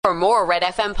For more Red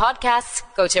FM podcasts,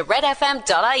 go to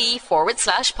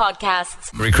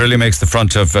redfm.ie/podcasts. Marie Curley makes the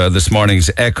front of this morning's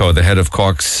Echo, the head of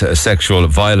Cork's Sexual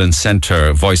Violence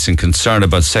Centre, voicing concern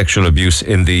about sexual abuse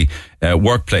in the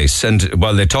workplace. And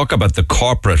while they talk about the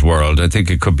corporate world, I think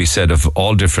it could be said of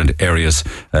all different areas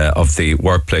of the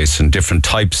workplace and different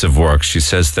types of work. She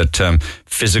says that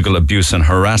physical abuse and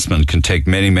harassment can take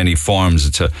many, many forms.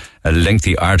 It's a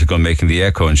lengthy article making the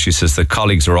Echo, and she says that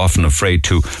colleagues are often afraid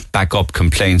to back up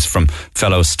complaints from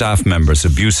fellow staff members.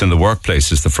 Abuse in the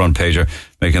workplace is the front pager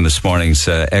making this morning's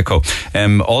Echo.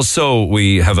 Also,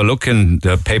 we have a look in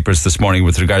the papers this morning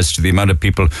with regards to the amount of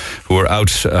people who are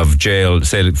out of jail,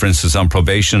 say, for instance, on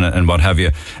probation and what have you,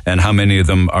 and how many of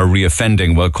them are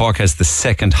reoffending. Well, Cork has the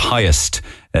second highest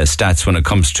stats when it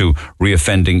comes to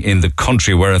reoffending in the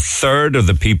country, where a third of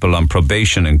the people on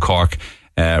probation in Cork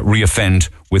reoffend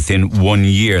within 1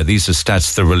 year. These are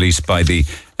stats that are released by the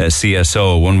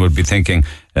CSO. One would be thinking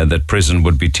that prison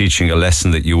would be teaching a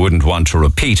lesson that you wouldn't want to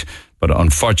repeat. But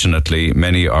unfortunately,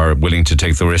 many are willing to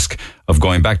take the risk of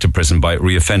going back to prison by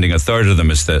reoffending. A third of them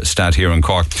is the stat here in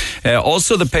Cork.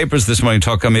 Also, the papers this morning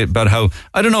talk about how,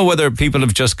 I don't know whether people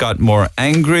have just got more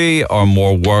angry or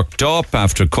more worked up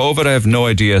after COVID. I have no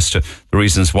idea as to the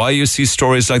reasons why you see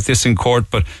stories like this in court,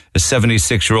 but a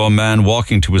 76-year-old man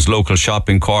walking to his local shop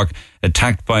in Cork,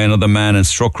 attacked by another man and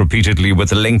struck repeatedly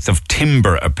with a length of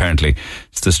timber, apparently.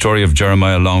 It's the story of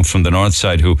Jeremiah Long from the north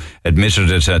side, who admitted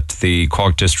it at the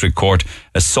Cork District Court,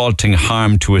 assaulting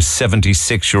harm to a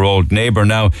 76-year-old neighbour.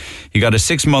 Now, he got a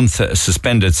 6-month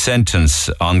suspended sentence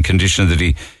on condition that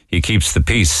he keeps the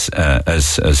peace,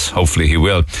 as hopefully he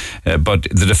will. But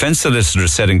the defence solicitor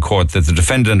said in court that the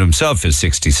defendant himself is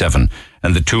 67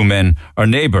 and the two men are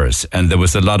neighbours, and there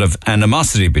was a lot of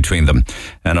animosity between them.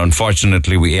 And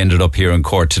unfortunately, we ended up here in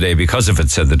court today because of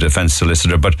it, said the defence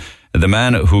solicitor. But the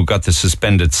man who got the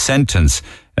suspended sentence,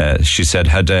 she said,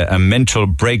 had a mental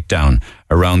breakdown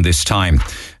around this time,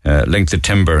 linked the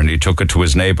timber, and he took it to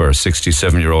his neighbour, a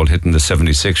 67-year-old, hitting the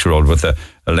 76-year-old with a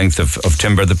length of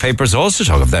timber. The papers also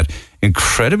talk of that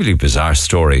incredibly bizarre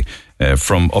story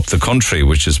from up the country,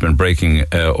 which has been breaking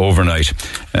overnight.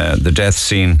 The death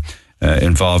scene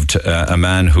involved a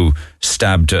man who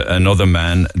stabbed another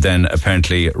man, then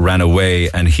apparently ran away,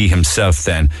 and he himself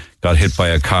then got hit by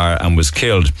a car and was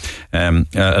killed.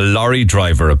 A lorry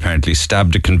driver apparently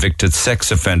stabbed a convicted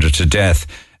sex offender to death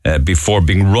before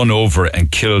being run over and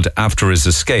killed after his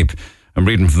escape. I'm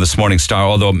reading from this morning's Star,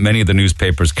 although many of the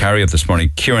newspapers carry it this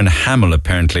morning. Kieran Hamill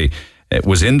apparently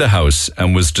was in the house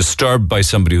and was disturbed by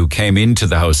somebody who came into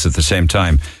the house at the same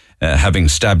time, having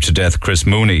stabbed to death Chris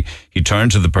Mooney. He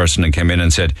turned to the person and came in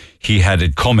and said he had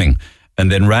it coming,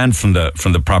 and then ran from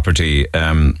the property.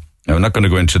 I'm not going to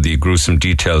go into the gruesome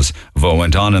details of what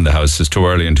went on in the house. It's too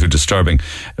early and too disturbing.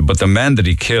 But the man that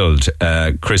he killed,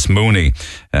 Chris Mooney,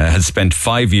 had spent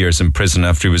 5 years in prison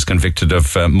after he was convicted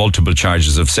of multiple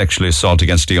charges of sexual assault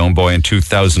against a young boy in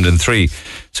 2003.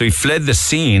 So he fled the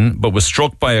scene, but was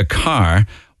struck by a car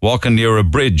walking near a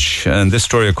bridge. And this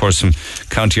story, of course, from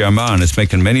County Armagh is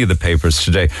making many of the papers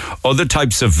today. Other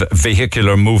types of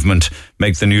vehicular movement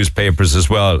make the newspapers as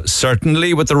well.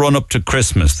 Certainly with the run-up to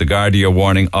Christmas, the Gardaí are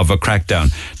warning of a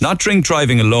crackdown. Not drink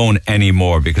driving alone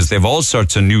anymore, because they have all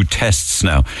sorts of new tests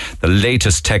now. The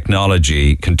latest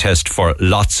technology can test for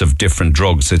lots of different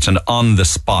drugs. It's an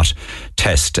on-the-spot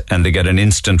test, and they get an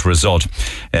instant result.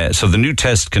 So the new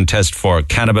test can test for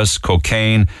cannabis,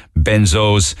 cocaine,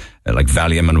 benzos, like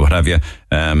Valium and what have you,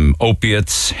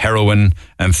 opiates, heroin,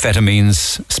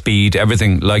 amphetamines, speed,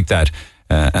 everything like that.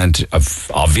 And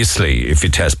obviously, if you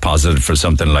test positive for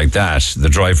something like that, the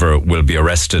driver will be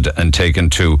arrested and taken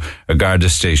to a Garda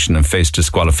station and face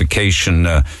disqualification,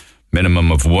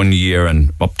 minimum of 1 year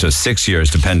and up to 6 years,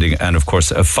 depending, and of course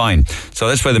a fine. So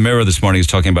that's why the Mirror this morning is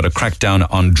talking about a crackdown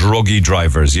on druggy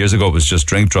drivers. Years ago it was just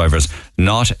drink drivers,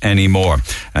 not anymore.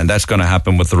 And that's going to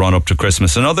happen with the run-up to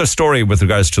Christmas. Another story with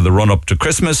regards to the run-up to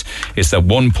Christmas is that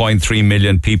 1.3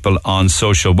 million people on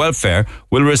social welfare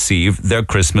will receive their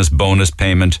Christmas bonus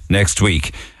payment next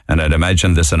week. And I'd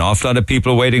imagine there's an awful lot of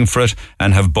people waiting for it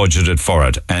and have budgeted for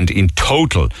it. And in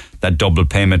total, that double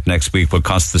payment next week will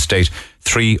cost the state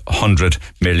 €300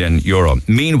 million.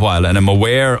 Meanwhile, and I'm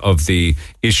aware of the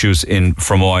issues in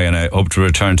Fermoy, and I hope to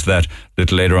return to that a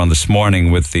little later on this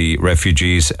morning with the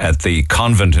refugees at the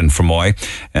convent in Fermoy.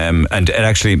 And it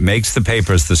actually makes the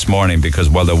papers this morning because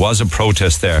while there was a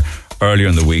protest there earlier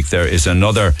in the week, there is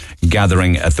another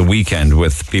gathering at the weekend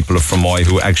with people of Fermoy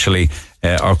who actually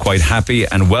are quite happy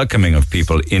and welcoming of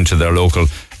people into their local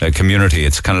community.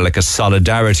 It's kind of like a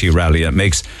solidarity rally. It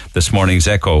makes this morning's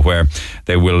Echo, where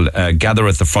they will gather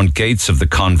at the front gates of the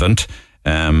convent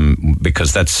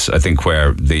because that's, I think,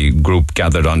 where the group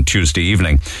gathered on Tuesday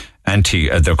evening.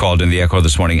 They're called in the Echo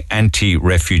this morning,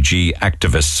 anti-refugee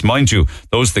activists. Mind you,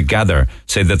 those that gather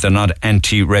say that they're not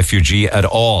anti-refugee at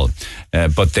all,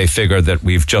 but they figure that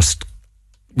we've just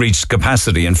reached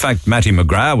capacity. In fact, Matty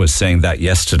McGrath was saying that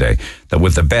yesterday, that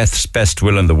with the best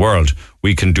will in the world,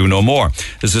 we can do no more.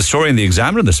 There's a story in the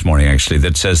Examiner this morning, actually,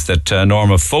 that says that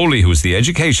Norma Foley, who's the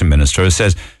education minister,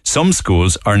 says some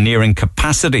schools are nearing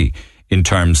capacity in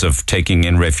terms of taking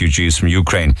in refugees from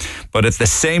Ukraine. But at the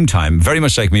same time, very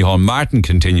much like Micheál Martin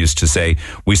continues to say,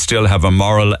 we still have a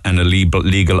moral and a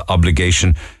legal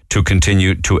obligation to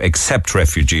continue to accept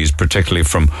refugees, particularly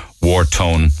from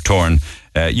war-torn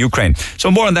Ukraine. So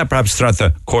more on that perhaps throughout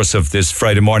the course of this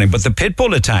Friday morning. But the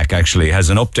Pitbull attack actually has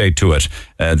an update to it.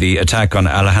 The attack on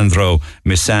Alejandro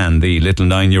Misan, the little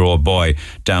 9-year-old boy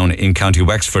down in County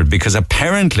Wexford, because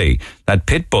apparently that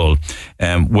Pitbull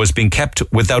was being kept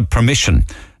without permission.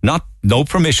 No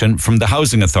permission from the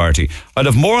housing authority. I'll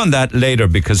have more on that later,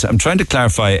 because I'm trying to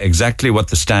clarify exactly what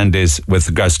the stand is with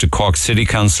regards to Cork City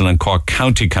Council and Cork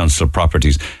County Council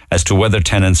properties as to whether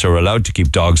tenants are allowed to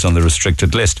keep dogs on the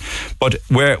restricted list. But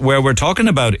where we're talking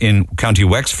about in County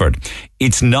Wexford,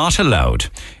 it's not allowed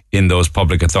in those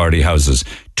public authority houses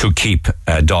to keep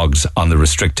dogs on the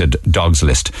restricted dogs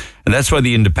list. And that's why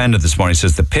the Independent this morning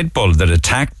says the pit bull that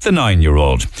attacked the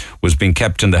 9-year-old was being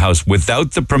kept in the house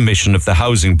without the permission of the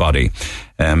housing body.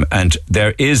 And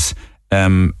there is,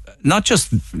 not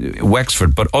just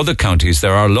Wexford, but other counties,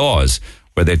 there are laws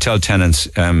where they tell tenants,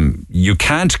 you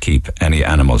can't keep any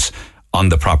animals on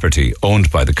the property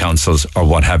owned by the councils or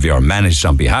what have you, or managed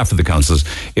on behalf of the councils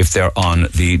if they're on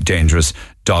the dangerous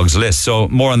dogs list. So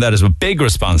more on that as a big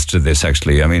response to this,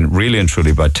 actually. I mean, really and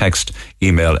truly by text,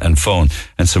 email and phone,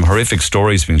 and some horrific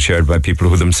stories being shared by people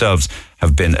who themselves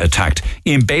have been attacked.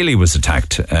 Ian Bailey was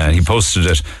attacked. He posted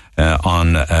it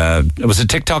on, was it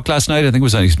TikTok last night? I think it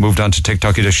was. He's moved on to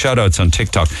TikTok. He does shout outs on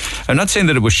TikTok. I'm not saying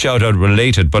that it was shout out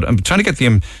related, but I'm trying to get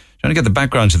the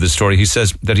background to this story. He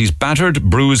says that he's battered,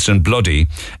 bruised and bloody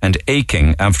and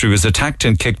aching after he was attacked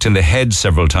and kicked in the head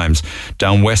several times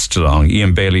down West Geelong.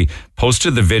 Ian Bailey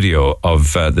posted the video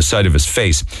of the side of his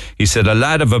face. He said, a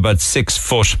lad of about 6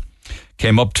 foot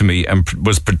came up to me and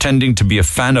was pretending to be a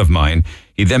fan of mine.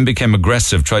 He then became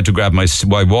aggressive, tried to grab my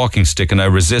walking stick, and I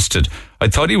resisted. I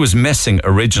thought he was messing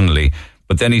originally,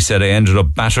 but then he said I ended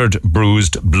up battered,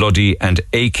 bruised, bloody and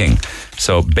aching.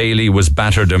 So Bailey was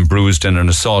battered and bruised in an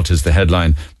assault is the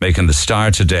headline making the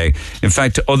Star today. In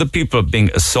fact, other people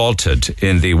being assaulted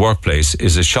in the workplace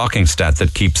is a shocking stat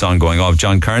that keeps on going off.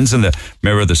 John Kearns in the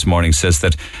Mirror this morning says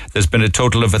that there's been a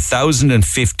total of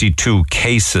 1,052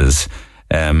 cases,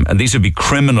 and these would be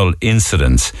criminal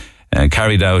incidents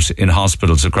carried out in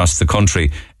hospitals across the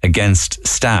country against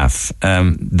staff.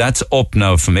 That's up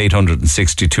now from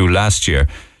 862 last year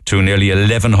to nearly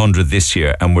 1,100 this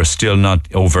year, and we're still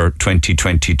not over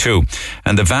 2022.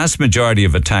 And the vast majority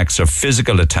of attacks are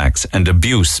physical attacks and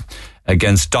abuse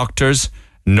against doctors,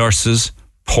 nurses,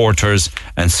 porters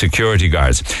and security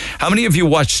guards. How many of you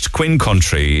watched Quinn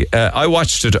Country? I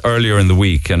watched it earlier in the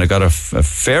week, and I got a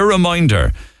fair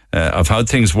reminder of how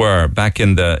things were back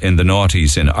in the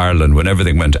noughties in Ireland when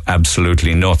everything went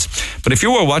absolutely nuts. But if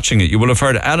you were watching it, you will have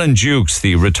heard Alan Dukes,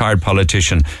 the retired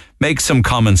politician, make some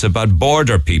comments about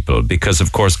border people, because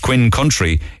of course Quinn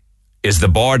Country is the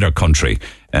border country.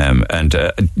 And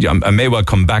I may well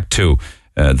come back to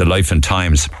the life and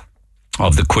times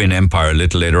of the Quinn Empire a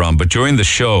little later on. But during the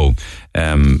show,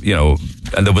 and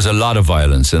there was a lot of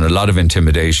violence and a lot of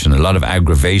intimidation, a lot of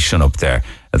aggravation up there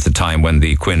at the time when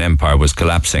the Quinn Empire was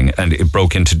collapsing, and it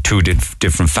broke into two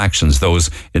different factions, those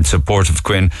in support of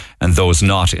Quinn and those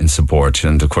not in support.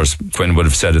 And of course, Quinn would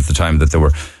have said at the time that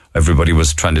everybody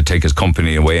was trying to take his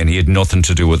company away, and he had nothing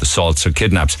to do with assaults or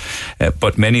kidnaps.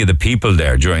 But many of the people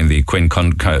there during the Quinn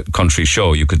Country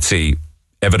show, you could see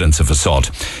evidence of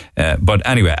assault. But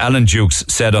anyway, Alan Dukes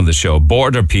said on the show,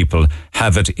 border people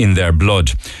have it in their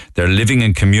blood. They're living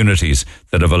in communities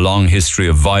that have a long history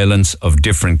of violence of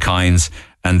different kinds,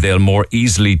 and they'll more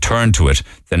easily turn to it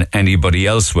than anybody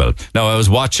else will. Now, I was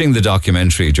watching the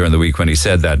documentary during the week when he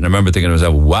said that, and I remember thinking to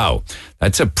myself, wow,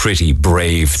 that's a pretty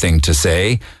brave thing to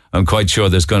say. I'm quite sure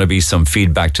there's going to be some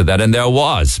feedback to that. And there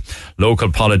was.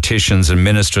 Local politicians and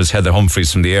ministers, Heather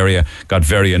Humphreys from the area, got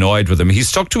very annoyed with him. He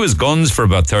stuck to his guns for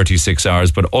about 36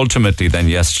 hours, but ultimately then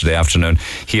yesterday afternoon,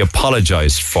 he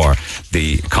apologised for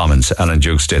the comments, Alan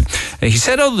Dukes did. He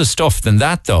said other stuff than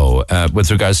that, though,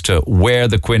 with regards to where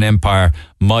the Quinn Empire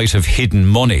might have hidden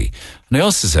money. And I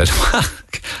also said, how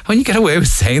can you get away with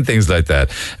saying things like that?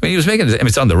 I mean, he was making it,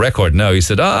 it's on the record now. He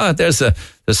said, there's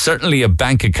certainly a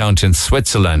bank account in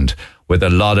Switzerland with a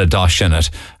lot of dosh in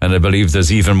it. And I believe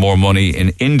there's even more money in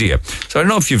India. So I don't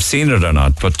know if you've seen it or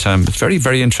not, but it's very,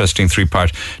 very interesting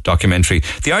 3-part documentary.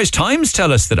 The Irish Times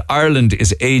tell us that Ireland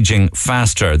is aging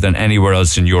faster than anywhere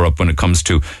else in Europe when it comes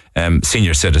to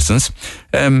senior citizens.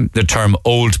 The term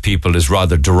old people is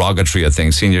rather derogatory, I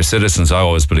think. Senior citizens, I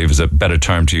always believe, is a better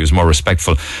term to use, more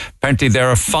respectful. Apparently, there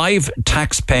are 5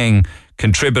 tax-paying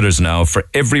contributors now for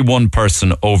every one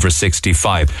person over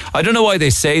 65. I don't know why they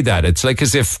say that. It's like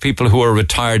as if people who are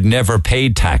retired never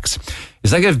paid tax.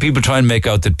 It's like if people try and make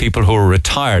out that people who are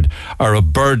retired are a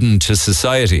burden to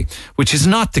society, which is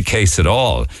not the case at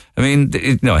all. I mean,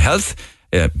 health...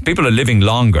 people are living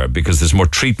longer because there's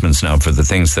more treatments now for the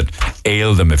things that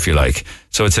ail them, if you like.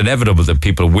 So it's inevitable that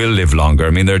people will live longer.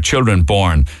 I mean, there are children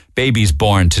born, babies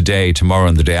born today, tomorrow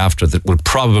and the day after that will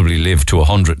probably live to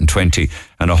 120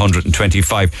 and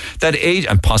 125. That age,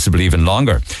 and possibly even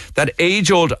longer. That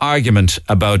age-old argument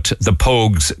about the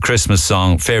Pogues' Christmas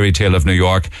song, Fairy Tale of New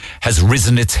York, has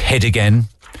risen its head again.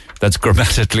 That's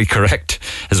grammatically correct,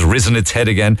 has risen its head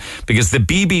again, because the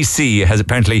BBC has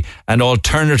apparently an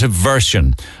alternative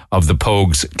version of the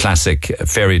Pogues' classic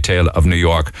Fairy Tale of New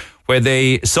York, where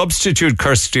they substitute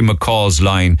Kirsty MacColl's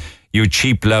line, "You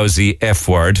cheap, lousy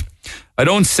F-word." I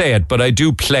don't say it, but I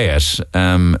do play it,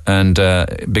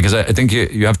 because I think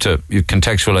you have to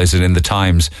contextualize it in the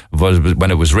times of when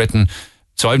it was written.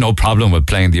 So I have no problem with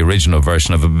playing the original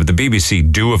version of it, but the BBC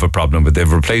do have a problem with it.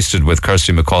 They've replaced it with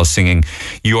Kirsty MacColl singing,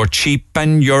 "You're cheap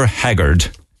and you're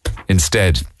haggard,"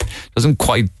 instead. Doesn't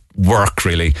quite work,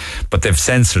 really, but they've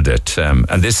censored it.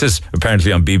 And this is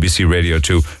apparently on BBC Radio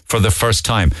 2 for the first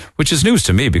time, which is news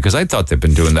to me because I thought they've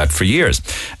been doing that for years.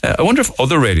 I wonder if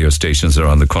other radio stations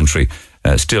around the country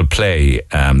still play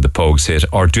the Pogues hit,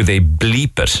 or do they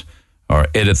bleep it? Or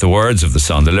edit the words of the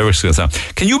song, the lyrics of the song.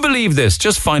 Can you believe this?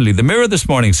 Just finally, the Mirror this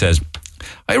morning says,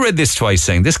 I read this twice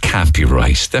saying, this can't be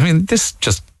right. I mean,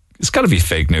 it's got to be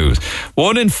fake news.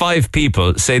 1 in 5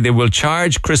 people say they will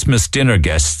charge Christmas dinner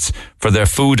guests for their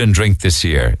food and drink this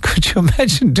year. Could you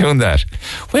imagine doing that?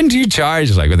 When do you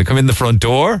charge? Like when they come in the front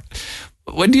door?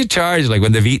 When do you charge? Like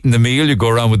when they've eaten the meal, you go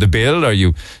around with the bill, or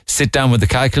you sit down with the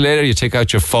calculator, you take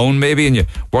out your phone maybe and you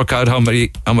work out how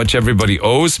much everybody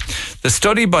owes. The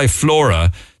study by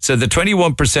Flora said that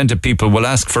 21% of people will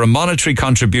ask for a monetary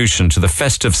contribution to the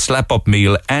festive slap-up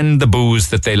meal and the booze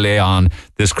that they lay on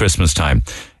this Christmas time.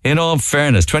 In all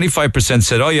fairness, 25%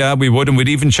 said, oh yeah, we would, and we'd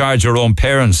even charge our own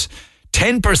parents.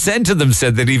 10% of them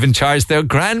said they'd even charge their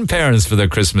grandparents for their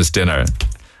Christmas dinner.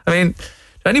 I mean,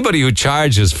 anybody who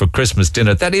charges for Christmas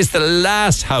dinner, that is the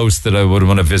last house that I would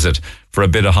want to visit for a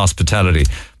bit of hospitality.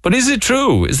 But is it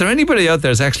true? Is there anybody out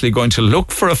there that's actually going to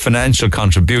look for a financial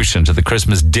contribution to the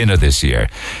Christmas dinner this year?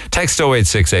 Text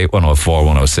 0868 104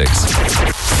 106.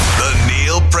 The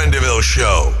Neil Prendeville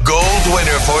Show. Gold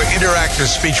winner for Interactive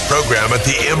Speech Program at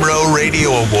the IMRO Radio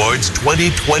Awards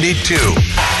 2022.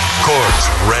 Cork's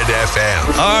Red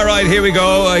FM. All right, here we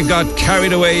go. I got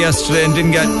carried away yesterday and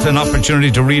didn't get an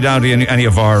opportunity to read out any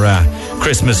of our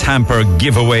Christmas hamper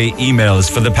giveaway emails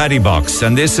for the Paddy Box.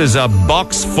 And this is a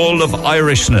box full of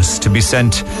Irishness to be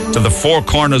sent to the 4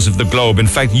 corners of the globe. In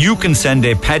fact, you can send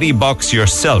a Paddy Box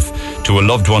yourself to a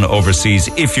loved one overseas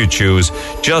if you choose.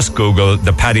 Just Google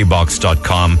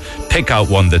thepaddybox.com, pick out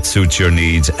one that suits your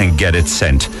needs and get it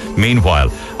sent.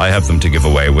 Meanwhile, I have them to give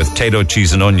away with Tato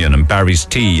Cheese and Onion and Barry's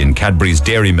Tea and Cadbury's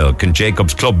Dairy Milk and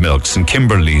Jacob's Club Milks and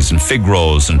Kimberley's and Fig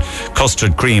Rolls and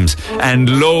custard creams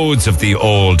and loads of the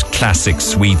old classic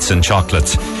sweets and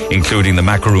chocolates, including the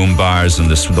macaroon bars and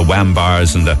the Wham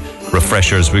bars and the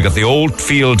refreshers. We got the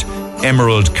Oldfield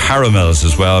Emerald caramels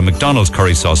as well, McDonald's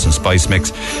curry sauce and spice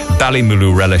mix,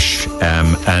 Ballymaloe relish,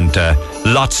 and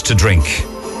lots to drink.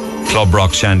 Club Rock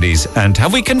Shandies. And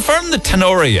have we confirmed the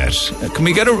Tanora yet? Can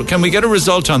we get a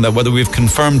result on that, whether we've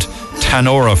confirmed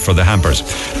Tanora for the hampers?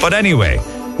 But anyway,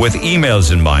 with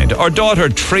emails in mind, our daughter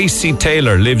Tracy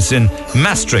Taylor lives in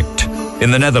Maastricht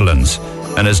in the Netherlands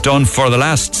and has done for the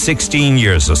last 16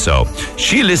 years or so.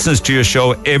 She listens to your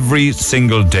show every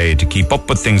single day to keep up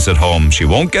with things at home. She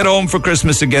won't get home for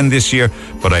Christmas again this year,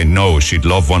 but I know she'd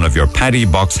love one of your Paddy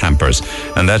Box hampers.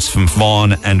 And that's from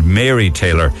Vaughan and Mary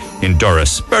Taylor in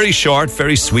Durras. Very short,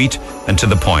 very sweet, and to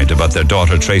the point about their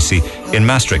daughter Tracy in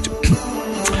Maastricht.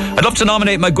 I'd love to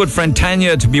nominate my good friend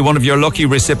Tanya to be one of your lucky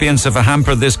recipients of a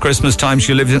hamper this Christmas time.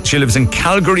 She lives in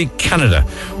Calgary, Canada,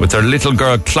 with her little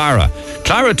girl Clara.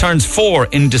 Clara turns 4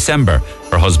 in December.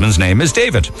 Her husband's name is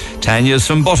David. Tanya's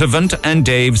from Buttevant and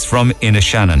Dave's from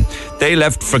Inishannon. They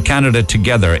left for Canada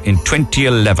together in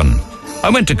 2011. I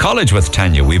went to college with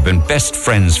Tanya. We've been best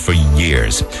friends for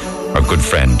years. our good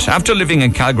friend. After living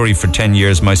in Calgary for 10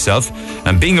 years myself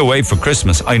and being away for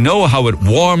Christmas, I know how it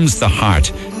warms the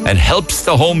heart and helps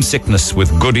the homesickness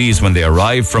with goodies when they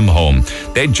arrive from home.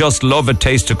 They just love a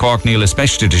taste of Cork, Neil,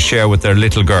 especially to share with their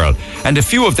little girl and a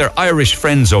few of their Irish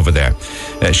friends over there.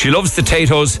 She loves the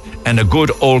potatoes and a good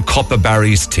old cup of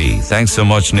Barry's tea. Thanks so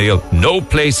much, Neil. No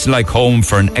place like home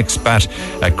for an expat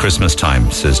at Christmas time,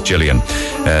 says Gillian.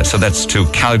 So that's to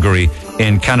Calgary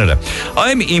in Canada.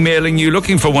 I'm emailing you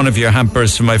looking for one of your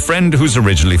hampers for my friend who's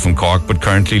originally from Cork but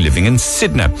currently living in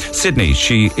Sydney.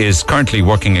 She is currently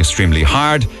working extremely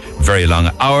hard, very long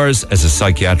hours as a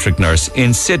psychiatric nurse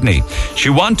in Sydney. She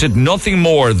wanted nothing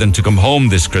more than to come home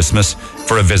this Christmas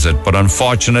for a visit, but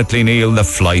unfortunately, Neil, the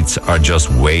flights are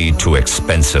just way too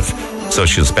expensive. So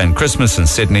she'll spend Christmas in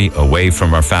Sydney away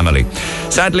from her family.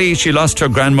 Sadly, she lost her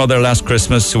grandmother last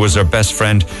Christmas, who was her best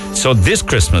friend. So this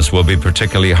Christmas will be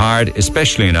particularly hard,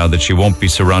 especially now that she won't be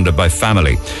surrounded by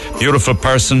family. Beautiful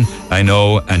person, I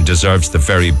know, and deserves the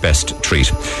very best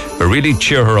treat. But really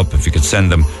cheer her up if you could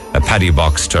send them a paddy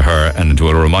box to her and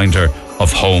to remind her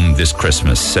of home this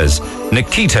Christmas, says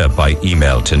Nikita by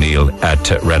email to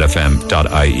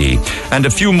neil@redfm.ie. And a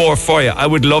few more for you. I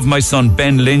would love my son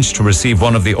Ben Lynch to receive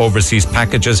one of the overseas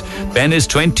packages. Ben is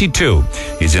 22.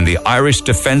 He's in the Irish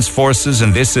Defence Forces,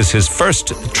 and this is his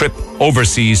first trip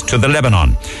overseas to the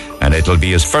Lebanon. And it'll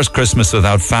be his first Christmas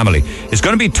without family. It's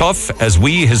going to be tough, as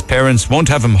we, his parents, won't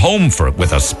have him home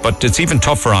with us, but it's even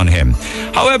tougher on him.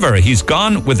 However, he's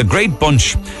gone with a great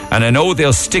bunch, and I know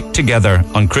they'll stick together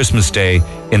on Christmas Day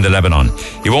in the Lebanon.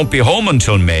 He won't be home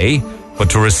until May,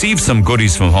 but to receive some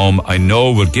goodies from home, I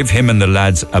know will give him and the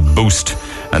lads a boost,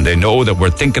 and they know that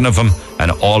we're thinking of him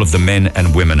and all of the men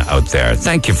and women out there.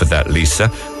 Thank you for that,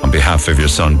 Lisa, on behalf of your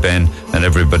son Ben and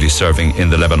everybody serving in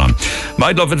the Lebanon.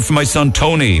 I'd love it for my son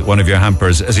Tony, one of your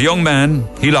hampers. As a young man,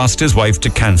 he lost his wife to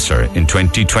cancer in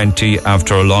 2020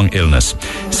 after a long illness.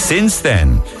 Since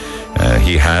then,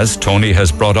 Tony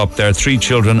has brought up their 3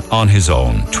 children on his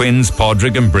own. Twins,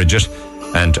 Padraig and Bridget,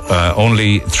 and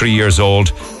only 3 years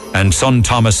old, and son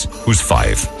Thomas, who's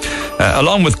 5.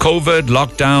 Along with COVID,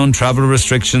 lockdown, travel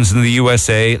restrictions in the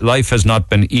USA, life has not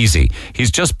been easy.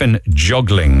 He's just been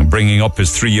juggling bringing up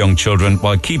his 3 young children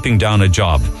while keeping down a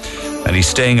job. And he's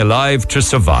staying alive to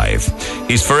survive.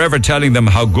 He's forever telling them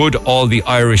how good all the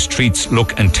Irish treats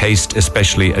look and taste,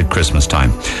 especially at Christmas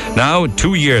time. Now,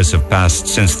 2 years have passed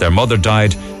since their mother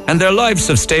died, and their lives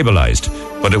have stabilized.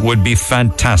 But it would be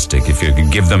fantastic if you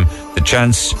could give them the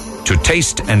chance to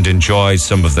taste and enjoy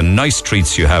some of the nice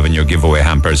treats you have in your giveaway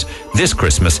hampers this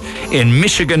Christmas in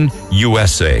Michigan,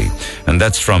 USA. And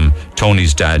that's from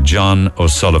Tony's dad, John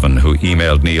O'Sullivan, who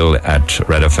emailed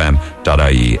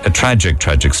neil@redfm.ie. A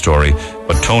tragic story,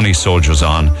 but Tony soldiers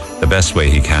on the best way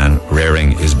he can,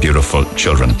 rearing his beautiful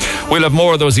children. We'll have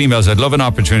more of those emails. I'd love an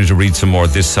opportunity to read some more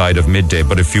this side of midday,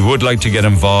 but if you would like to get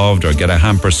involved or get a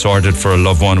hamper sorted for a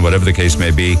loved one, whatever the case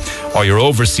may be, or you're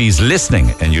overseas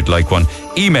listening and you'd like one,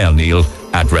 email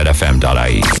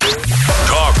neil@redfm.ie.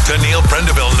 Talk to Neil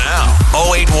Prendeville now.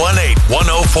 0818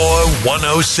 104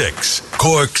 106.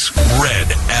 Cork's Red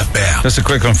FM. Just a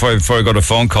quick one before I go to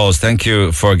phone calls. Thank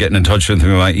you for getting in touch with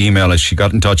me by email. As she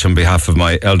got in touch on behalf of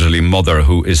my elderly mother,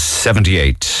 who is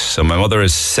 78. So my mother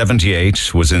is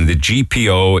 78, was in the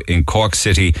GPO in Cork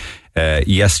City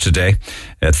yesterday,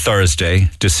 Thursday,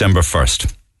 December 1st.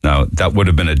 Now, that would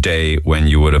have been a day when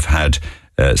you would have had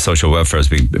social welfare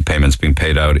payments being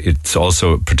paid out. It's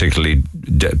also a particular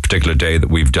day that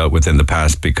we've dealt with in the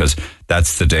past, because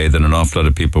that's the day that an awful lot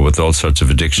of people with all sorts of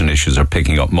addiction issues are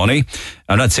picking up money.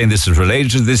 I'm not saying this is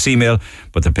related to this email,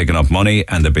 but they're picking up money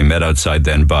and they're being met outside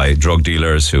then by drug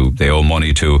dealers who they owe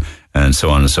money to, and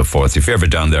so on and so forth. If you're ever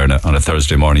down there on a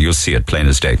Thursday morning, you'll see it plain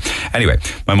as day. Anyway,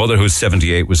 my mother, who's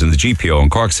 78, was in the GPO in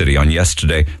Cork City on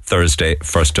yesterday, Thursday,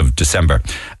 1st of December.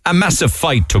 A massive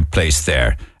fight took place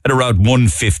there at around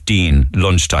 1:15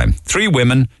 lunchtime. 3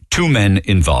 women, 2 men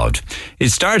involved.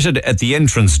 It started at the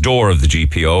entrance door of the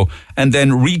GPO and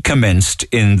then recommenced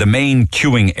in the main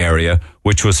queuing area,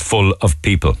 which was full of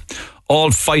people.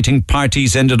 All fighting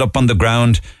parties ended up on the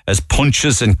ground as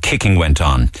punches and kicking went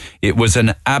on. It was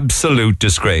an absolute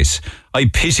disgrace. I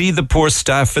pity the poor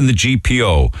staff in the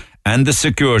GPO and the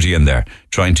security in there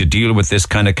trying to deal with this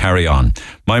kind of carry-on.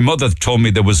 My mother told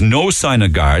me there was no sign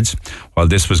of guards while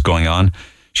this was going on.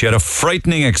 She had a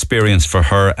frightening experience for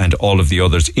her and all of the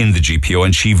others in the GPO,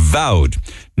 and she vowed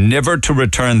never to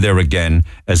return there again,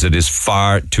 as it is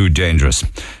far too dangerous.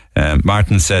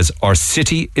 Martin says, our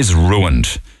city is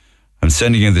ruined. I'm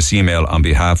sending you this email on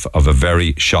behalf of a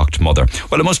very shocked mother.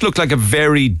 Well, it must look like a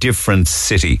very different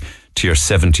city to your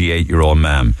 78-year-old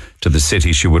ma'am, to the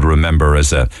city she would remember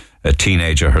as a a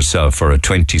teenager herself, or a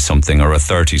 20-something, or a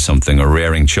 30-something, or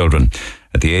rearing children.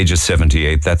 At the age of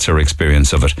 78, that's her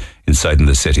experience of it inside in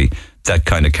the city. That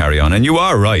kind of carry on. And you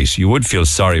are right. You would feel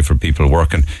sorry for people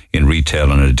working in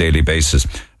retail on a daily basis.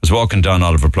 I was walking down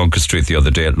Oliver Plunkett Street the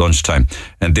other day at lunchtime,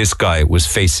 and this guy was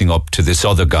facing up to this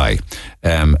other guy.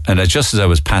 And just as I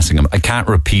was passing him, I can't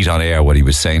repeat on air what he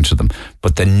was saying to them,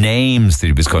 but the names that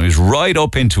he was calling was right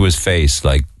up into his face.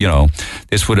 Like, you know,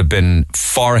 this would have been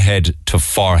forehead to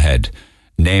forehead,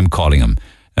 name calling him.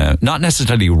 Not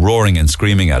necessarily roaring and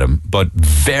screaming at him, but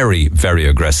very, very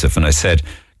aggressive. And I said,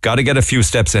 got to get a few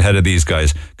steps ahead of these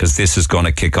guys, because this is going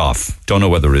to kick off. Don't know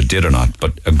whether it did or not,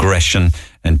 but aggression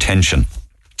and tension.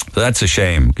 So that's a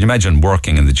shame. Can you imagine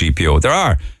working in the GPO? There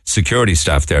are security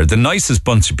staff there, the nicest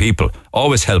bunch of people,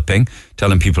 always helping,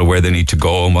 telling people where they need to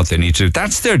go and what they need to do.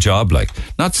 That's their job, like,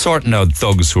 not sorting out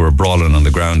thugs who are brawling on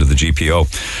the ground of the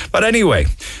GPO. But anyway,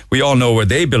 we all know where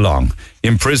they belong.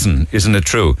 In prison, isn't it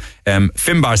true?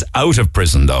 Finbar's out of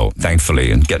prison, though,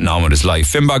 thankfully, and getting on with his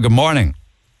life. Finbar, good morning.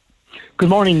 Good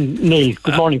morning, Neil.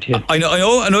 Good morning to you. I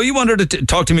know you wanted to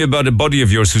talk to me about a buddy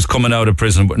of yours who's coming out of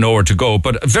prison but nowhere to go,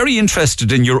 but very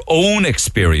interested in your own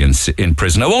experience in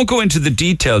prison. I won't go into the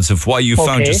details of why you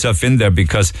found yourself in there,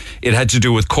 because it had to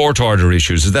do with court order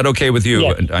issues. Is that okay with you?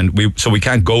 Yes. And we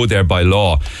can't go there by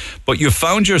law. But you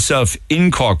found yourself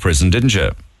in Cork prison, didn't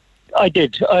you? I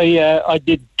did. I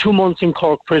did 2 months in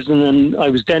Cork prison, and I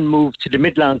was then moved to the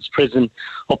Midlands prison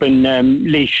up in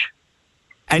Laois.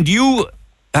 And you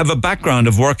have a background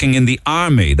of working in the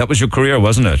army. That was your career,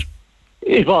 wasn't it?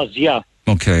 It was, yeah.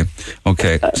 Okay.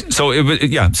 So it was,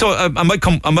 yeah. So I might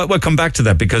come back to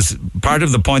that, because part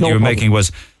of the point you were making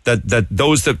was that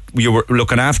those that you were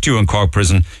looking after you in Cork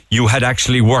prison, you had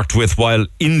actually worked with while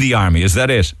in the army. Is that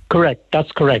it? Correct.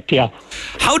 That's correct. Yeah.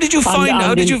 How did you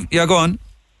find? Yeah, go on.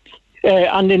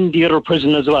 And in the other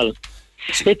prison as well.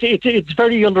 It's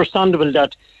very understandable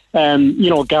that.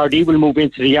 Gardaí will move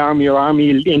into the army, or army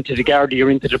into the Gardaí, or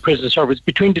into the prison service.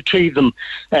 Between the three of them,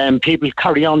 people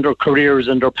carry on their careers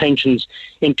and their pensions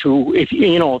into, if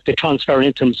they transfer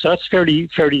into them. So that's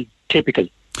fairly typical.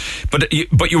 But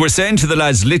you were saying to the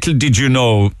lads, little did you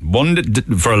know,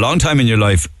 for a long time in your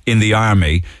life in the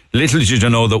army, little did you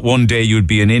know that one day you'd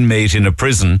be an inmate in a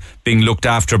prison being looked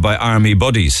after by army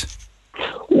buddies.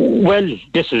 Well,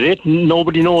 this is it.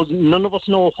 Nobody knows. None of us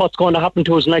know what's going to happen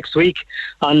to us next week,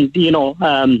 and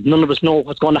none of us know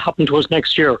what's going to happen to us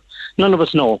next year. None of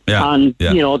us know. Yeah. And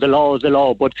the law is the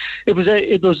law. But it was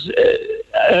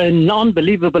an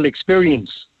unbelievable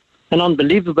experience.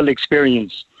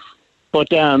 But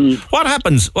what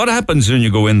happens? What happens when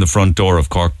you go in the front door of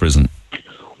Cork prison?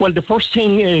 Well, the first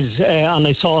thing is, and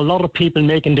I saw a lot of people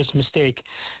making this mistake,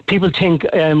 people think,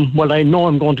 I know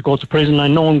I'm going to go to prison, I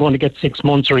know I'm going to get 6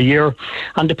 months or a year,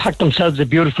 and they pack themselves a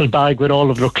beautiful bag with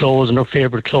all of their clothes and their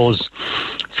favourite clothes.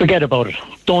 Forget about it.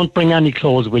 Don't bring any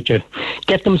clothes with you.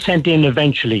 Get them sent in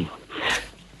eventually.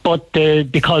 But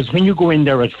because when you go in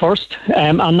there at first,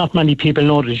 and not many people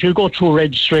know this, you go through a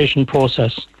registration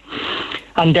process.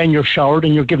 And then you're showered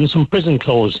and you're given some prison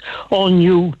clothes, all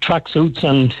new tracksuits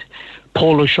and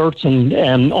polo shirts and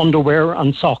underwear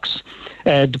and socks.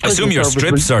 I assume you're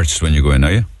strip searched when you go in,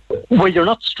 are you? Well, you're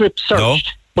not strip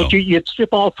searched, but you'd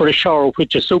strip off for a shower,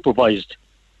 which is supervised.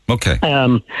 Okay.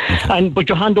 But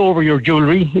you hand over your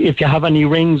jewellery, if you have any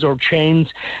rings or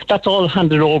chains, that's all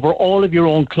handed over. All of your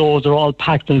own clothes are all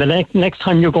packed, and the next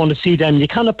time you're going to see them, you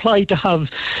can apply to have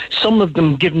some of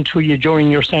them given to you during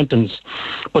your sentence.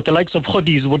 But the likes of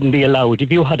hoodies wouldn't be allowed.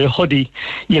 If you had a hoodie,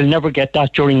 you'll never get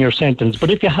that during your sentence. But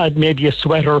if you had maybe a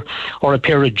sweater or a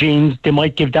pair of jeans, they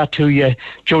might give that to you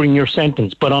during your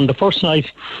sentence. But on the first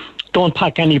night, don't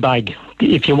pack any bag.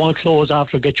 If you want clothes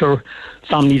after, get your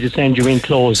family to send you in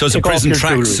clothes. So it's a prison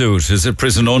tracksuit? Is it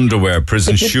prison underwear,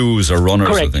 prison shoes, or runners?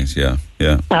 Correct. Or things? Yeah.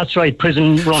 That's right,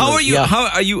 prison runners. How are you? Yeah.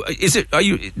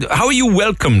 How are you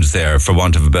welcomed there, for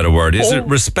want of a better word? Is it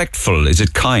respectful? Is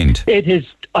it kind? It is.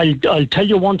 I'll tell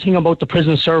you one thing about the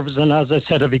prison service, and as I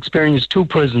said, I've experienced 2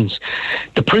 prisons.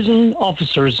 The prison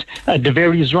officers, the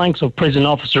various ranks of prison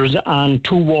officers, and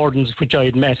 2 wardens, which I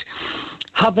had met,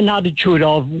 have an attitude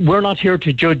of, we're not here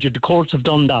to judge you, the courts have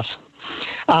done that.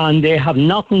 And they have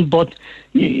nothing but,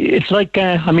 it's like,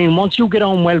 once you get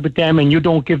on well with them and you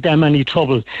don't give them any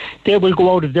trouble, they will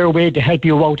go out of their way to help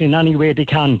you out in any way they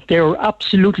can. They're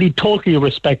absolutely, totally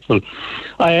respectful.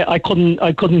 I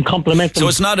couldn't compliment them. So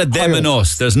it's not a them and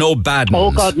us, there's no bad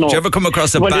ones. Oh God, no. Did you ever come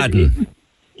across a bad one?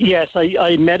 Yes,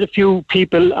 I met a few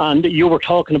people, and you were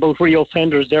talking about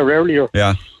reoffenders there earlier.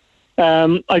 Yeah.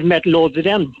 I've met loads of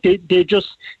them.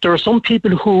 There are some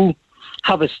people who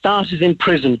have a status in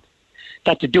prison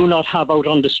that they do not have out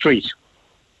on the street.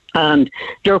 And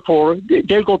therefore,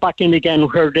 they'll go back in again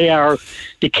where they are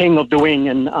the king of the wing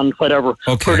and whatever,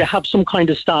 where they have some kind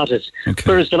of status.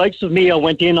 Whereas the likes of me, I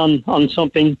went in on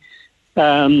something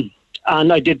and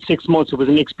I did 6 months. It was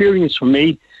an experience for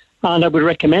me. And I would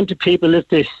recommend to people, if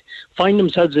they find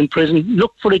themselves in prison,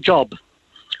 look for a job.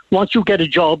 Once you get a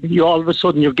job, you all of a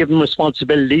sudden you're given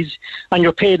responsibilities and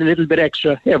you're paid a little bit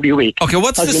extra every week. Okay,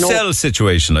 what's the cell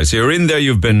situation like? So you're in there,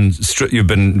 you've been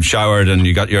showered and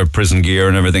you got your prison gear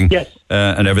and everything. Yes.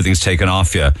 And everything's taken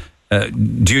off you.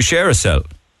 Do you share a cell?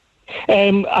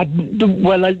 From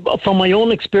my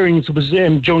own experience, it was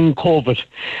during COVID,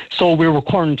 so we were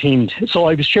quarantined. So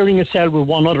I was sharing a cell with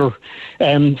one other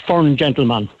foreign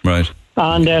gentleman. Right.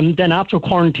 And then after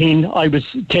quarantine, I was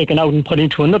taken out and put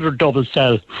into another double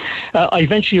cell. I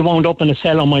eventually wound up in a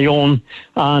cell on my own,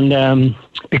 and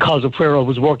because of where I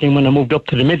was working when I moved up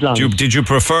to the Midlands. Did you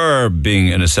prefer being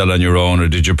in a cell on your own, or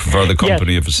did you prefer the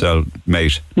company of a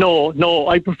cellmate? No,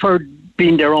 I preferred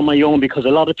being there on my own because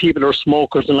a lot of people are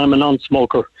smokers and I'm a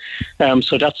non-smoker.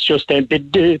 So that's just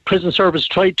the prison service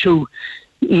tried to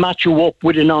match you up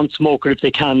with a non-smoker if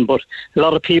they can, but a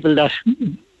lot of people that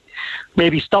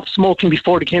maybe stopped smoking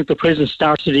before they came to prison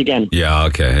started again. Yeah,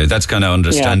 okay. That's kind of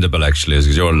understandable, actually,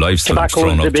 because your life's thrown up to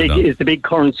them. Tobacco is the big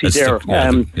currency there.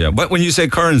 But when you say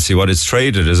currency, what is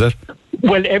traded, is it?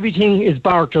 Well, everything is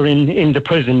barter in the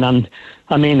prison, and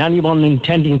I mean, anyone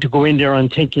intending to go in there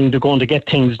and thinking they're going to get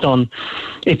things done,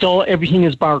 everything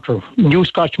is barter. You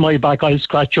scratch my back, I'll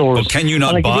scratch yours. But can you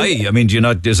not buy? I mean,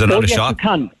 is there not a shop?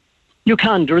 You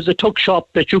can. There is a tuck shop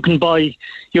that you can buy.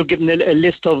 You're given a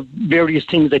list of various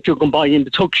things that you can buy in the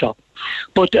tuck shop.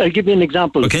 But I'll give you an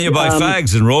example. But can you buy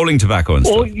fags and rolling tobacco and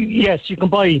stuff? Oh, yes, you can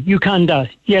buy. You can that.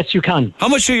 Yes, you can. How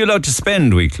much are you allowed to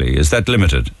spend weekly? Is that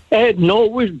limited?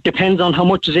 No, it depends on how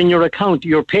much is in your account.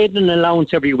 You're paid an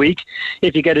allowance every week.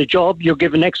 If you get a job, you're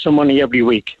given extra money every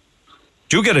week.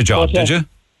 Did you get a job, did you?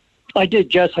 I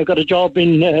did, yes. I got a job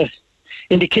in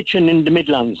the kitchen in the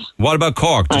Midlands. What about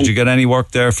Cork? Did you get any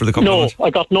work there for the couple of months? No,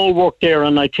 I got no work there,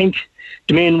 and I think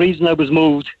the main reason I was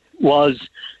moved was,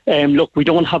 look, we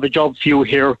don't have a job for you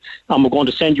here, and we're going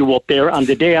to send you up there. And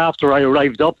the day after I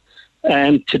arrived up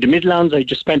to the Midlands, I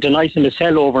just spent a night in a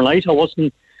cell overnight. I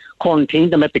wasn't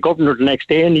quarantined. I met the governor the next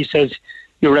day, and he says,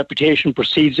 your reputation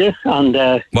precedes you.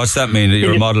 And what's that mean? That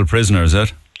you're a model prisoner, is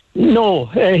it? No,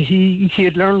 he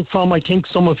had learned from, I think,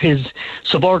 some of his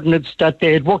subordinates that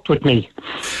they had worked with me.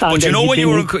 But you know when you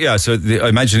were... I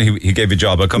imagine he gave you a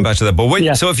job. I'll come back to that.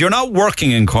 But so if you're not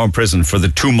working in Cork prison for the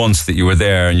 2 months that you were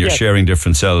there and you're sharing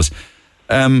different cells,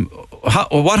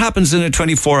 what happens in a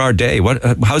 24-hour day?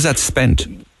 How's that spent?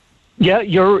 Yeah,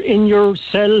 you're in your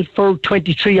cell for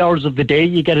 23 hours of the day.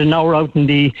 You get an hour out in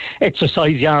the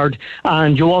exercise yard,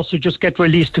 and you also just get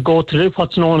released to go to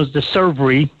what's known as the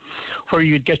servery, where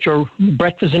you'd get your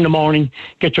breakfast in the morning,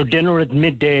 get your dinner at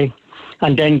midday,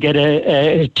 and then get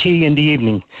a tea in the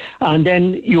evening. And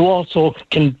then you also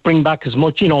can bring back as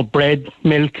much, bread,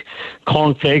 milk,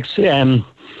 cornflakes,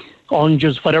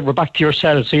 oranges, whatever, back to your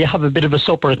cell. So you have a bit of a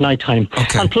supper at night time.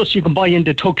 Okay. And plus you can buy in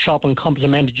the tuck shop and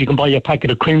complement it. You can buy a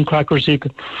packet of cream crackers.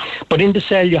 But in the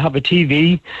cell you have a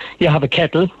TV, you have a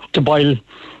kettle to boil.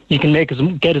 You can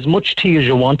get as much tea as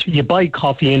you want. You buy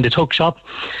coffee in the tuck shop.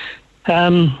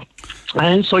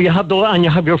 And so you have and you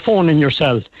have your phone in your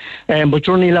cell. But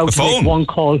you're only allowed to make one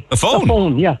call. A phone? A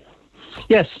phone, yeah.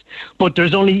 Yes. But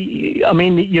there's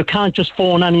you can't just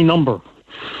phone any number.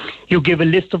 You give a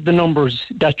list of the numbers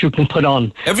that you can put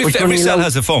on. Every cell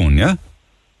has a phone, yeah?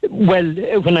 Well,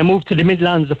 when I moved to the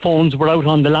Midlands, the phones were out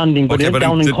on the landing, but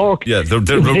down in Cork... Yeah,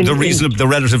 the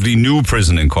relatively new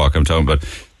prison in Cork I'm talking about,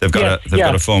 they've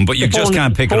got a phone, but you just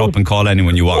can't pick it up and call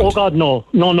anyone you want. Oh, God, no.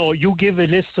 No, you give a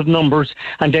list of numbers,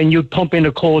 and then you pump in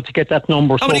a code to get that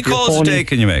number. How many calls a day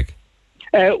can you make?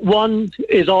 One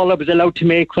is all I was allowed to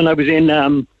make when I was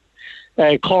in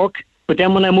Cork. But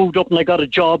then when I moved up and I got a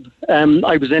job,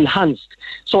 I was enhanced.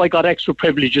 So I got extra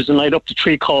privileges and I had up to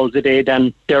 3 calls a day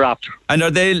then thereafter. And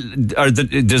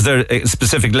is there a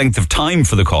specific length of time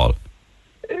for the call?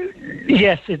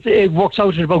 Yes, it works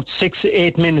out at about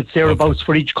 6-8 minutes thereabouts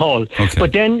for each call. Okay.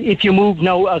 But then if you move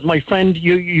now, as my friend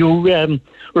you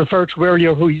referred to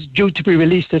earlier, who is due to be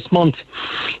released this month,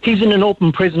 he's in an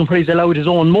open prison where he's allowed his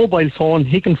own mobile phone.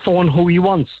 He can phone who he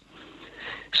wants.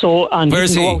 Where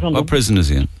is he? What prison is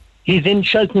he in? He's in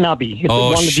Shelton Abbey.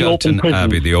 It's Shelton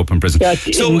Abbey, the open prison. Yeah,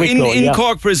 so in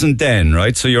Cork prison then,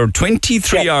 right? So you're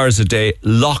 23 hours a day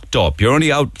locked up. You're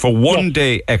only out for one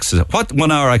day exercise.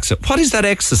 1 hour exercise? What is that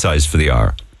exercise for the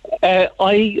hour?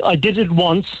 I did it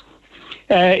once.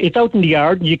 It's out in the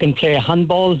yard. You can play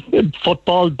handball,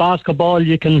 football, basketball.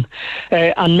 You can,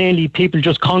 and mainly people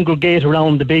just congregate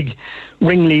around the big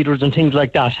ringleaders and things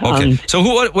like that. Okay. And,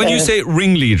 So when you say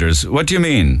ringleaders, what do you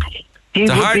mean?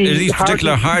 These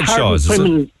particular hard shaws.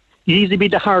 These would be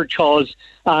the hard shaws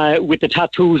with the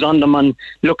tattoos on them and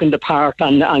looking the part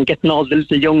and getting all the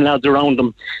little young lads around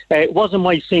them. It wasn't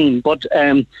my scene, but...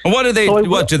 what do they? So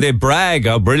what do they brag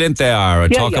how brilliant they are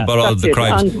and talk about all the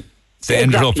crimes they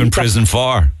ended up in prison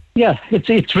for? Yeah,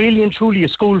 it's really and truly a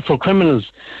school for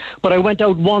criminals. But I went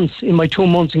out once in my 2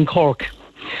 months in Cork,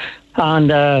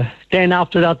 and then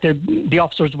after that the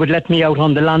officers would let me out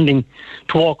on the landing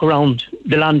to walk around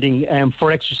the landing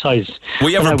for exercise. Were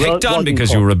you ever picked on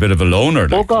because you were a bit of a loner?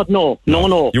 Oh God, no.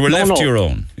 You were left to your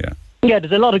own, yeah. Yeah,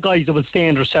 there's a lot of guys that would stay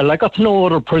in their cell. I got to know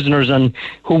other prisoners and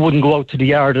who wouldn't go out to the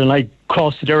yard, and I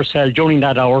crossed to their cell during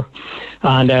that hour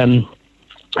and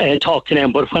talked to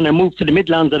them. But when I moved to the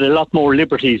Midlands, I had a lot more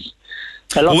liberties.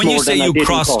 When you say you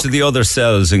crossed to the other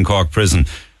cells in Cork prison,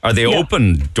 are they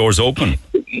open, doors open?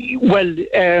 Well,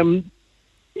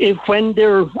 when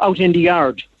they're out in the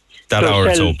yard, that hour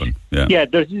it's open. Yeah,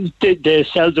 the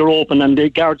cells are open and the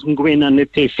guards can go in, and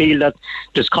if they feel that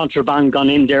there's contraband gone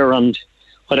in there and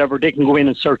whatever, they can go in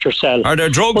and search your cell. Are there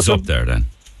drugs up there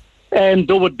then?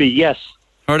 There would be, yes.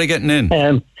 How are they getting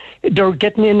in? They're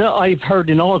getting in, I've heard,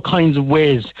 in all kinds of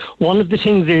ways. One of the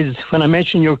things is, when I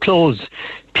mentioned your clothes,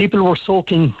 people were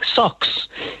soaking socks,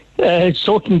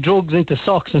 soaking drugs into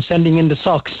socks and sending in the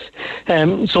socks.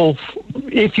 So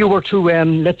if you were to,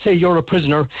 let's say you're a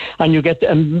prisoner and you get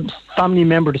a family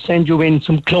member to send you in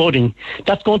some clothing,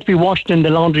 that's going to be washed in the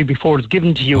laundry before it's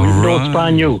given to you. It's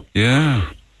brand new. Yeah.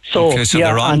 So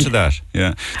they're on to that.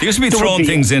 Yeah, they used to be throwing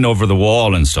things in over the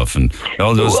wall and stuff, and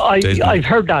all those. I've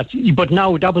heard that, but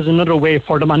now that was another way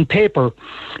for them on paper.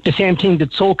 The same thing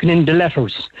that soaking in the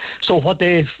letters. So what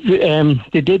they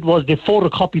did was they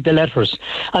photocopied the letters,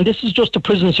 and this is just the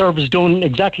prison service doing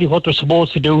exactly what they're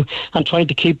supposed to do and trying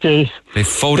to keep the. They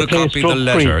photocopy the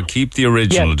letter, free. Keep the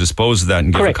original, dispose of that,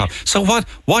 and give a copy. So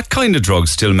what kind of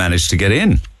drugs still manage to get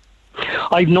in?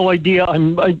 I've no idea.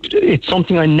 It's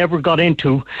something I never got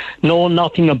into, know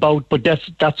nothing about, but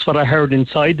that's what I heard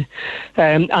inside.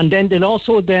 And then there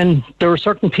are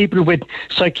certain people with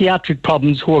psychiatric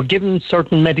problems who are given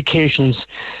certain medications,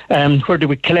 where they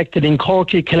were collected in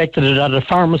Cork, you collected it at a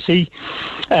pharmacy,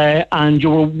 and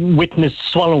you were witnessed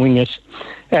swallowing it.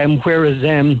 Whereas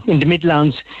in the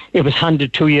Midlands, it was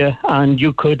handed to you and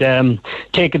you could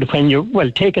take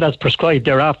it take it as prescribed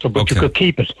thereafter, but you could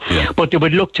keep it. Yeah. But they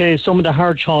would look to, some of the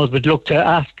hard shaws would look to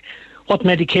ask, what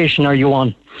medication are you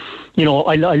on? You know,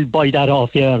 I'll buy that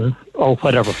off you or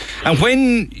whatever. And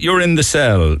when you're in the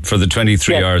cell for the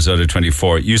 23 hours out of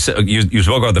 24, you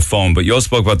spoke about the phone, but you also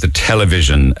spoke about the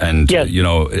television and, you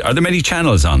know, are there many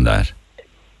channels on that?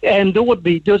 There would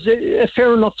be. There's a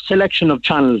fair enough selection of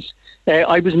channels.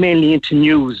 I was mainly into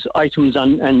news items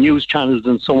and news channels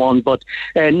and so on, but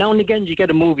now and again you get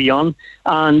a movie on.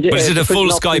 But is it a full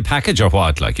Sky package or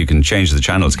what? Like, you can change the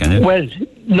channels, can you? Well,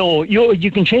 no,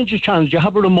 you can change the channels. You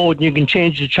have a remote and you can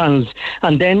change the channels.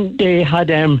 And then they had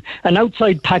an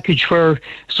outside package where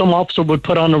some officer would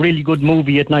put on a really good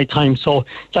movie at night time, so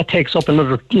that takes up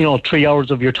another 3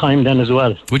 hours of your time then as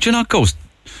well. Would you not go,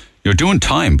 you're doing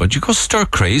time, but you go stir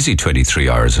crazy 23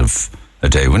 hours of a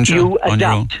day, wouldn't you?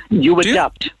 You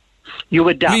adapt. You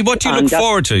adapt. I mean, what do you look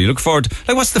forward to? You look forward to,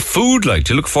 like, what's the food like?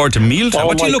 Do you look forward to mealtime?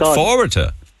 What do you look forward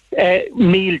to?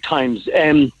 Meal times.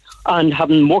 And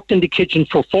having worked in the kitchen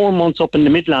for 4 months up in the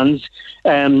Midlands,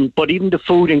 but even the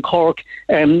food in Cork,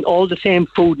 all the same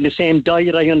food and the same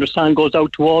diet, I understand, goes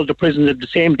out to all the prisons at the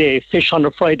same day, fish on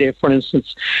a Friday, for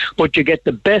instance. But you get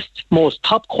the best, most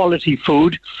top quality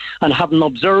food, and having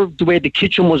observed the way the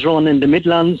kitchen was run in the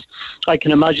Midlands, I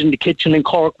can imagine the kitchen in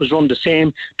Cork was run the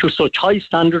same, to such high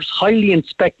standards, highly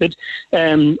inspected,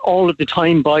 all of the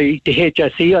time by the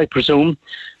HSE, I presume.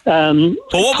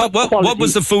 What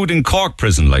was the food in Cork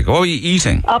prison like? What were you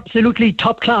eating? Absolutely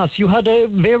top class. You had a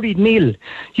varied meal.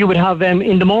 You would have,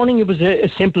 in the morning it was a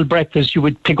simple breakfast. You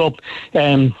would pick up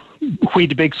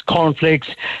Weetabix, cornflakes,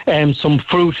 some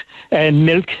fruit,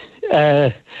 milk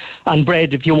and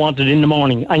bread if you wanted in the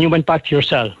morning, and you went back to your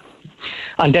cell.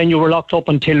 And then you were locked up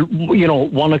until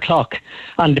 1 o'clock.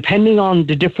 And depending on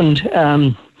the different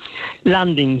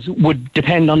landings would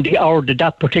depend on the hour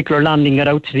that particular landing got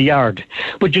out to the yard.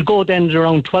 But you go then at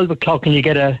around 12 o'clock and you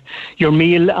get your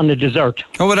meal and a dessert.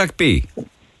 What would that be?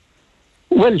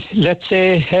 Well, let's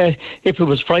say if it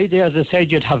was Friday, as I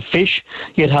said, you'd have fish,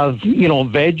 you'd have,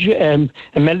 veg, a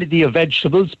melody of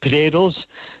vegetables, potatoes,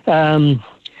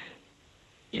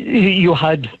 You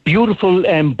had beautiful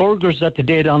burgers that they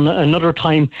did on another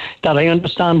time that I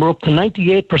understand were up to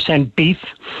 98% beef.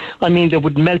 I mean, they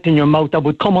would melt in your mouth. That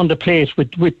would come on the plate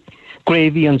with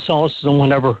gravy and sauces and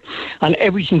whatever. And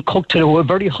everything cooked to a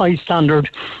very high standard,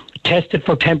 tested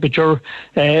for temperature,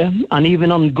 and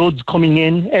even on goods coming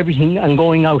in, everything and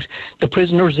going out. The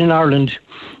prisoners in Ireland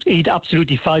eat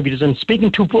absolutely fabulous. And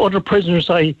speaking to other prisoners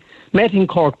I met in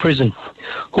Cork prison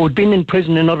who had been in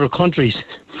prison in other countries,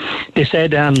 they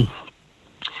said,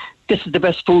 this is the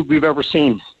best food we've ever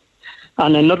seen.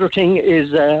 And another thing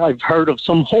is I've heard of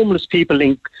some homeless people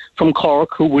from Cork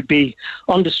who would be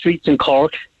on the streets in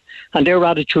Cork, and their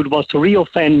attitude was to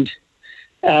reoffend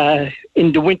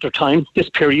in the winter time, this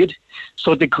period,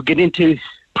 so they could get into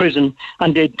prison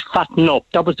and they'd fatten up.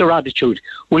 That was their attitude.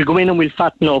 We'll go in and we'll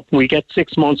fatten up. We get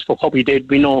 6 months for what we did.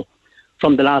 We know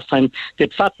from the last time.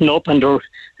 They'd fatten up and they're a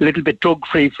little bit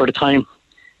drug-free for the time.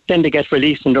 Then they get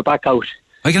released and they're back out.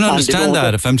 I can understand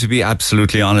that, if I'm to be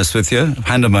absolutely honest with you,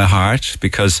 hand on my heart,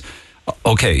 because,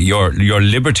 okay, your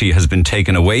liberty has been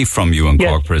taken away from you in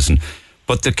Cork prison,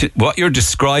 but what you're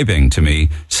describing to me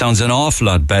sounds an awful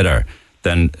lot better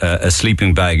than a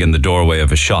sleeping bag in the doorway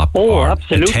of a shop, or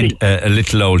a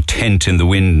little old tent in the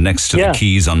wind next to the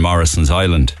quays on Morrison's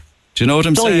Island. Do you know what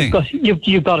I'm saying?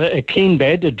 You've got a clean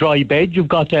bed, a dry bed. You've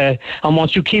got and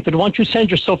once you send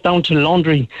your stuff down to the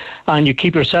laundry and you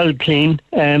keep your cell clean,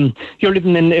 you're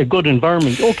living in a good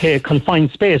environment. Okay, a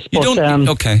confined space. But,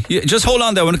 just hold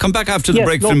on there. I want to come back after the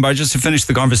break, Finbar, just to finish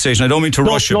the conversation. I don't mean to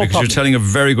rush you because you're telling a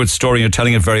very good story. You're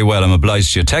telling it very well. I'm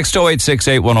obliged to you. Text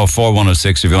 0868 104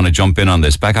 106 if you want to jump in on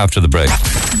this. Back after the break.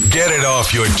 Get it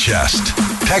off your chest.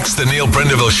 Text the Neil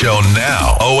Prendeville Show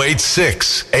now.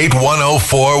 086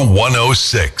 8104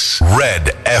 106 Red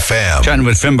FM. Chatting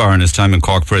with Finbar in his time in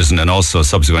Cork prison, and also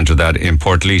subsequent to that in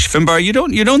Portlaoise. Finbar, you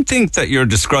don't think that you're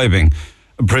describing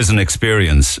a prison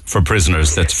experience for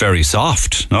prisoners that's very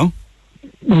soft, no?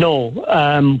 No.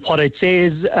 What I'd say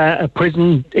is a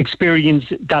prison experience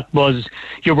that was,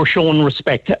 you were shown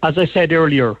respect. As I said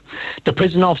earlier, the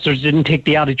prison officers didn't take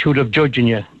the attitude of judging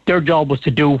you. Their job was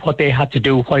to do what they had to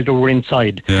do while they were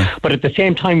inside. Yeah. But at the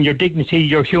same time, your dignity,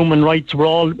 your human rights were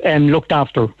all looked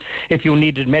after. If you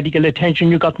needed medical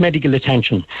attention, you got medical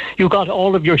attention. You got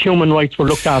all of your human rights were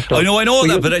looked after. I know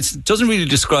that, but it doesn't really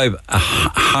describe a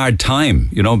hard time,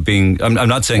 I'm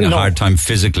not saying a hard time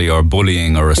physically or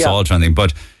bullying or assault or anything,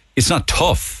 but it's not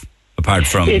tough, apart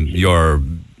from you're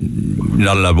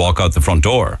not allowed to walk out the front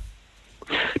door.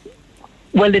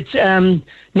 Well, it's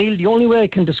Neil, the only way I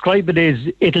can describe it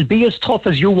is it'll be as tough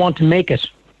as you want to make it.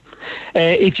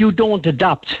 If you don't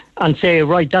adapt and say,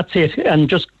 right, that's it, and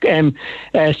just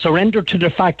surrender to the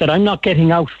fact that I'm not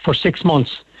getting out for 6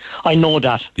 months. I know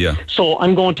that. Yeah. So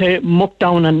I'm going to muck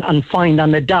down and find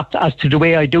and adapt as to the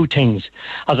way I do things.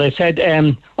 As I said,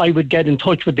 I would get in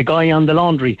touch with the guy on the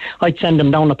laundry. I'd send him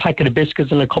down a packet of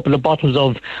biscuits and a couple of bottles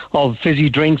of fizzy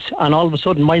drinks, and all of a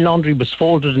sudden my laundry was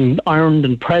folded and ironed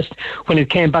and pressed when it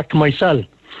came back to my cell.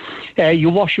 You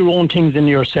wash your own things in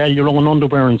your cell, your own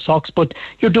underwear and socks, but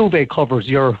your duvet covers,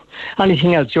 your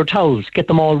anything else, your towels, get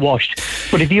them all washed.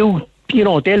 But if they'll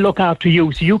look after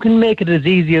you, so you can make it as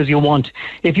easy as you want.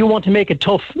 If you want to make it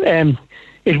tough,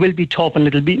 it will be tough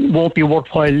and won't be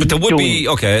worthwhile. But there would be,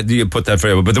 you put that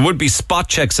very well, but there would be spot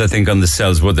checks, I think, on the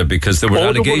cells, would there? Because there were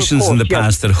allegations in the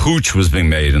past that hooch was being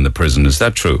made in the prison. Is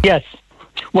that true? Yes.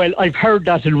 Well, I've heard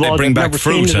that it was. They bring back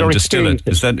fruit and distill it.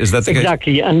 Is that the case?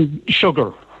 Exactly, and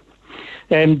sugar.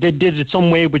 They did it some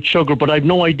way with sugar, but I've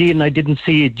no idea and I didn't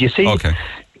see it. You see? Okay.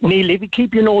 Neil, if you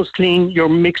keep your nose clean, you're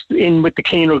mixed in with the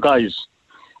cleaner guys.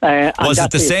 Was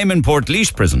it the same in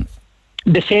Portlaoise prison?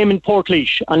 The same in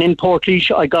Portlaoise. And in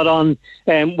Portlaoise, I got on,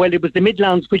 it was the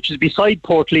Midlands, which is beside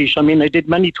Portlaoise. I mean, I did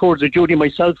many tours of duty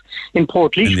myself in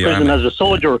Portlaoise prison as a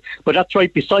soldier, but that's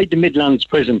right beside the Midlands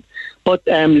prison. But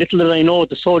little did I know,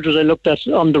 the soldiers I looked at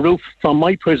on the roof from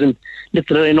my prison,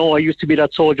 little did I know I used to be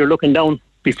that soldier looking down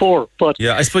before. But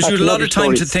yeah, I suppose you had a lot of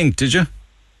time to think, did you?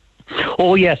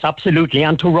 Oh yes, absolutely,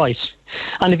 and to write.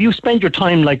 And if you spend your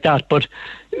time like that, but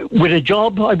with a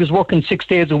job, I was working 6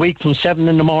 days a week from 7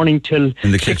 in the morning till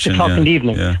 6 o'clock in the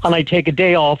evening. Yeah. And I'd take a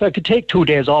day off. I could take 2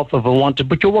 days off if I wanted,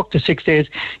 but you worked the 6 days,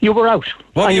 you were out.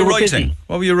 What were you writing?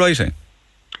 What were you writing?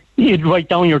 You'd write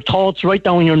down your thoughts, write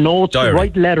down your notes,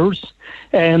 write letters.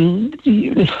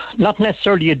 Not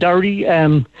necessarily a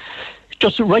diary,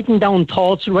 just writing down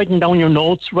thoughts, writing down your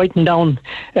notes, writing down.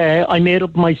 I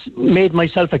made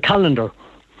myself a calendar,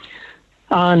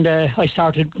 And I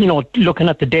started, looking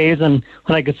at the days, and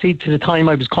when I could see to the time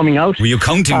I was coming out. Were you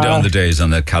counting down the days on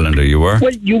that calendar? You were?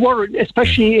 Well, you were,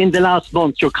 especially in the last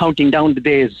month, you're counting down the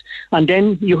days. And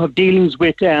then you have dealings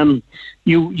with,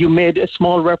 you made a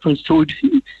small reference to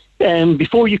it.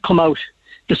 Before you come out,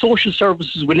 the social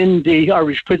services within the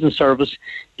Irish prison service,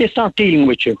 they start dealing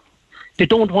with you. They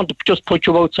don't want to just put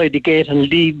you outside the gate and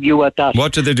leave you at that.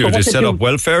 What do they do? Do they set up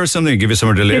welfare or something, give you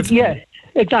somewhere to live? Yeah.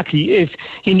 Exactly. If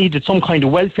you needed some kind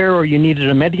of welfare, or you needed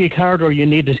a medical card, or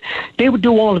they would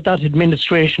do all of that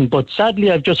administration. But sadly,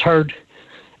 I've just heard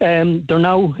they're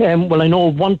now, I know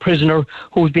of one prisoner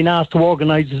who's been asked to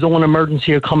organise his own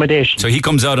emergency accommodation. So he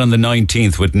comes out on the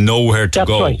 19th with nowhere to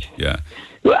go. That's right. Yeah.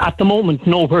 At the moment,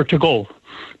 nowhere to go.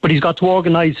 But he's got to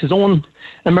organise his own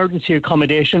emergency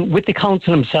accommodation with the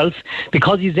council himself.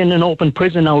 Because he's in an open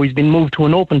prison now, he's been moved to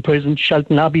an open prison,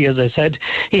 Shelton Abbey, as I said.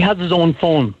 He has his own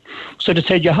phone. So they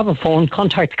said, you have a phone,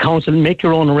 contact the council, make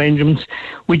your own arrangements.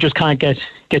 We just can't get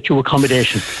you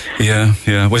accommodation. Yeah.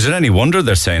 Was it any wonder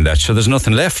they're saying that? So there's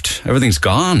nothing left. Everything's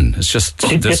gone. It's just,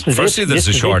 firstly, there's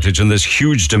a shortage, and there's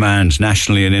huge demand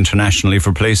nationally and internationally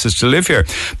for places to live here.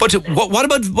 But what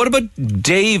about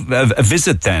a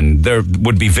visit then? There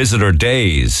would be visitor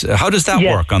days. How does that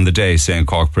work on the day, say, in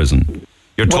Cork prison?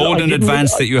 You're told in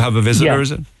advance that you have a visitor,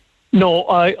 is it? No,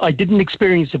 I didn't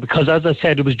experience it because, as I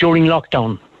said, it was during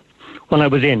lockdown when I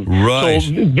was in. Right.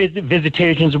 So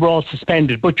visitations were all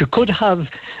suspended. But you could have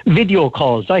video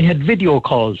calls. I had video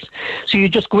calls. So you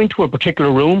just go into a particular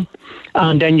room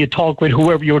and then you talk with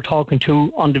whoever you're talking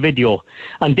to on the video.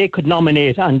 And they could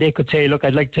nominate and they could say, look,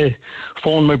 I'd like to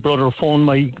phone my brother, phone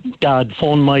my dad,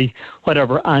 phone my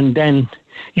whatever. And then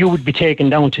you would be taken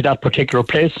down to that particular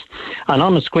place and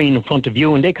on a screen in front of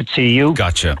you, and they could see you.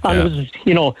 Gotcha. And it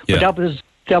was, but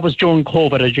that was during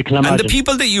COVID, as you can imagine. And the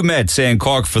people that you met, say in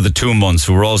Cork for the 2 months,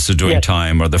 who were also doing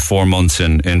time, or the 4 months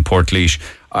in Portlaoise,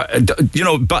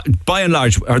 by and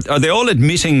large, are they all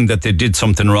admitting that they did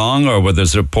something wrong, or where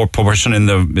there's a proportion in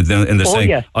the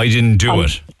saying, I didn't do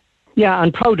it? Yeah,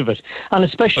 and proud of it, and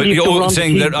especially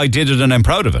saying that I did it and I'm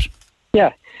proud of it.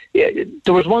 Yeah.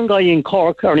 There was one guy in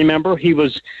Cork, I remember, he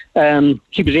was in...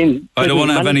 I don't want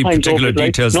to have any particular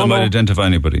details that might identify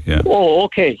anybody. Yeah. Oh,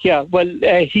 okay, yeah. Well,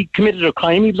 he committed a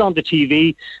crime, he was on the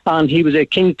TV, and he was a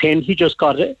kingpin. He just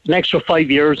got an extra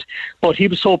 5 years, but he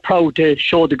was so proud to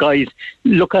show the guys,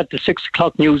 look at the 6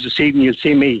 o'clock news this evening, you'll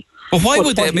see me. But why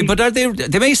would they? I mean, but are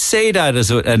they may say that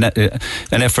as an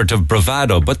effort of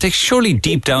bravado, but they surely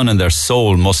deep down in their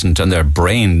soul mustn't, and their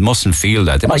brain mustn't feel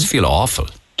that. They must feel awful.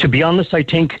 To be honest, I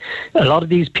think a lot of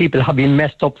these people have been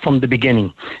messed up from the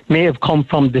beginning, may have come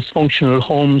from dysfunctional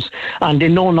homes, and they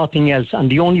know nothing else. And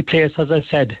the only place, as I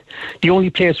said, the only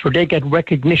place where they get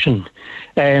recognition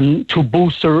to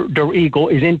boost their ego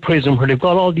is in prison, where they've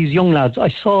got all these young lads. I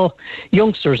saw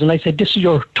youngsters, and I said, this is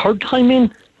your 3rd time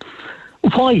in?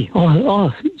 Why? Oh,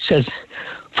 he says,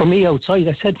 for me outside.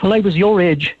 I said, when I was your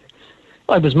age,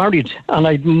 I was married, and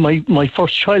I had my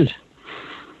first child.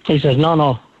 He says,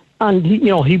 no. And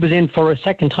he was in for a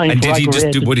second time. And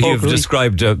would he have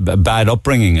described a bad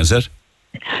upbringing? Is it?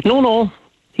 No.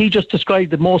 He just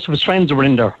described that most of his friends were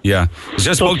in there. Yeah,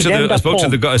 I spoke to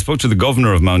the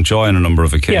governor of Mountjoy on a number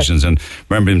of occasions, and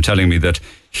remember him telling me that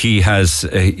he has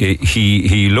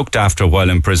he looked after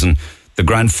while in prison the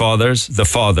grandfathers, the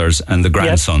fathers, and the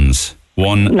grandsons,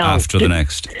 one after the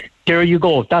next. There you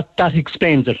go. That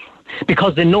explains it,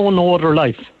 because they know no other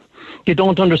life. You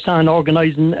don't understand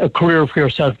organising a career for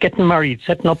yourself, getting married,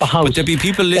 setting up a house. But there'll be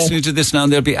people listening to this now,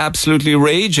 and they'll be absolutely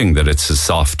raging that it's as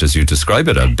soft as you describe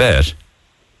it, I bet.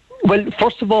 Well,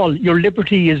 first of all, your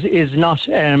liberty is not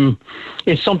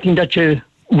is something that you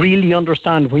really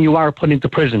understand when you are put into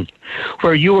prison,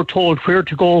 where you are told where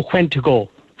to go, when to go,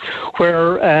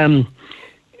 where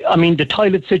the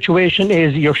toilet situation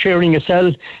is you're sharing a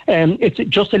cell. It's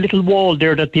just a little wall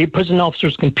there that the prison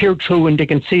officers can peer through and they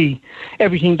can see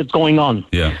everything that's going on.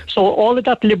 Yeah. So all of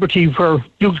that liberty where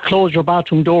you close your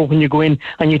bathroom door when you go in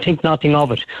and you think nothing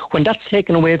of it, when that's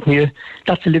taken away from you,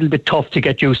 that's a little bit tough to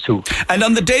get used to. And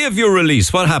on the day of your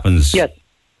release, what happens? Yes.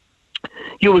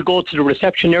 You will go to the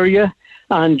reception area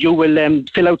and you will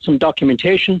fill out some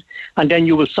documentation, and then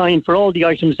you will sign for all the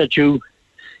items that you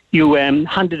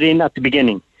handed in at the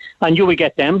beginning. And you will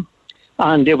get them,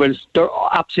 and they're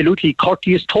absolutely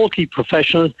courteous, totally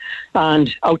professional,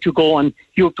 and out you go, and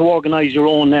you have to organise your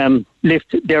own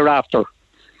lift thereafter,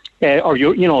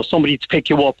 or somebody to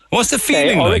pick you up. What's the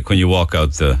feeling like when you walk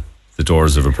out the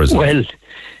doors of a prison? Well,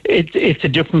 it's a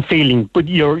different feeling. But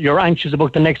you're anxious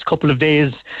about the next couple of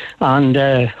days and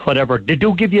whatever. They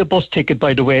do give you a bus ticket,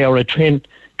 by the way, or a train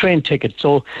ticket,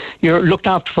 so you're looked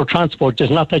after for transport.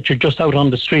 It's not that you're just out on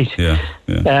the street. So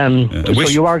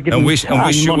you are given and wish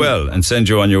you well and send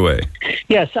you on your way.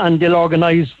 Yes, and they'll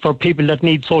organise for people that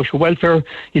need social welfare.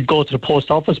 You'd go to the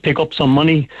post office, pick up some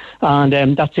money,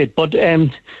 and that's it. But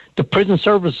the prison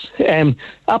service,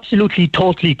 absolutely,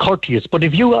 totally courteous. But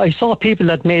I saw people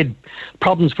that made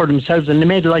problems for themselves, and they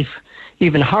made life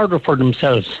even harder for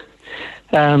themselves.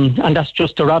 And that's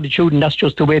just their attitude, and that's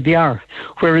just the way they are.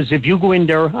 Whereas if you go in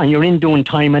there and you're in doing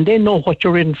time and they know what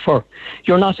you're in for,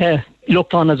 you're not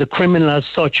looked on as a criminal as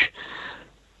such.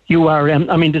 You are,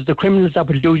 there's the criminals that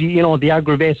will do, the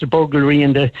aggravated burglary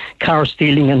and the car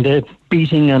stealing and the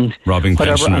beating and robbing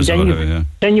whatever. pensioners or whatever, yeah.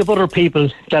 Then you have other people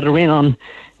that are in on,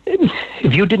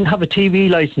 if you didn't have a TV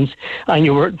licence and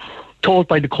you were told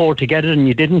by the court to get it and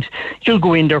you didn't, you'll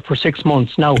go in there for 6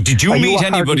 months. Now, did you meet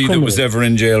anybody that was ever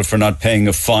in jail for not paying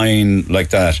a fine like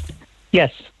that?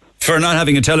 Yes. For not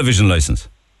having a television licence?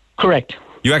 Correct.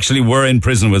 You actually were in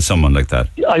prison with someone like that?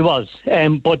 I was,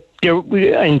 but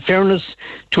in fairness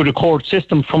to the court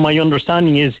system, from my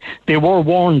understanding is they were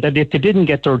warned that if they didn't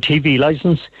get their TV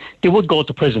licence, they would go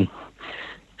to prison.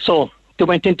 So they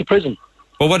went into prison.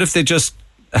 Well, what if they just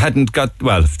hadn't got,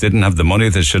 if they didn't have the money,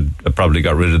 they should have probably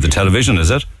got rid of the television, is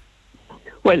it?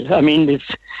 Well,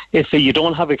 if you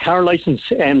don't have a car licence,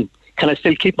 can I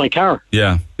still keep my car?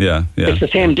 Yeah. It's the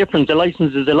same difference. The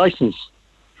licence is a licence.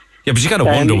 Yeah, but you got to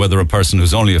wonder whether a person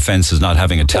whose only offence is not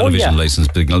having a television licence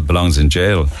belongs in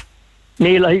jail.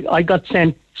 Neil, I got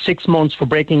sent 6 months for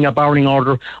breaking a barring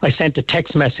order. I sent a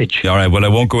text message. All right, well, I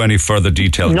won't go any further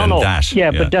detail than that. Yeah,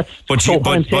 but that's but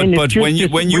when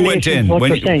you went in,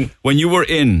 when you were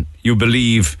in, you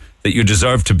believe that you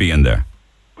deserved to be in there.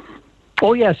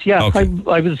 Oh yes, yeah. Okay.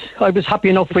 I was happy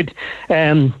enough with.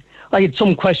 I had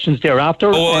some questions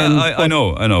thereafter. I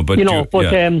know, but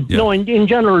no, in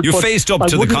general, you faced up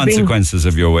to the consequences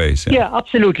of your ways. Yeah,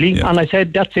 absolutely. Yeah. And I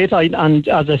said, that's it. And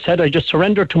as I said, I just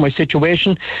surrendered to my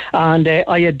situation, and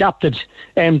I adapted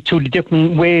to the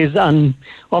different ways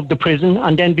of the prison.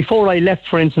 And then before I left,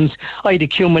 for instance, I'd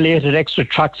accumulated extra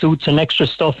tracksuits and extra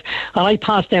stuff, and I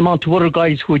passed them on to other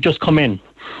guys who had just come in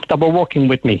that were working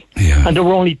with me, and they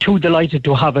were only too delighted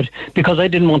to have it because I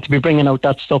didn't want to be bringing out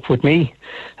that stuff with me.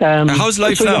 How's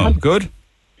life now? Good?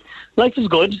 Life is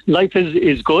good. Life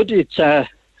is good. It's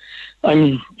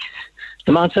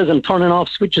the man says I'm turning off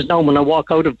switches now when I walk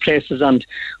out of places and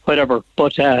whatever.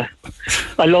 But I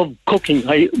love cooking.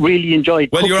 I really enjoy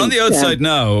cooking. Well, you're on the outside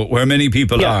now, where many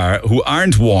people are who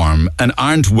aren't warm and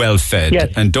aren't well fed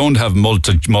and don't have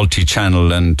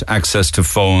multi-channel and access to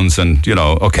phones and,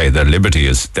 their liberty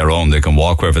is their own. They can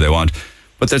walk wherever they want.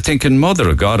 But they're thinking, Mother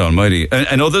of God Almighty.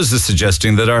 And others are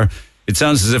suggesting that it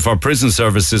sounds as if our prison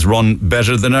service is run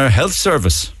better than our health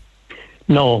service.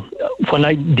 No,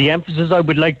 the emphasis I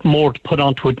would like more to put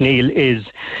onto it, Neil, is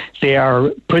they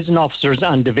are prison officers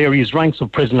and the various ranks of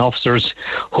prison officers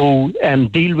who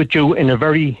deal with you in a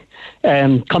very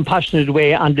compassionate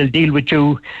way, and they'll deal with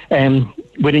you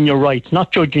within your rights,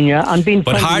 not judging you and being.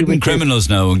 But hardened criminals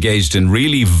now engaged in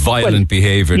really violent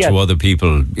behaviour to other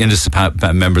people, innocent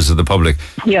members of the public.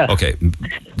 Yeah. Okay.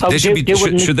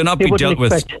 Should they not be dealt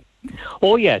with?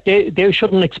 Oh yeah, they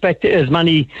shouldn't expect as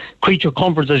many creature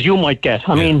comforts as you might get.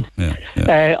 I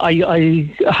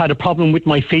had a problem with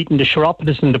my feet, and the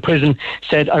chiropodist in the prison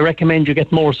said, I recommend you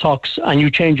get more socks and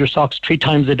you change your socks 3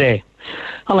 times a day.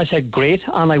 And I said, great.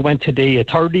 And I went to the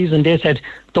authorities and they said,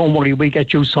 don't worry, we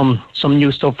get you some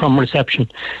new stuff from reception.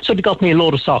 So they got me a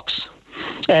load of socks.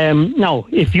 Now,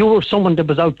 if you were someone that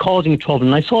was out causing trouble,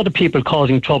 and I saw the people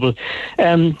causing trouble,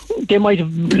 they might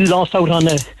have lost out on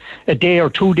a day or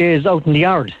 2 days out in the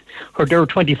yard, or they were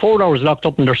 24 hours locked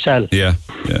up in their cell. Yeah.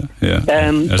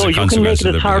 So you can make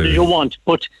it as hard as you want,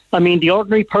 but the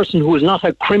ordinary person who is not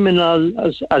a criminal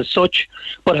as such,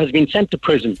 but has been sent to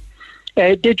prison,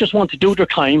 they just want to do their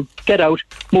time, get out,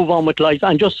 move on with life,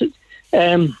 and just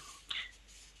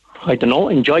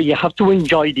enjoy. You have to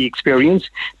enjoy the experience,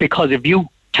 because if you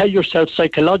tell yourself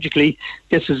psychologically,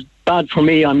 this is bad for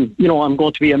me, I'm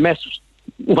going to be a mess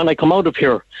when I come out of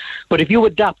here. But if you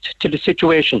adapt to the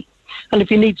situation, and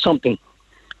if you need something,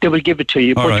 they will give it to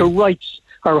you. But your rights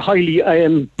are highly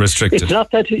restricted. It's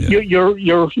not that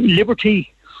your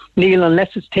liberty, Neil,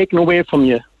 unless it's taken away from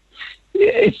you,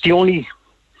 it's the only.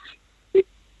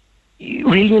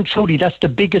 really and truly, that's the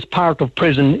biggest part of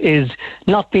prison, is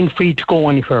not being free to go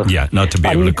anywhere. Yeah, not to be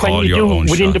able to call your own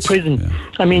within shots. the prison. Yeah.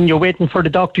 I mean, you're waiting for the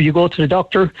doctor, you go to the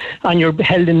doctor, and you're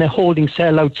held in a holding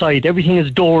cell outside. Everything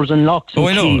is doors and locks and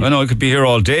keys. I know. I could be here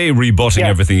all day rebutting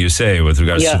everything you say with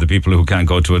regards to the people who can't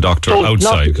go to a doctor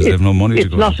outside because they have no money to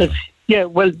go.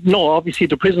 No, obviously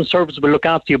the prison service will look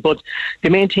after you, but the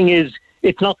main thing is,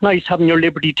 it's not nice having your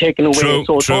liberty taken away.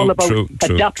 So it's all about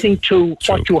adapting to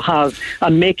what you have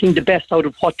and making the best out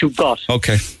of what you've got.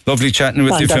 Okay. Lovely chatting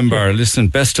with you, Finbar. Listen,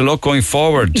 best of luck going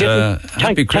forward.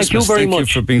 Happy Christmas. Thank you very much.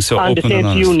 Thank you for being so and open and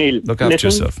honest. To you, Neil. Look after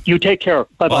yourself. You take care.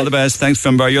 Bye-bye. All the best. Thanks,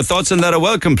 Finbar. Your thoughts on that are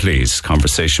welcome, please.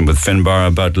 Conversation with Finbar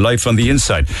about life on the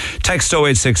inside. Text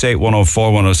 0868 104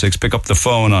 106. Pick up the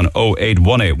phone on 0818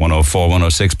 104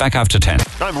 106. Back after 10.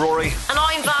 I'm Rory. And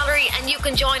I'm Valerie, and you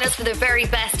can join us for the very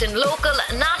best in local,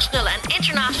 national and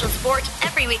international sport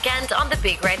every weekend on the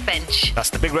Big Red Bench. That's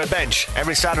the Big Red Bench,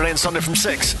 every Saturday and Sunday from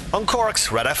 6 on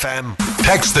Cork's Red FM.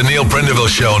 Text the Neil Prendeville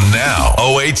Show now.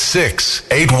 086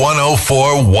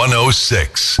 8104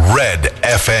 106. Red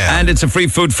FM. And it's a Free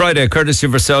Food Friday, courtesy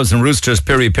of ourselves and Roosters,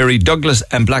 Piri Piri, Douglas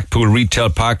and Blackpool Retail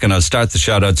Park. And I'll start the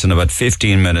shout outs in about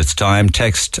 15 minutes time.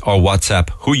 Text or WhatsApp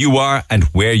who you are and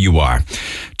where you are.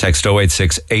 Text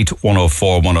 086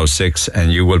 8104 106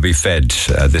 and you will be fed.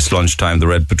 This lunchtime, the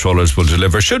Red Patrollers will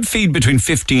deliver. Should feed between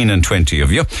 15 and 20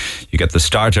 of you. You get the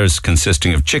starters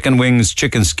consisting of chicken wings,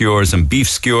 chicken skewers and beef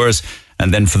skewers.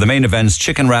 And then for the main events,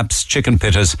 chicken wraps, chicken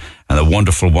pittas, and the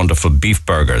wonderful, wonderful beef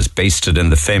burgers basted in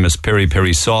the famous piri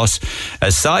piri sauce.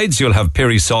 As sides, you'll have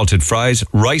piri salted fries,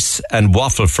 rice and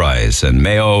waffle fries, and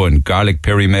mayo and garlic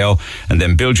piri mayo. And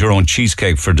then build your own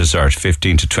cheesecake for dessert.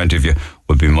 15 to 20 of you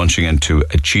will be munching into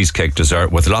a cheesecake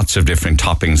dessert with lots of different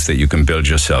toppings that you can build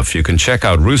yourself. You can check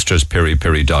out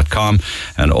roosterspiripiri.com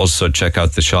and also check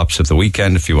out the shops at the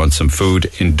weekend if you want some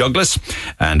food in Douglas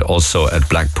and also at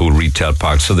Blackpool Retail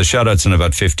Park. So the shout outs in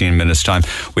about 15 minutes time.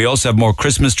 We also have more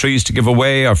Christmas trees to give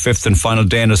away. Our fifth and final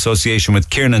day in association with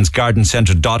Kiernan's Garden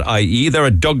Centre.ie. They're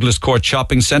a Douglas Court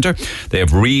shopping centre. They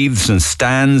have wreaths and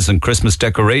stands and Christmas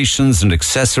decorations and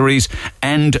accessories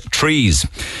and trees.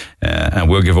 And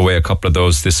we'll give away a couple of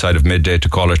those this side of midday to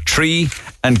caller 3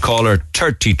 and caller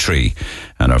 33.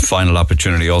 And our final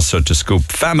opportunity also to scoop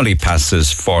family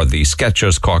passes for the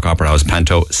Skechers Cork Opera House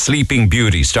Panto Sleeping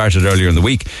Beauty. Started earlier in the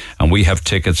week, and we have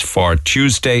tickets for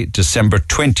Tuesday, December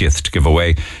 20th to give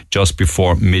away just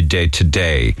before midday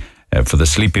today. For the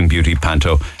Sleeping Beauty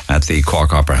Panto at the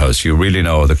Cork Opera House. You really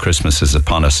know that Christmas is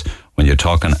upon us when you're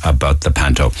talking about the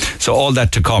Panto. So all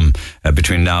that to come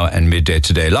between now and midday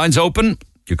today. Lines open.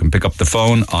 You can pick up the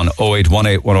phone on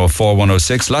 0818 104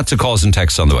 106. Lots of calls and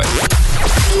texts on the way.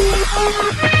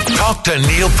 Talk to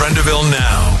Neil Prendeville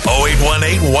now.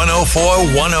 0818 104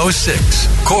 106.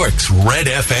 Cork's Red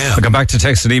FM. I'll come back to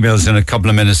text and emails in a couple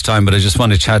of minutes' time, but I just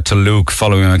want to chat to Luke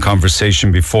following a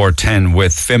conversation before 10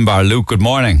 with Finbar. Luke, good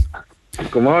morning.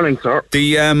 Good morning, sir.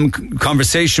 The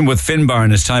conversation with Finbar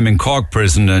and his time in Cork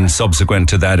prison and subsequent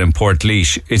to that in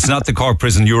Portlaoise, it's not the Cork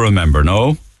prison you remember,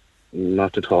 no?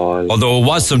 Not at all. Although it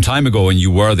was some time ago when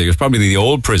you were there. It was probably the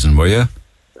old prison, were you?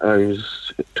 I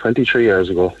was 23 years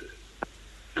ago.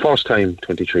 First time,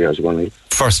 23 years ago.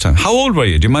 First time. How old were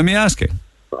you? Do you mind me asking?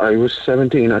 I was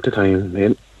 17 at the time,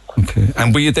 Neil. Okay.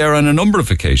 And were you there on a number of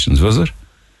occasions, was it?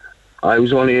 I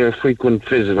was only a frequent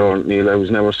visitor, Neil. I was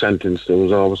never sentenced. There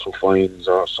was always some fines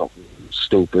or something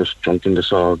stupid, drunken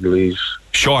disorderlies.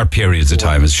 Short periods of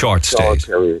time, it's short stays. Short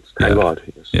periods, thank God.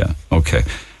 Yes. Yeah, okay.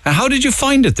 And how did you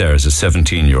find it there as a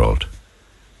 17-year-old?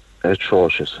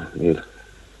 Atrocious, Neil.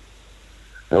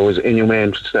 I was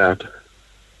inhumane to start.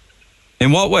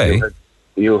 In what way?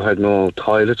 You had no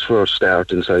toilets for a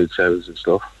start inside cells and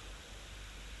stuff.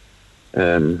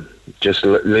 Just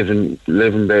living. I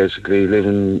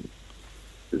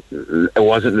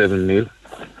wasn't living, Neil.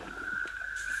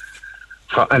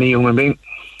 For any human being.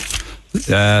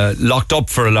 Locked up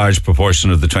for a large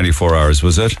proportion of the 24 hours,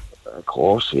 was it? Of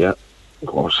course, yeah. Of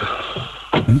course.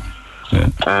 Yeah.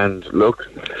 And look,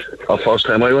 the first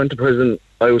time I went to prison,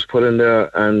 I was put in there,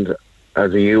 and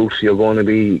as a youth, you're going to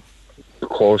be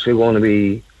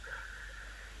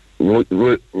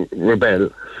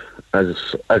rebel,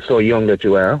 as so young that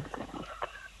you are.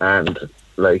 And,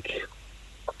 like,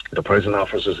 the prison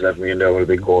officers left me in there with a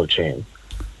big gold chain.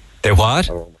 They what?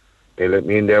 They let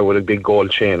me in there with a big gold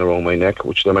chain around my neck,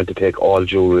 which they meant to take all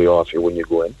jewellery off you when you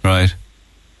go in. Right.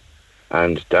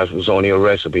 And that was only a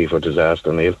recipe for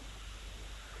disaster, Neil.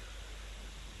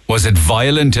 Was it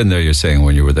violent in there, you're saying,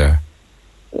 when you were there?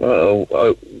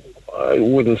 I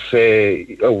wouldn't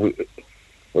say... There's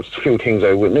a few things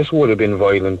I witnessed would have been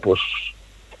violent, but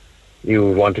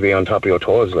you want to be on top of your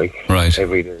toes, like, right,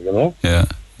 every day, you know? Yeah,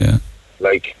 yeah.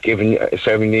 Like, giving a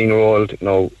 17-year-old, you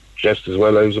know, just as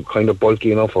well, I was a kind of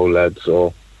bulky enough old lad,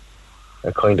 so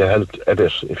it kind of helped a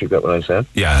bit, if you get what I'm saying.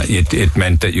 Yeah, it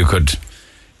meant that you could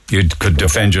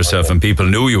defend yourself, and people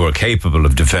knew you were capable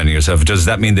of defending yourself. Does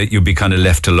that mean that you'd be kind of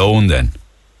left alone then?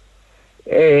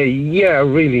 Yeah,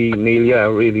 really, Neil. Yeah,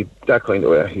 really, that kind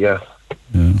of way. Yeah.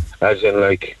 As in,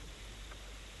 like,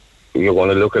 you're going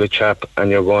to look at a chap,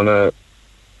 and you're gonna.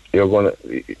 How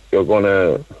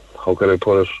could I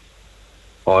put it?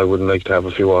 Oh, I wouldn't like to have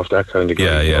a few off, that kind of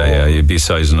guy. Yeah. You'd be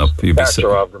sizing up.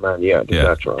 Stature of the man. Yeah, the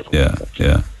stature of the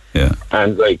man. Yeah.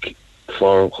 And like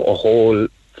for a whole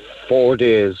 4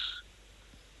 days,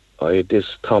 I had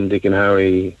this Tom, Dick, and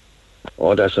Harry.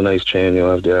 Oh, that's a nice chain you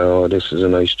have there. Oh, this is a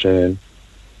nice chain.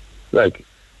 Like,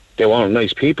 they weren't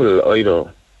nice people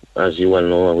either, as you well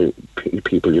know,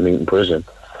 people you meet in prison.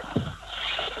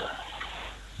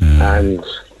 And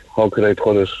how could I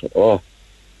put it? Oh,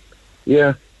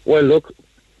 yeah. Well, look,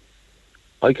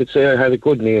 I could say I had a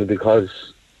good meal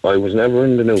because I was never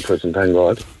in the new prison, thank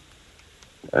God.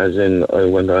 As in, I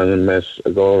went on and met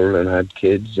a girl and had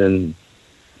kids, and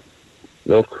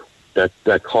look, that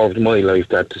carved my life,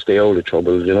 that to stay out of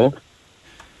trouble, you know.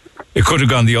 It could have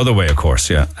gone the other way, of course.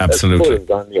 Yeah, absolutely. It could have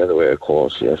gone the other way, of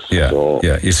course. Yes. Yeah. So,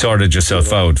 yeah. You sorted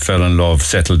yourself out, fell in love,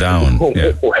 settled down.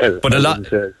 Yeah. Well, but a lot.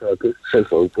 Well,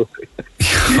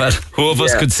 who of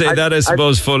us could say that? I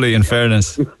suppose fully, in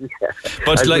fairness.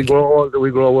 But as like, we grow older,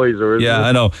 we grow wiser. Yeah,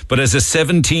 I know. But as a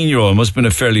 17-year-old, it must have been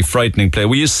a fairly frightening play.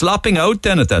 Were you slopping out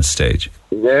then at that stage?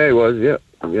 Yeah, I was. Yeah.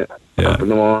 Up in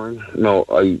the morning. No,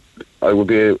 I would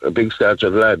be a big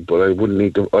statured lad, but I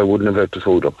wouldn't have left the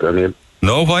food up there, Neil.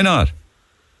 No, why not?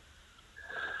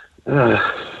 You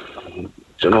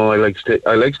know, I like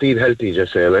to eat healthy,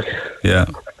 just say, like. Yeah.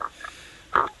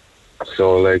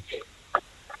 So, like.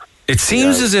 It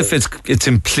seems as if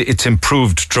it's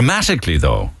improved dramatically,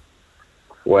 though.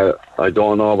 Well, I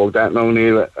don't know about that now,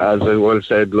 Neil. As I well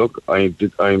said, look,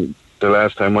 the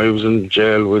last time I was in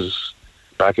jail was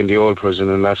back in the old prison,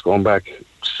 and that's going back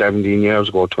 17 years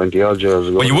ago, 20 odd years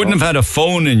ago. Well, you wouldn't have had a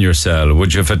phone in your cell.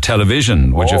 Would you have had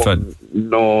television? Would you have had...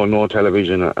 No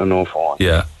television and no phone.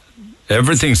 Yeah.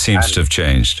 Everything seems to have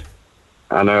changed.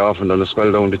 And I often done a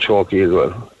spell down the chalky as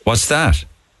well. What's that?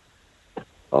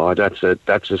 Oh, that's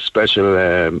a special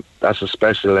room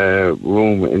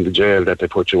in the jail that they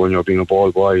put you when you're being a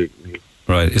ball boy.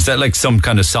 Right. Is that like some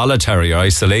kind of solitary or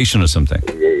isolation or something?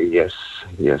 Yes.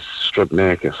 Stripped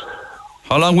naked.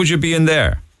 How long would you be in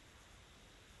there?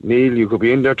 Neil, you could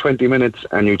be in there 20 minutes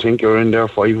and you think you're in there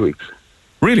 5 weeks.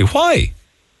 Really? Why?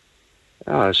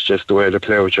 It's just the way they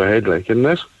play with your head, like, isn't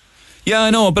it? Yeah,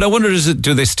 I know, but I wonder,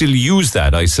 do they still use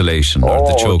that isolation or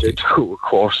the choking? They do. Of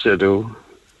course they do.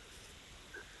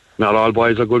 Not all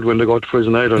boys are good when they go to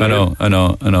prison either. I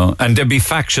know. And there'd be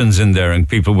factions in there, and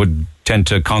people would tend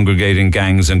to congregate in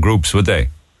gangs and groups, would they?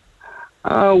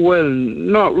 Well,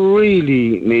 not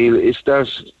really, Neil. It's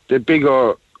that the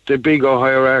bigger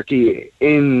hierarchy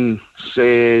in,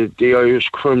 say, the Irish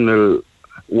criminal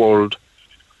world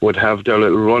would have their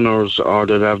little runners, or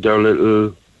they'd have their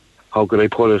little, how could I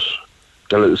put it,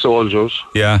 their little soldiers.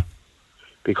 Yeah.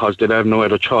 Because they'd have no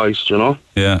other choice, you know?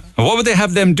 Yeah. And what would they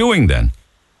have them doing then?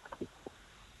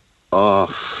 I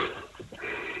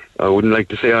wouldn't like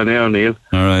to say on air, Neil.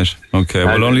 All right. Okay.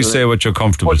 Well, only say what you're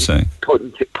comfortable saying.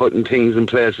 Putting things in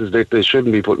places that they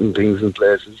shouldn't be putting things in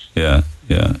places. Yeah.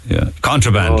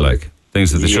 Contraband, like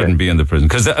things that they shouldn't be in the prison.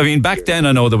 Because, I mean, back then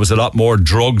I know there was a lot more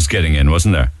drugs getting in,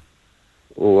 wasn't there?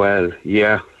 Well,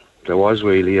 yeah. There was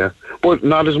really, yeah. But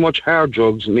not as much hard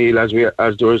drugs, Neil, as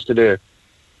there is today.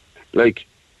 Like,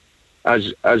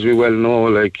 as we well know,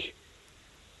 like,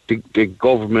 the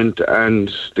government and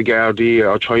the Gardaí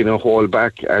are trying to hold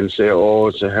back and say,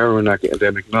 it's a heroin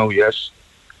epidemic now, yes.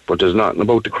 But there's nothing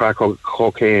about the crack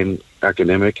cocaine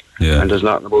epidemic, and there's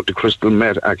nothing about the crystal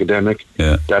meth epidemic.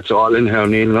 Yeah. That's all in here,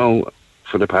 Neil, now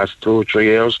for the past 2 or 3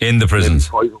 years. In the prisons?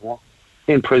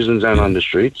 In prisons and on the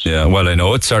streets. Yeah, well, I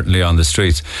know it's certainly on the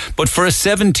streets. But for a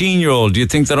 17-year-old, do you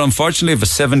think that unfortunately if a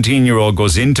 17-year-old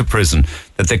goes into prison,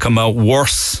 that they come out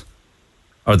worse,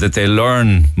 or that they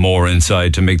learn more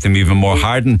inside to make them even more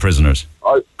hardened prisoners?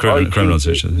 Criminals.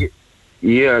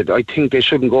 Yeah, I think they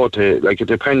shouldn't go to, like, it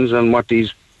depends on what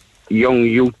these young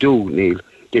youth do, Neil.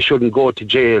 They shouldn't go to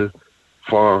jail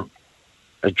for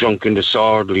a drunken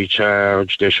disorderly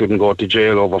charge. They shouldn't go to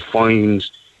jail over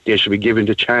fines. They should be given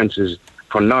the chances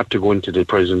for not to go into the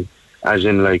prison. As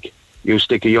in, like, you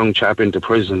stick a young chap into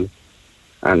prison,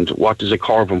 and what does it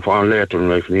carve him for later in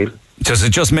life, Neil? Does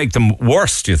it just make them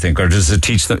worse, do you think, or does it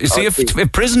teach them? You see,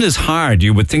 if prison is hard,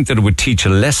 you would think that it would teach a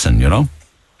lesson, you know?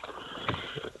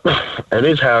 It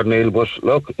is hard, Neil, but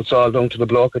look, it's all down to the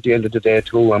bloke at the end of the day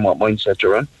too, and what mindset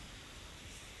you're in. Do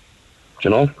you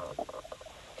know?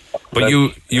 But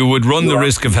you would run the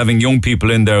risk of having young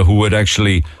people in there who would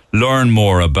actually learn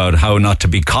more about how not to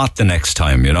be caught the next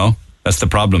time, you know? That's the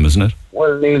problem, isn't it?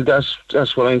 Well, Neil, that's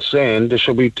what I'm saying. There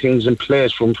should be things in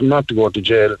place for them not to go to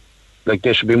jail. Like,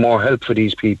 there should be more help for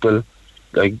these people.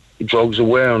 Like, drugs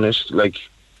awareness. Like,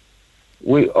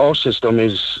 our system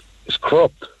is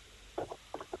corrupt.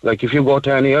 Like, if you go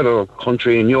to any other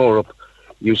country in Europe,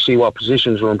 you see what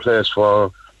positions are in place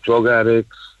for drug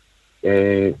addicts,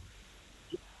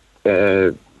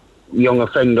 young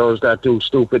offenders that do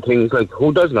stupid things. Like,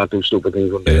 who does not do stupid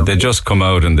things when they just come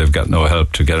out and they've got no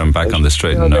help to get them back on the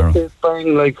straight and narrow.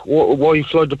 Like, why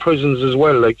flood the prisons as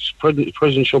well? Like,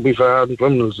 prison should be for hardened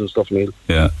criminals and stuff, Neil.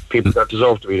 Yeah. People that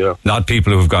deserve to be there. Not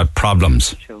people who've got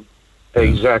problems. Sure.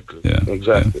 Exactly. Yeah.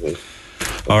 Exactly. Yeah.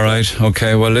 All right.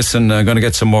 Okay. Well, listen, I'm going to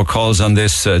get some more calls on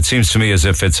this. It seems to me as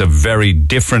if it's a very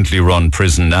differently run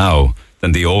prison now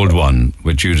than the old one,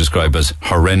 which you describe as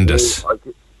horrendous.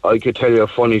 I could tell you a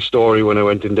funny story when I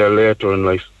went in there later in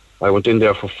life. I went in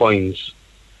there for fines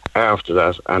after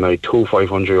that, and I had two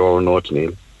 €500 notes,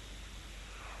 Neil.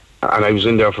 And I was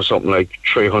in there for something like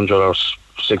 300 or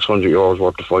 600 euros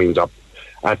worth of fines up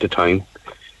at the time.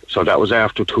 So that was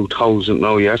after 2000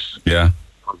 now, yes? Yeah.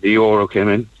 The euro came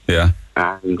in. Yeah.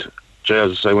 And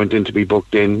as I went in to be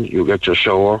booked in, you get your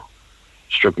shower,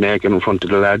 strip naked in front of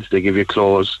the lads, they give you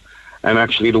clothes. And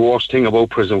actually the worst thing about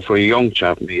prison for a young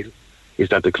chap, Neil, is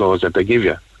that the clothes that they give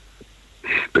you,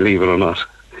 believe it or not,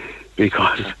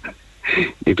 because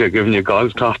they're giving you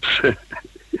golf tops,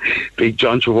 big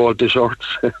John Travolta shorts.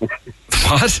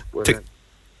 What?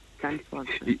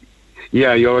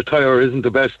 Yeah, your attire isn't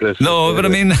the best, listen. No, but I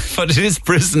mean, but it is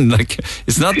prison. Like,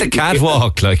 it's not the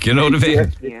catwalk. Like, you know what I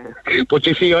mean? Yeah. But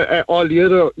you see, all the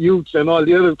other youths and all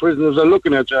the other prisoners are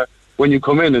looking at you when you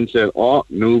come in and say, "Oh,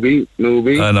 newbie."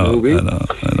 I know.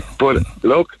 But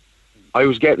look, I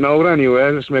was getting out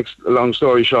anyway. This makes a long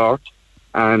story short.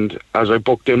 And as I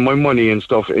booked in my money and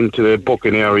stuff into the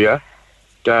booking area,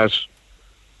 that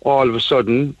all of a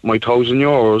sudden my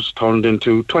 €1,000 turned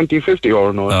into 20, 50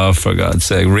 euro notes. Oh, for God's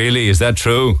sake! Really? Is that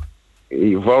true?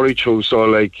 Very true. So,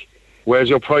 like, where's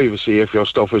your privacy if your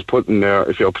stuff is put in there?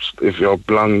 If your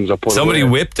belongings are put. Somebody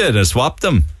away? whipped it and swapped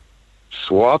them.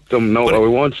 Swapped them? No, I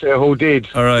won't say who did.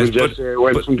 All right, we'll just say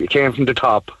it came from the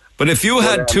top. But if you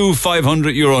had two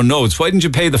 €500 notes, why didn't you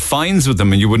pay the fines with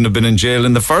them and you wouldn't have been in jail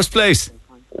in the first place?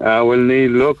 Well,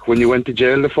 Neil, look, when you went to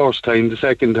jail the first time, the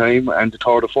second time, and the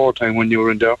third or fourth time when you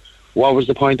were in there, what was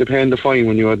the point of paying the fine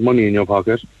when you had money in your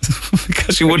pocket?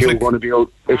 Because you wouldn't.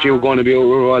 If you were going to be out a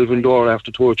revolving door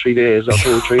after 2 or 3 days or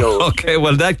 2 or 3 hours. Okay,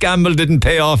 well, that gamble didn't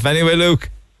pay off anyway, Luke.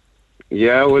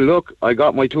 Yeah, well, look, I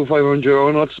got my two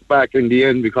 €500 notes back in the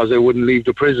end because I wouldn't leave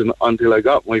the prison until I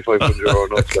got my €500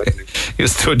 notes back. You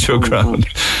stood your ground.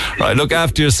 Right, look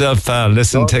after yourself, pal.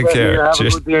 Listen, take care.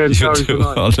 Cheers. You too.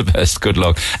 All the best. Good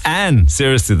luck. Anne,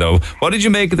 seriously though, what did you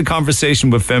make of the conversation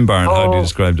with Finbar and how do you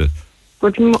describe it?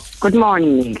 Good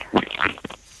morning,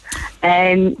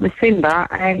 Neil. With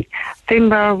Finbar,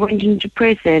 Finbar went into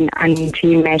prison and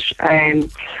he met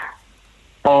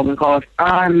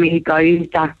army guys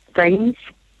that friends.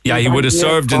 Yeah, he would have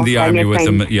served in the army with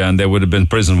them. Yeah, and they would have been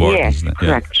prison wardens. Yes,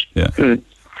 correct. Yeah. Mm.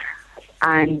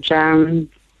 And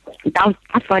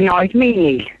that's what annoyed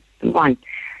me, Neil. One,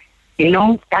 you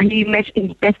know, that he met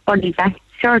his best buddies that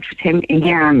served with him in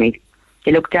the army.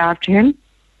 They looked after him.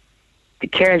 They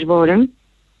cared about him.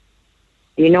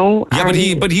 You know.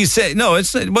 Yeah, but he said no.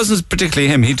 It wasn't particularly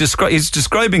him. He's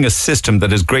describing a system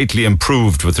that is greatly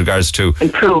improved with regards to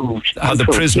how the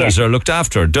prisoners are looked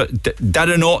after.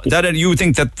 You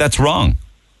think that's wrong?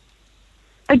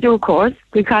 I do, of course,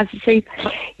 because you see,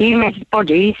 he met his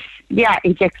buddies. Yeah,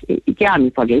 the army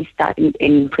buddies that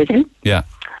in prison. Yeah.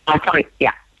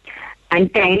 Yeah.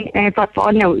 And then,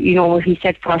 now, you know, he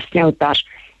said first now that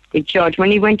the judge,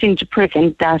 when he went into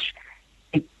prison, that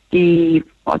the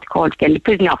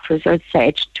prison officer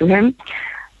said to him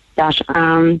that,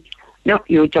 look,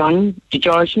 you're done. The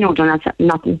judge, no, don't have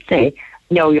nothing to say.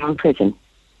 No, you're in prison.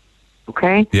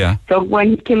 Okay? Yeah. So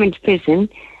when he came into prison,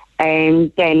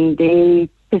 then the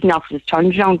prison officer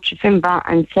turned around to Finbar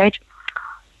and said,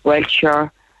 well,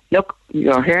 sure, look,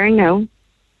 you're here now,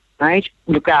 right?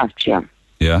 Look after you.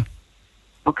 Yeah.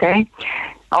 Okay?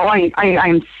 Oh,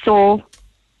 I'm so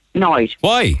annoyed.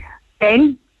 Why?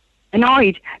 Then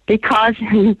annoyed because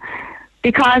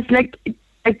like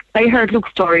I heard Luke's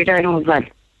story there now as well.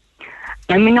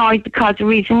 I'm annoyed because the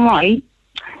reason why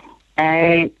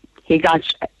he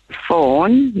got a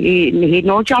phone, he had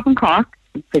no job in Cork,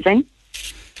 in prison.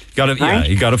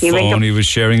 He got a phone. He was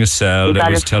sharing a cell. There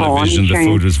was television. The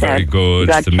food was very good.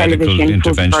 The medical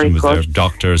intervention was there.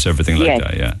 Doctors, everything like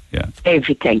that. Yeah.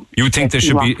 Everything. You think there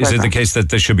should be? Is it the case that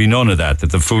there should be none of that?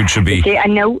 That the food should be? See, I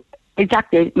know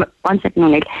exactly. 1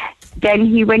 second, Nick. Then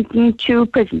he went into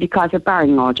prison because of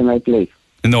barring order, I believe.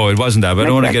 No, it wasn't that. But I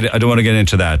don't want to get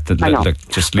into that.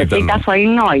 Just leave that alone. That's why he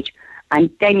annoyed. And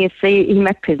then you see, he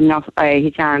met prison of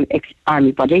his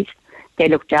ex-army buddies. They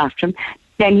looked after him.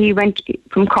 Then he went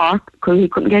from Cork because he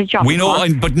couldn't get a job. We know,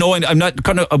 I'm not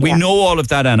kind of. We know all of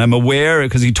that, and I'm aware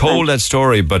because he told that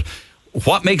story. But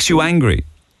what makes you angry?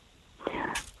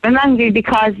 I'm angry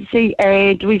because the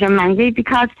reason I'm angry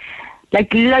because,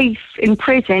 like, life in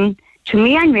prison to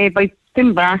me anyway, by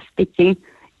Finbar speaking,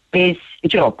 is a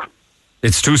joke.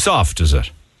 It's too soft, is it?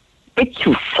 It's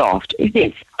too soft. It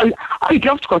is. I'd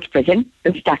love to go to prison,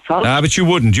 if that's all. But you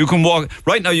wouldn't. You can walk...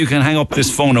 Right now, you can hang up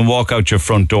this phone and walk out your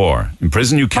front door. In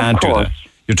prison, you can't do that.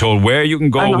 You're told where you can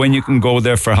go, when you can go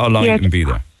there, for how long you can be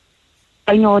there.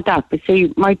 I know that, but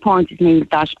see, my point is, Neil,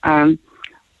 that,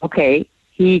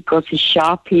 he goes to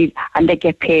shop, and they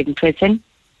get paid in prison.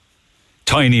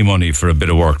 Tiny money for a bit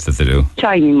of work that they do.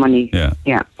 Tiny money.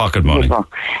 Yeah. Pocket money.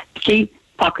 See,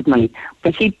 pocket money.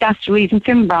 But see, that's the reason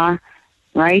Finbar,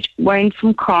 right, went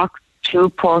from Cork to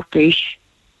Portlaoise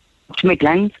to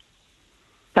Midlands.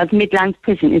 Because Midlands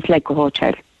prison is like a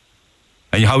hotel.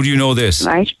 And how do you know this?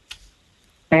 Right.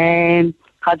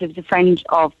 Because it was a friend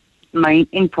of mine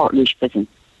in Portlaoise prison.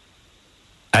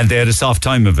 And they had a soft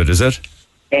time of it, is it?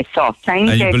 A soft time.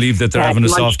 And you believe that they're having a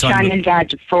soft time? They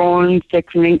had phones, they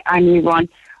can ring anyone,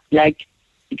 like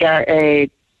their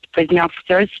prison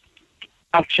officers,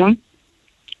 option,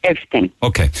 everything.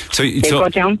 Okay. They go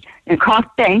down in Cork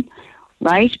then,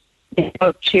 right? They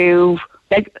go to,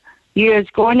 like, years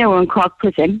ago now in Cork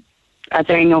prison, as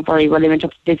I know very well, I went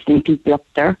up visiting people up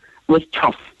there, was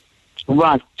tough. It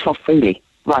was tough, really.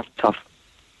 Was tough.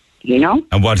 You know?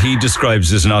 And what he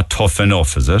describes is not tough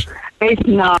enough, is it? It's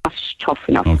not tough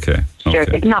enough. Okay. Sure,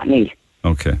 it's not Neil.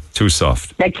 Okay. Too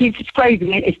soft. Like he's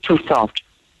describing it, it's too soft.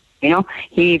 You know?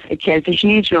 He's a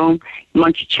television in his room,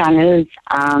 multi-channels,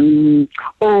 and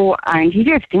he's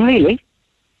everything, really.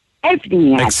 Everything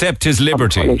he has. Except his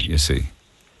liberty, you see.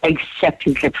 Except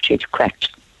his liberty, correct.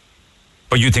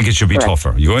 But you think it should be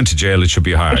tougher? You go into jail, it should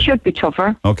be hard. It should be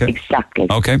tougher. Okay. Exactly.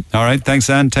 Okay. All right. Thanks,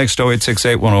 Anne. Text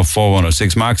 0868 104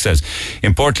 106. Mark says,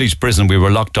 in Portlaoise prison, we were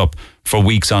locked up for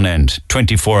weeks on end,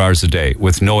 24 hours a day,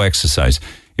 with no exercise.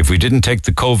 If we didn't take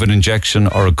the COVID injection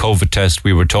or a COVID test,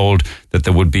 we were told that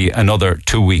there would be another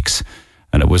 2 weeks.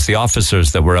 And it was the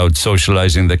officers that were out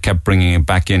socialising that kept bringing it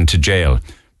back into jail.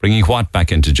 Bringing what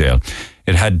back into jail?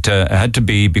 It had to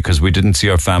be because we didn't see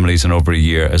our families in over a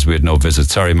year as we had no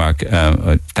visits. Sorry, Mark.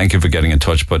 Thank you for getting in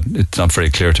touch, but it's not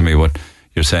very clear to me what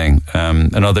you're saying.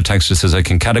 Another texter says, I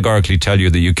can categorically tell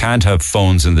you that you can't have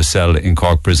phones in the cell in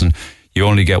Cork prison. You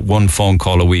only get one phone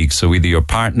call a week. So either your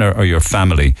partner or your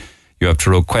family, you have to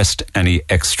request any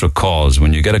extra calls.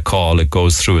 When you get a call, it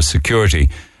goes through a security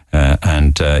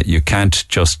and you can't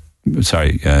just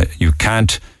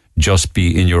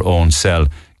be in your own cell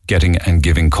getting and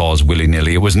giving calls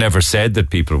willy-nilly. It was never said that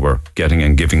people were getting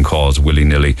and giving calls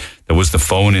willy-nilly. There was the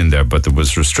phone in there, but there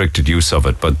was restricted use of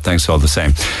it. But thanks all the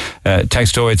same.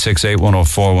 Text 0868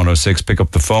 104 106. Pick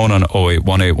up the phone on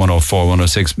 0818 104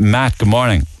 106. Matt, good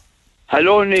morning.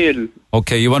 Hello, Neil.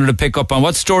 Okay, you wanted to pick up on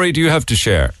what story do you have to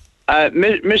share?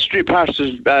 Mystery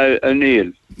parcels,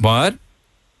 Neil. What?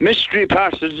 Mystery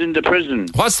parcels in the prison.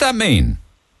 What's that mean?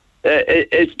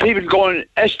 It's people going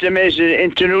estimated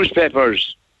into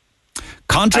newspapers.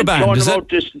 Contraband, is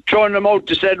it? Throwing them out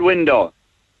the said window.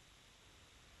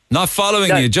 Not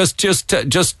following you. Just no,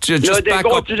 they back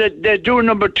go up. they do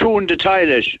number 2 in the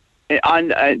toilet,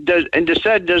 and they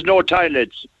said there's no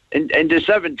toilets in the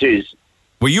 70s.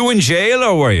 Were you in jail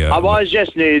or were you? I was,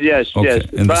 yes, Neil, yes, okay,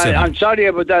 yes. But I'm sorry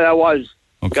about that. I was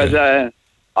because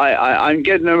I'm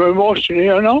getting emotional,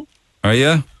 you know. Are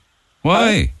you?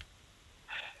 Why?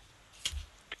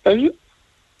 I'm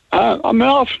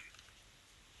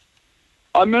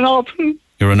an orphan.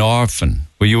 You're an orphan.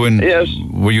 Were you in? Yes.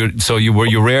 Were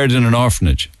you reared in an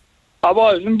orphanage? I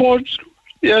was in boarding school.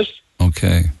 Yes.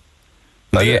 Okay.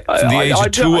 From the age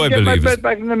of 2, I believe. I'll get my bed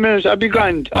back in a minute. I'll be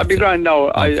grand. Okay. I'll be grand now.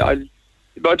 Okay.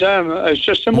 But it's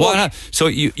just a moment. So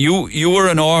you were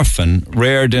an orphan,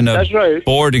 reared in a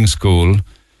boarding school.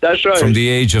 That's right. From the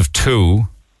age of 2.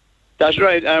 That's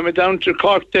right. I went down to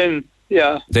Cork then.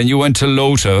 Yeah. Then you went to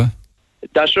Lota.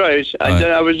 That's right. And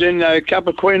then I was in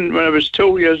Capaquin when I was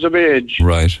 2 years of age.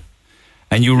 Right.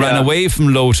 And you ran away from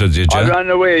Lota, did you? I ran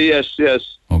away, yes. Okay.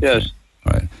 Yes.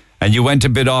 Right. And you went a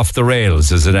bit off the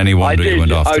rails. Is it any wonder you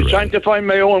went off the rails? I was trying to find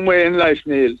my own way in life,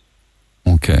 Neil.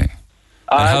 Okay.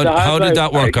 How did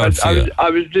that work out for you? I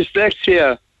was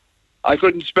dyslexic. I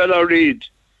couldn't spell or read.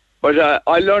 But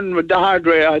I learned the hard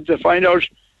way. I had to find out.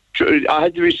 I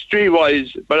had to be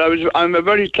streetwise. But I'm a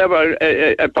very clever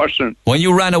person. When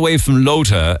you ran away from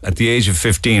Lota at the age of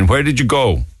 15, where did you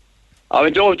go? I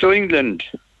went over to England.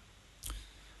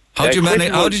 How did you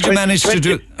manage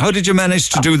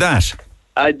to do that?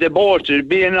 The boat, the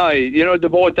B&I, the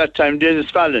boat that time, Dennis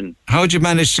Fallon. How did you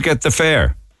manage to get the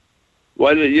fare?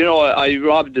 Well, I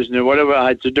robbed this and whatever I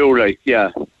had to do,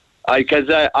 I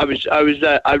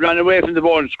ran away from the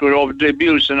boarding school over the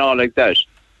abuse and all like that.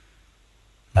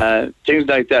 Things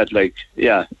like that,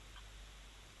 yeah.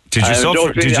 Did you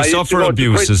suffer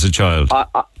abuse as a child?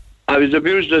 I was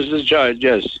abused as a child,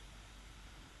 yes.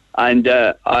 And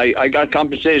I got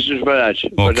compensation for that.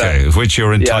 Okay, which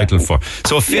you're entitled for.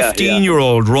 So a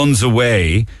 15-year-old runs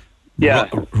away. Yeah.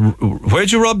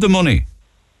 Where'd you rob the money?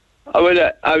 I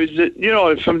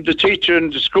was, from the teacher in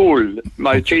the school.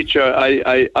 My teacher,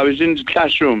 I was in the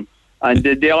classroom, and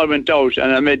they all went out,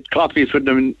 and I made coffee for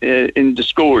them in the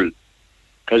school,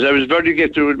 because I was very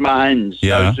gifted with my hands.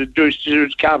 Yeah. I was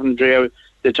doing carpentry.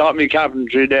 They taught me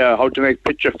carpentry there, how to make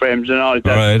picture frames and all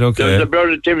that. Right, okay. There was a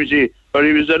brother, Timothy, but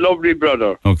he was a lovely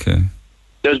brother. Okay.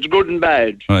 There's good and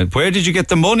bad. Right. Where did you get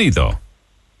the money, though?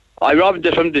 I robbed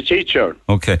it from the teacher.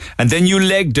 Okay. And then you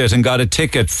legged it and got a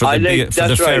ticket for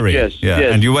the ferry. Right, yes. Yeah.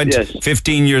 Yes, and you went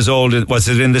 15 years old. Was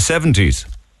it in the 70s?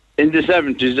 In the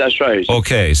 70s, that's right.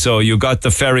 Okay. So you got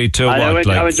the ferry to and what?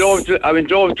 I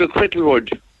went over to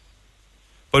Crittlewood.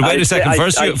 But wait a second.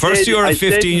 First you were a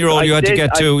 15-year-old. You had to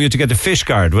get to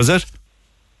Fishguard, was it?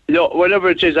 No, whatever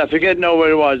it is, I forget now where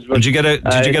it was. But, did you get a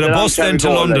bus then to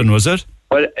London? Was it?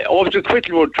 Well, over to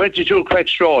Crittlewood, 22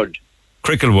 Craigs Road.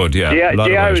 Cricklewood, yeah.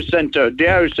 The Irish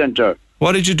Centre.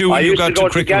 What did you do when you got to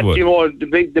Cricklewood?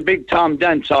 The big Tom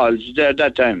dance halls there at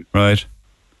that time. Right.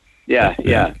 Yeah.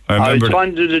 I was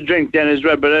fond of the drink then as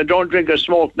well, but I don't drink or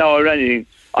smoke now or anything.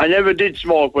 I never did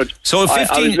smoke, but so I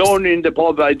was lonely in the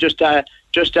pub. I just to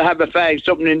have a fag,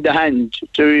 something in the hand,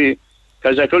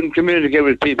 because I couldn't communicate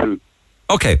with people.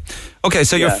 Okay.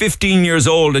 So you're 15 years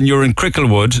old and you're in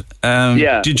Cricklewood.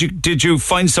 Did you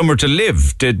find somewhere to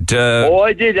live?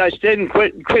 I did. I stayed in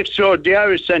Cricks Road, the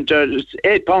Irish Centre. It's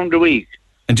 £8 a week.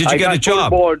 And did you get a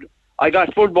job? I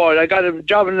got full board. I got a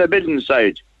job on the building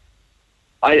side.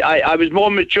 I was more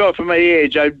mature for my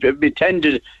age. I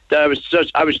pretended that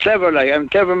I was clever. I'm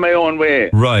clever in my own way.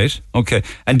 Right. Okay.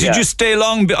 And did you stay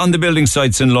long on the building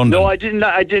sites in London? No, I didn't.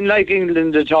 I didn't like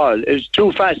England at all. It was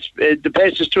too fast. The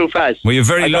pace is too fast. Were you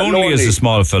very lonely as a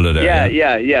small fella there?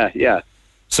 Yeah.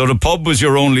 So the pub was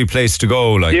your only place to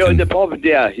go, the pub.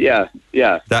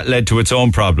 Yeah. That led to its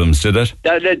own problems, did it?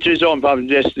 That led to its own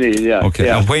problems, definitely. Yeah. Okay.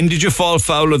 Yeah. And when did you fall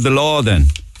foul of the law then?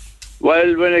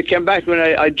 Well, when I came back, when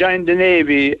I joined the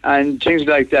Navy and things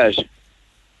like that.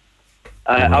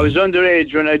 I was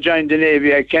underage when I joined the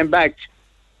Navy. I came back.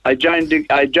 I joined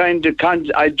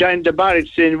the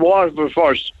barracks in Waterford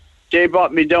first. They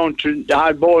brought me down to the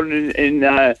hard bowling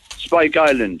in Spike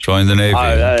Island. Joined the Navy.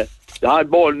 The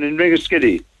hard bowling in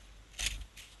Ringaskiddy.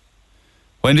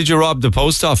 When did you rob the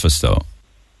post office, though?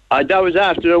 That was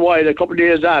after a while. A couple of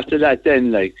years after that.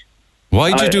 Then,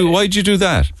 Why'd you do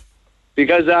that?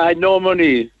 Because I had no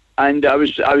money and I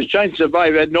was trying to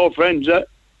survive. I had no friends. I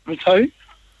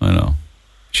know.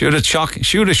 She had a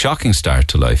shocking start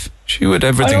to life. She had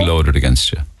everything loaded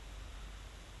against you.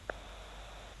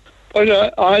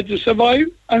 But I had to survive,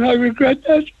 and I regret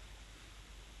that.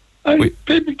 And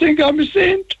people think I'm a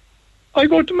saint. I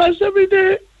go to mass every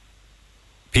day.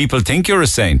 People think you're a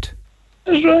saint.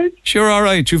 That's right. Sure, all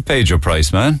right. You've paid your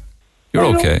price, man. You're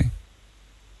okay.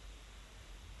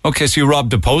 Okay, so you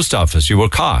robbed the post office. You were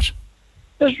caught.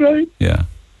 That's right. Yeah.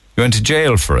 You went to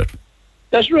jail for it.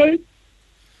 That's right.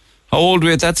 How old were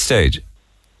you at that stage?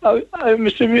 I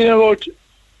must have been about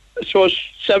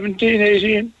 17,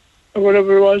 18, or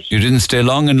whatever it was. You didn't stay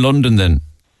long in London then?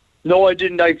 No, I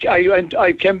didn't.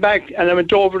 I came back and I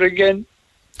went over again.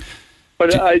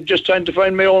 But I just trying to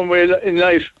find my own way in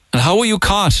life. And how were you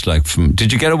caught?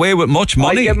 Did you get away with much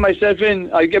money? I gave myself in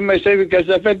because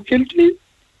I felt guilty.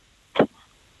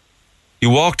 You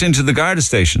walked into the Garda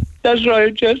station? That's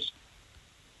right, yes.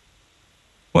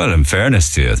 Well, in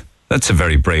fairness to you, that's a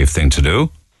very brave thing to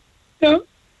do. Yeah.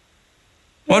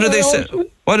 What did they say?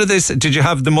 What did they say? Did you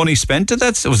have the money spent at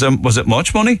that? Was it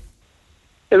much money?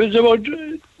 It was about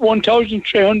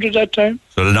 1,300 that time.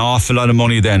 So an awful lot of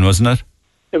money then, wasn't it?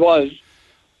 It was.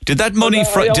 Did that money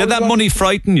money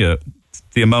frighten you?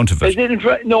 The amount of it? It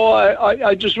didn't. No,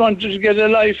 I just wanted to get a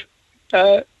life,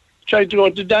 tried to go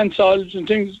to dance halls and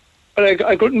things, but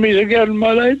I couldn't meet a girl in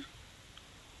my life.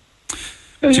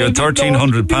 So you had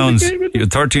 £1,300. You had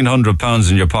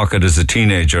 £1,300 in your pocket as a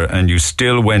teenager, and you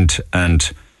still went and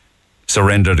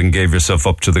surrendered and gave yourself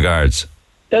up to the guards.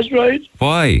 That's right.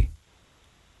 Why?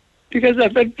 Because I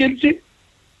felt guilty.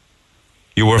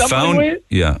 You were found.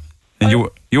 Yeah, and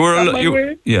you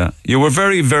were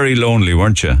very, very lonely,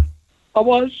 weren't you? I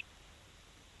was.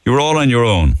 You were all on your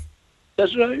own.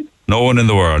 That's right. No one in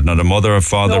the world, not a mother, a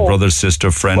father, brother,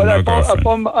 sister, friend, or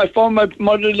girlfriend. I found my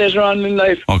mother later on in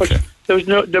life. Okay.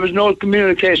 There was no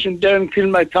communication. Darren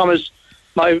Kilmacthomas,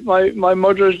 my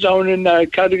mother is down in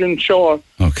Cadogan Shore,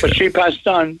 but she passed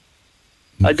on.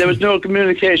 There was no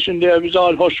communication there. It was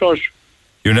all hush hush.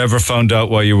 You never found out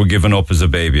why you were given up as a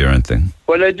baby or anything?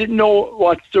 Well, I didn't know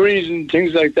what's the reason,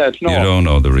 things like that. No. You don't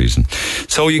know the reason.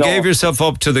 So you gave yourself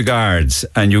up to the guards,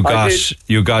 and you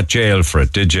got jail for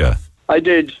it, did you? I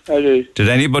did. Did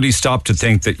anybody stop to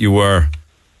think that you were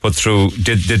put through?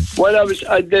 Well,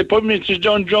 they put me to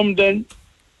Dundrum then,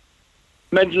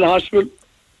 mental hospital.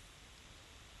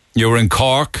 You were in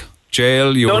Cork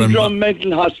jail. You were in Dundrum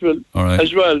mental hospital. All right.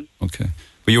 As well. Okay,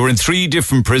 but you were in 3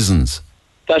 different prisons.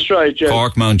 That's right, yes.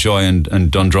 Cork, Mountjoy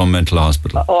and Dundrum Mental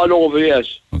Hospital. All over,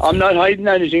 yes. Okay. I'm not hiding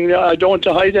anything. I don't want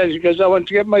to hide anything because I want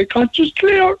to get my conscience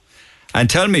clear. And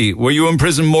tell me, were you in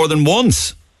prison more than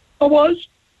once? I was.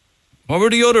 What were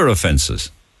the other offences?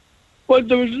 Well,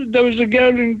 there was a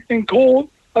girl in Cork.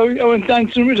 I went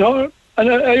dancing with her,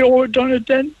 and I overdone it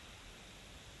then.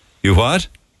 You what?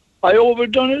 I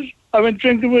overdone it. I went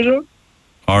drinking with her.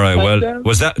 All right,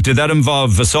 did that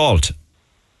involve assault?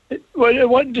 Well, it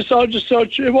wasn't assault as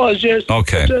such. It was, yes.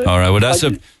 Okay, all right. Well,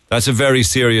 that's a very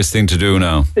serious thing to do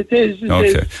now. It is.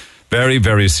 Okay, very,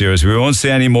 very serious. We won't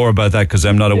say any more about that because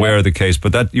I'm not aware of the case.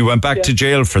 But that you went back to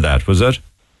jail for that, was it?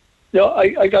 No,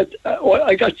 I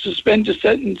got suspended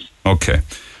sentence. Okay,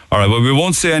 all right. Well, we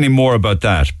won't say any more about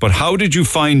that. But how did you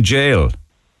find jail?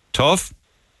 Tough?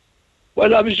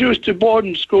 Well, I was used to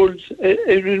boarding schools.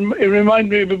 It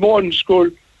reminded me of a boarding school,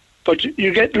 but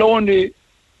you get lonely.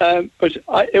 But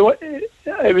it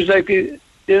was like,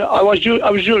 I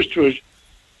was used to it.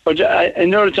 But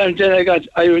another time then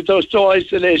I was so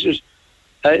isolated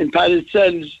in padded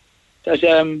cells that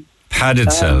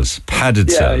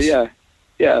padded cells.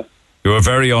 Yeah. You were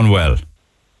very unwell.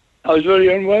 I was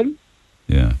very unwell.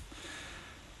 Yeah.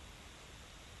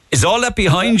 Is all that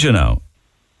behind you now?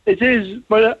 It is,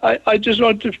 but I just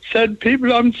want to tell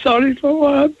people I'm sorry for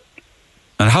what happened.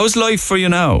 And how's life for you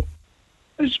now?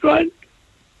 It's great.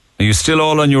 Are you still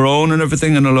all on your own and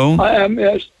everything and alone? I am,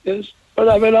 yes. But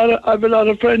I have a lot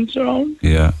of friends around.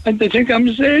 Yeah. And they think I'm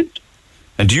a saint.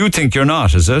 And do you think you're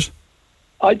not, is it?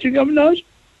 I think I'm not.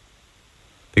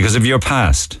 Because of your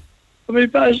past? Of my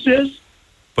past, yes.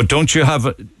 But don't you have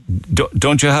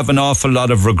an awful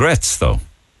lot of regrets, though?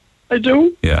 I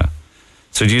do. Yeah.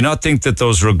 So do you not think that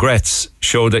those regrets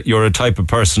show that you're a type of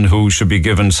person who should be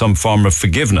given some form of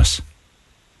forgiveness?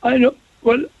 I know.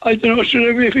 Well, I don't know. Should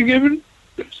I be forgiven?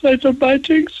 I done bad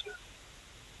things.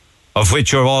 Of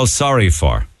which you're all sorry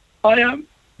for? I am.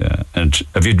 Yeah. And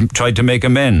have you tried to make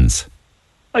amends?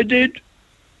 I did.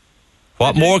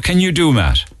 What more can you do,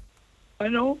 Matt? I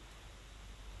know.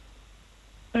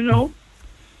 You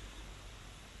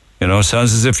know,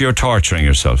 sounds as if you're torturing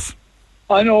yourself.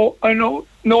 I know.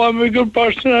 No, I'm a good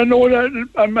person. I know that,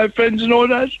 and my friends know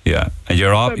that. Yeah, and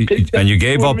you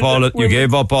gave up all of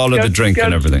the drink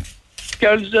and everything.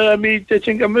 Girls that I meet, they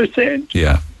think I'm a saint.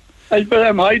 Yeah. But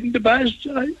I'm hiding the past.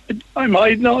 I'm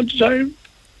hiding all the time.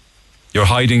 You're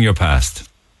hiding your past.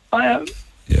 I am.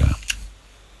 Yeah.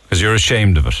 Because you're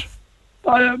ashamed of it.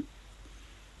 I am.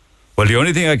 Well, the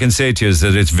only thing I can say to you is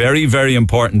that it's very, very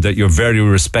important that you're very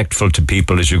respectful to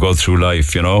people as you go through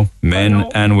life, you know, men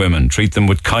and women. Treat them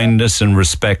with kindness and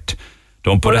respect.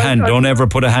 Don't ever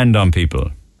put a hand on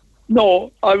people.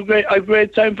 No, I've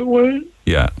great time for women.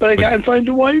 Yeah. But I can't find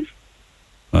a wife.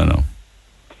 I know.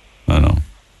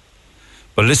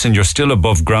 But listen, you're still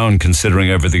above ground considering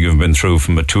everything you've been through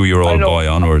from a 2-year-old boy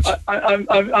onwards.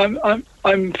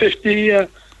 I'm 50.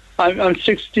 I'm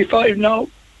 65 now.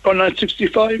 Going on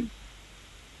 65.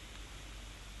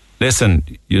 Listen,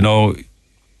 you know,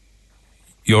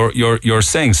 you're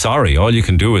saying sorry. All you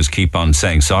can do is keep on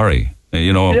saying sorry.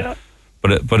 You know. Yeah.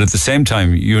 But at the same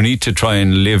time, you need to try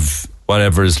and live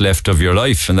whatever is left of your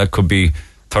life, and that could be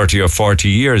 30 or 40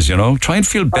 years, you know. Try and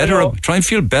feel better. Try and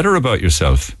feel better about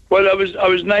yourself. Well, I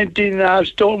was 19 and a half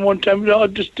stone one time with all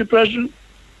this depression.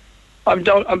 I'm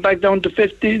back down to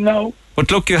 15 now.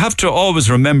 But look, you have to always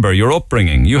remember your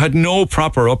upbringing. You had no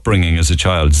proper upbringing as a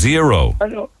child. Zero. I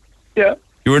know. Yeah.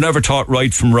 You were never taught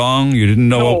right from wrong. You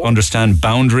didn't understand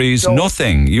boundaries. No.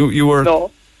 Nothing. You were,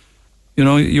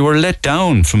 you were let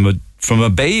down from a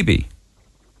baby.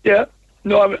 Yeah.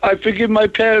 No, I forgive my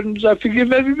parents. I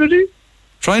forgive everybody.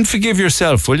 Try and forgive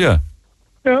yourself, will you?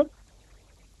 Yeah.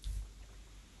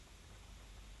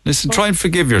 Listen, try and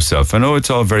forgive yourself. I know it's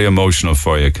all very emotional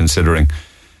for you, considering,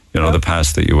 the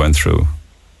past that you went through.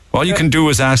 All you can do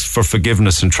is ask for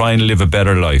forgiveness and try and live a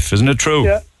better life. Isn't it true?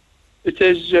 Yeah, it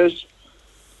is, yes.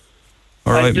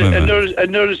 All right, my man.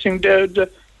 Another thing there,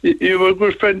 you were a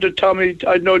good friend of Tommy.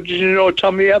 Did you know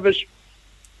Tommy Abbott?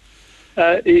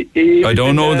 I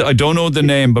don't know the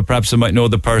name, but perhaps I might know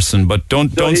the person. But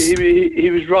don't. He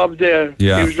was robbed there.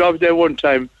 Yeah. He was robbed there one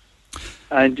time,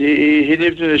 and he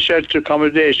lived in a shelter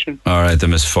accommodation. All right, the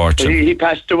misfortune. He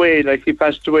passed away. He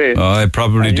passed away. Oh, I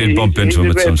probably did bump into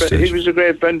him at some stage. He was a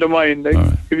great friend of mine.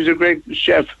 Right. He was a great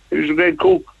chef. He was a great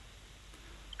cook.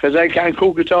 Because I can't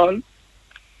cook at all.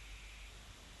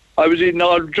 I was eating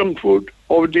all junk food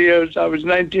over the years. I was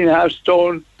 19.5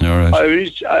 stone. All right.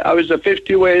 I was a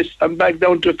 50 waist. I'm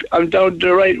down to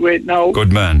the right weight now.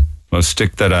 Good man. Well,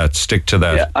 stick to that.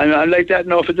 Yeah, I'm like that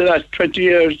now for the last 20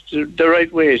 years, the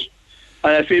right weight.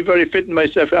 And I feel very fit in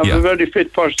myself. I'm a very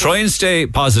fit person. Try and stay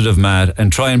positive, Matt,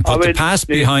 and try and put the past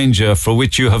behind you for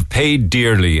which you have paid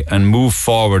dearly and move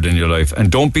forward in your life.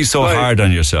 And don't be so hard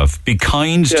on yourself. Be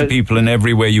kind to people in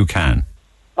every way you can.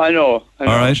 I know. All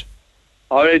right?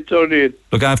 All right, Tony.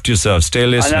 Look after yourself. Stay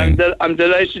listening. And I'm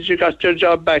delighted you got your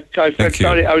job back. Thank you.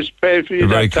 Sorry, I was praying for you. You're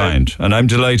very kind. And I'm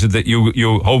delighted that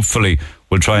you hopefully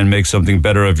will try and make something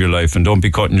better of your life and don't be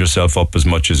cutting yourself up as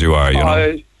much as you are,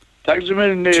 Thanks a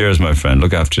million, Neil. Cheers, my friend.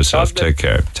 Look after yourself. Take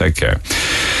care.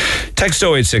 Text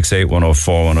 0868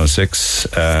 104 106.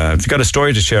 If you've got a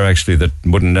story to share, actually, that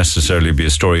wouldn't necessarily be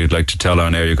a story you'd like to tell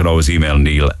on air, you can always email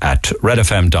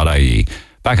neil@redfm.ie.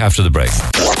 Back after the break.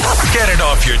 Get it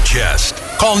off your chest.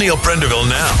 Call Neil Prendeville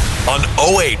now on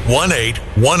 0818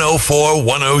 104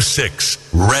 106.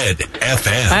 Red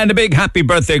FM. And a big happy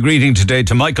birthday greeting today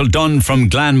to Michael Dunn from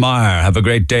Glanmire. Have a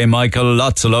great day, Michael.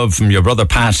 Lots of love from your brother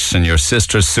Pat and your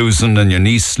sister Susan and your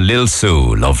niece Lil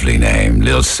Sue. Lovely name,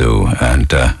 Lil Sue.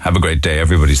 And have a great day.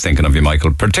 Everybody's thinking of you,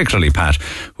 Michael, particularly Pat,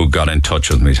 who got in touch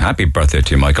with me. Happy birthday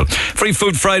to you, Michael. Free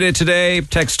Food Friday today.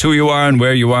 Text who you are and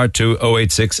where you are to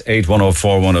 0868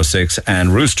 104 106.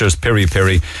 And Roosters Piri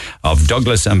Piri of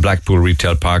Douglas and Blackpool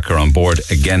Retail Park are on board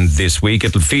again this week.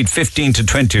 It'll feed 15 to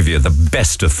 20 of you, the best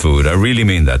of food. I really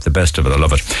mean that, the best of it. I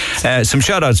love it. Some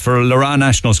shout outs for Lara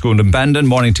National School in Bandon.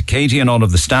 Morning to Katie and all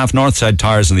of the staff. Northside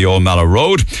Tyres on the Old Mallow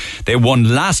Road. They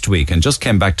won last week and just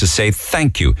came back to say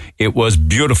thank you. It was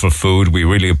beautiful food. We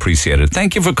really appreciate it.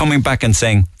 Thank you for coming back and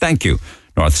saying thank you.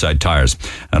 Northside Tyres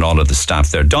and all of the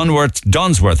staff there.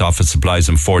 Dunsworth Office Supplies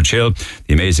in Forge Hill.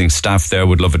 The amazing staff there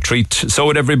would love a treat. So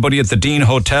would everybody at the Dean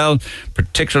Hotel,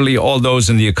 particularly all those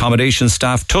in the accommodation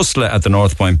staff. Tusla at the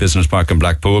North Point Business Park in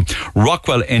Blackpool.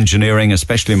 Rockwell Engineering,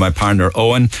 especially my partner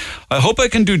Owen. I hope I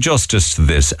can do justice to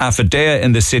this. Affidea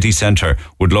in the city centre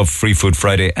would love Free Food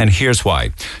Friday, and here's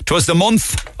why. 'Twas the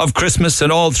month of Christmas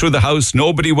and all through the house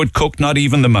nobody would cook, not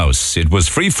even the mouse. It was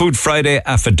Free Food Friday.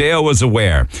 Affidea was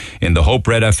aware in the hope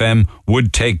Red FM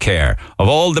would take care of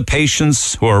all the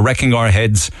patients who are wrecking our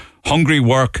heads. Hungry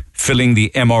work filling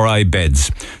the MRI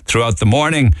beds. Throughout the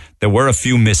morning, there were a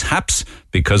few mishaps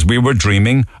because we were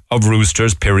dreaming of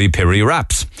Roosters Piri Piri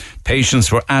wraps.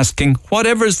 Patients were asking,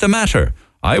 whatever's the matter?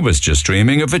 I was just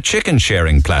dreaming of a chicken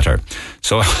sharing platter.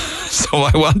 So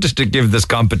I wanted to give this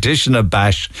competition a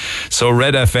bash so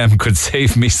Red FM could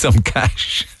save me some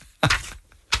cash.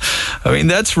 I mean,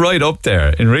 that's right up there.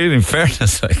 In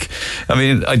fairness,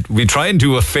 we try and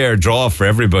do a fair draw for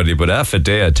everybody, but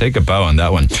Affidea, take a bow on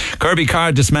that one. Kirby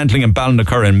Car dismantling in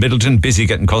Ballinacurra in Middleton, busy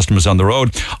getting customers on the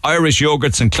road. Irish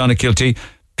Yogurts in Clonakilty.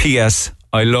 P.S.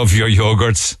 I love your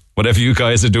yogurts. Whatever you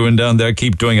guys are doing down there,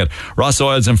 keep doing it. Ross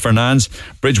Oils in Fernands,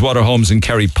 Bridgewater Homes in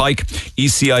Kerry Pike,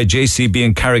 ECI JCB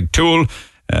in Carricktool.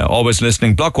 Always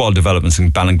listening. Blockwall Developments in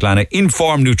Ballinglana.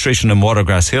 Inform Nutrition in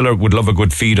Watergrass Hiller would love a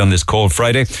good feed on this cold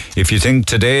Friday. If you think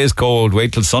today is cold,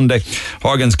 wait till Sunday.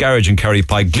 Horgan's Garage in Kerry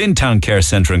Pike, Glintown Care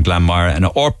Centre in Glanmire, and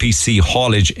RPC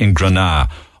Haulage in Granada.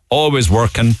 Always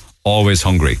working, always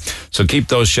hungry. So keep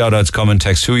those shout outs coming.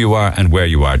 Text who you are and where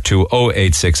you are to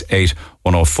 0868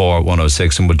 104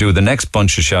 106, and we'll do the next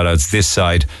bunch of shout outs this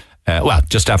side.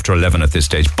 Just after 11 at this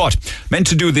stage. But meant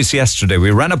to do this yesterday.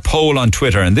 We ran a poll on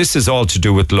Twitter, and this is all to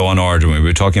do with law and order. We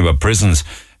were talking about prisons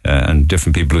and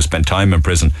different people who spent time in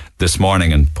prison this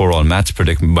morning, and poor old Matt's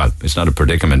predicament. Well, it's not a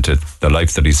predicament, it's the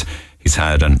life that he's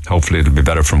had, and hopefully it'll be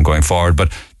better from going forward.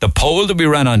 But The poll that we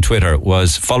ran on Twitter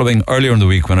was following earlier in the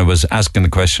week when I was asking the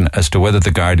question as to whether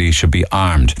the Gardaí should be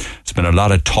armed. There's been a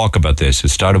lot of talk about this. It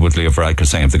started with Leo Varadkar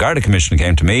saying, if the Garda Commissioner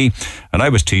came to me and I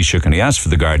was Taoiseach and he asked for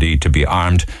the Gardaí to be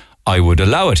armed, I would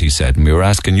allow it, he said. And we were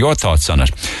asking your thoughts on it.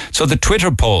 So the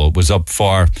Twitter poll was up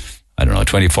for,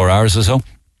 24 hours or so.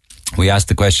 We asked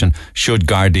the question, should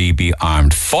Gardaí be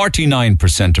armed?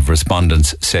 49% of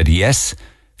respondents said yes.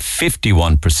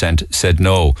 51% said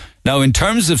no. Now, in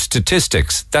terms of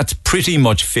statistics, that's pretty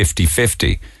much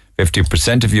 50-50.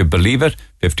 50% of you believe it,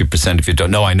 50% of you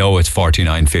don't. No, I know it's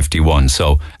 49-51.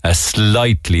 So a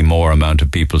slightly more amount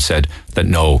of people said that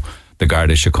no, the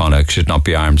Garda Síochána should not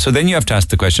be armed. So then you have to ask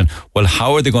the question, well,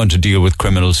 how are they going to deal with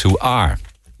criminals who are?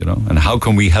 And how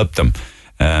can we help them?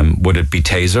 Would it be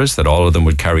tasers, that all of them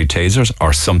would carry tasers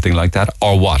or something like that,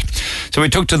 or what? So we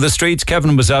took to the streets.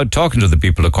 Kevin was out talking to the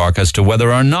people of Cork as to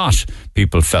whether or not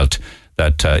people felt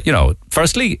that,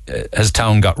 firstly, has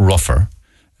town got rougher?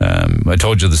 I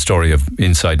told you the story of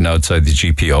inside and outside the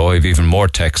GPO. I have even more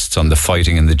texts on the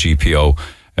fighting in the GPO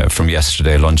from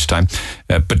yesterday lunchtime.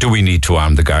 But do we need to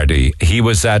arm the Gardaí? He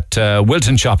was at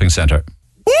Wilton Shopping Centre.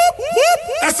 Whoop, whoop.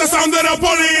 That's the sound of the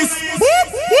police.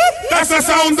 Whoop, whoop. That's the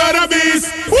sound of the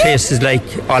beast. Places like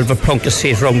Oliver Plunkett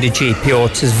Street around the GPO,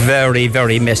 it is very,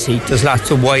 very messy. There's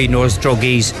lots of winos,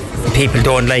 druggies. People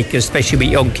don't like it, especially with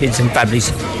young kids and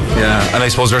families. Yeah, and I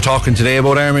suppose we're talking today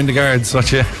about arming the guards.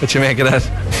 What you make of that?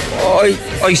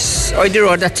 I don't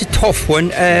know, that's a tough one,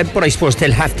 but I suppose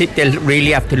they'll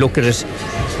really have to look at it.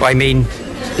 I mean,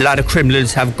 a lot of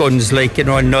criminals have guns,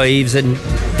 knives, and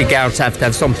the guards have to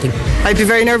have something. I'd be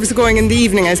very nervous going in the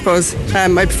evening, I suppose. I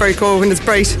prefer to go when it's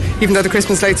bright, even though the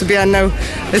Christmas lights will be on now.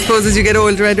 I suppose as you get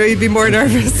older, I'd be more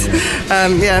nervous.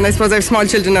 And I suppose I have small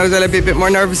children now as well. I'd be a bit more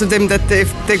nervous of them, that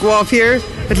if they go off here,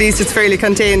 at least it's fairly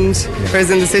contained, whereas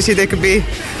in the city they could be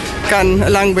gone a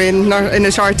long way in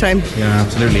a short time. Yeah,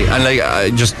 absolutely.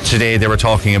 And just today they were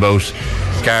talking about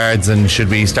guards, and should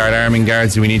we start arming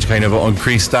guards? Do we need to kind of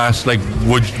increase that?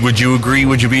 Would you agree?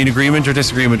 Would you be in agreement or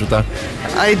disagreement with that?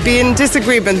 I'd be in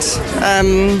disagreement. I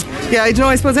don't know,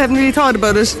 I suppose I haven't really thought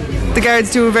about it. The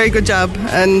guards do a very good job,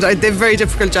 and they have a very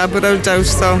difficult job without a doubt,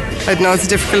 so I don't know, it's a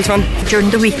difficult one. During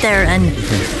the week there, and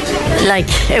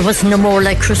it was no more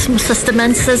like Christmas, as the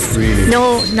man says. Really?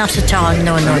 No, not at all,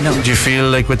 no. Do you feel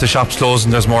like with the shops closed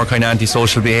and there's more kind of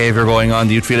antisocial behaviour going on,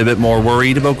 do you feel a bit more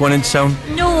worried about going into town?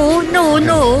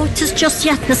 No, it's just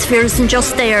the atmosphere isn't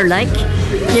just there,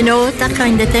 that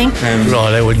kind of thing.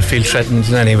 I wouldn't feel threatened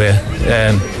in any way.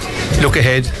 Look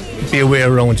ahead, be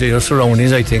aware around your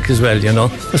surroundings, I think, as well,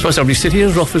 I suppose every city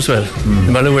is rough as well,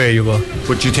 no matter where you go.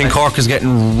 But do you think Cork is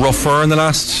getting rougher in the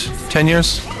last 10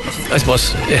 years? I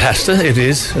suppose it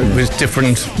is. With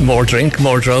different, more drink,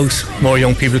 more drugs, more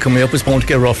young people coming up, it's going to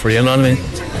get rougher, you know what I mean?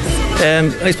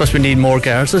 I suppose we need more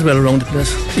guards as well around the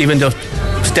place. Even though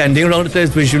standing around the place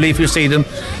visually, if you see them,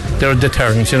 they're a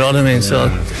deterrent, you know what I mean? Yeah.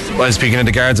 So, well, speaking of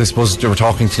the guards, I suppose they were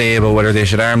talking today about whether they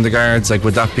should arm the guards.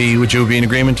 Would you be in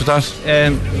agreement with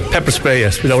that? Pepper spray,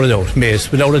 yes, without a doubt.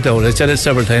 Mace, without a doubt. I said it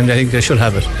several times. I think they should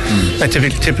have it. A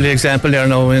typical example there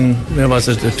now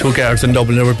the two guards in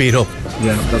Dublin that were beat up.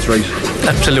 Yeah, that's right.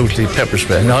 Absolutely, pepper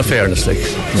spray. In all fairness,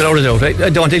 without a doubt. I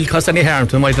don't think it'll cause any harm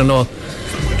to them. I don't know.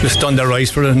 Just done their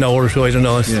eyes for an hour or so, I don't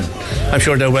know. Yeah. I'm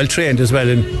sure they're well trained as well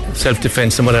in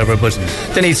self-defence and whatever, but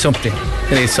they need something.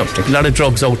 A lot of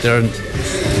drugs out there, and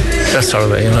that sort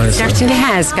of way, It certainly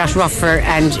has got rougher,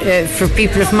 and for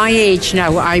people of my age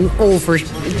now, I'm over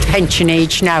pension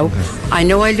age now. I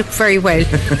know I look very well.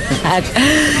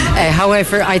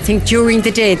 However, I think during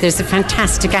the day there's a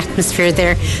fantastic atmosphere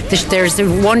there. There's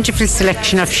a wonderful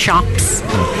selection of shops.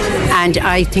 And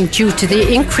I think due to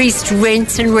the increased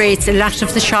rents and rates, a lot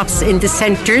of the shops in the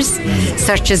centres,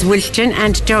 such as Wilton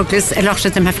and Douglas, a lot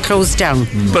of them have closed down.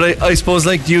 But I suppose,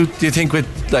 do you think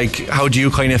how do you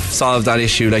kind of solve that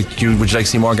issue? Would you like to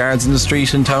see more guards in the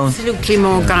street in town? Absolutely,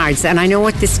 more guards. And I know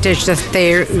at this stage that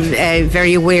they're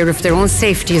very aware of their own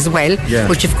safety as well,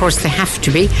 which of course they have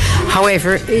to be.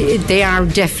 However, they are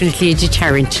definitely a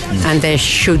deterrent, and there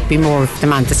should be more of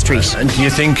them on the street. And do you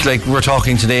think, we're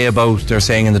talking today about, they're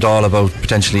saying in the Dáil about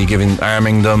potentially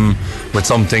arming them with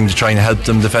something to try and help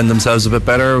them defend themselves a bit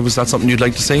better? Was that something you'd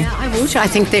like to see? Yeah, I would. I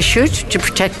think they should, to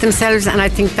protect themselves, and I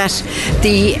think that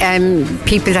the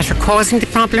people that are causing the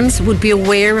problems would be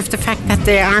aware of the fact that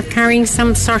they are carrying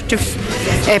some sort of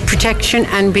protection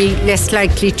and be less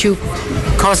likely to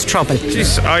cause trouble.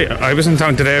 Jeez, I was in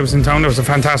town today. There was a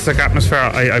fantastic atmosphere.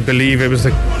 I believe it was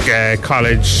the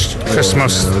college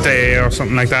Christmas day or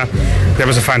something like that. There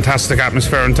was a fantastic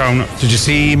atmosphere in town. Did you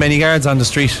see many guards on the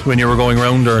street when you were going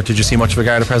around, or did you see much of a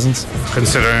Garda presence?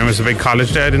 Considering it was a big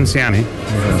college day, I didn't see any.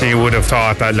 You would have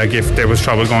thought that, like, if there was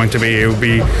trouble going to be, it would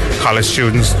be college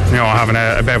students, having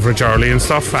a beverage early and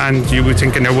stuff, and you would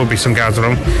think there would be some guards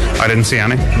around. I didn't see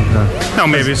any. No,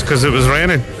 maybe it's because it was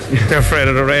raining. They're afraid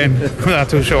of the rain. I'm not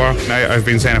too sure. I've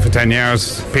been saying it for 10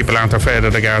 years. People aren't afraid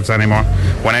of the guards anymore.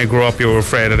 When I grew up, you were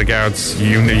afraid of the guards.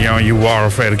 You were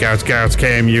afraid of guards. Guards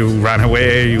came, you ran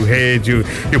away, you hid, you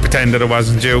pretended it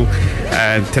wasn't you.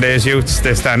 Today's youths,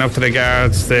 they stand up to the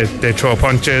guards, they throw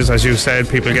punches, as you said,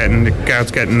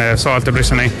 guards getting assaulted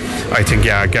recently. I think,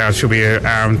 guards should be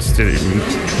armed.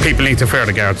 People need to fear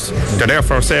the guards. They're there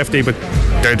for safety, but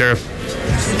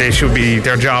they should be,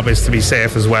 their job is to be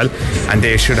safe as well, and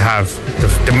they should have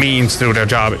the means through their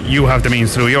job. You have the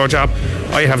means through your job,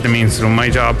 I have the means through my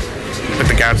job, but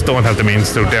the guards don't have the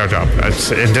means through their job.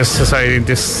 It's, in this society,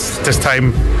 this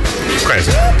time,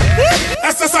 crazy.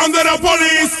 That's the sound of the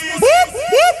police. Whoop,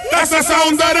 whoop. That's the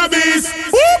sound of the beast.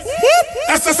 Whoop, whoop.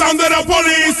 That's the sound of the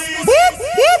police. Whoop,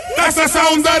 whoop. That's the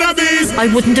sound of the beast.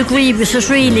 I wouldn't agree with it,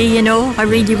 really, I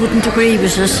really wouldn't agree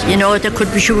with it. They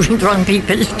could be shooting the wrong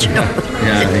people,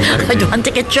 I don't want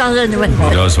to get shot anyway.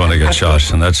 He does want to get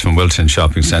shot, and that's from Wilton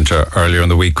Shopping Centre earlier in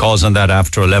the week. Calls on that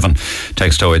after 11.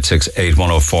 Text 0868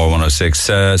 104 106.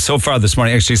 So far this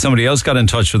morning, actually, somebody else got in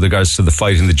touch with regards to the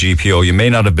fight in the GPO. You may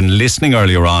not have been listening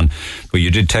earlier on, but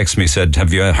you did text me, said,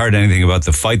 have you heard anything about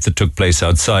the fight that took place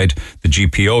outside the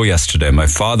GPO yesterday? My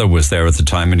father was there at the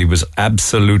time, and he was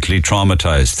absolutely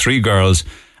traumatised. 3 girls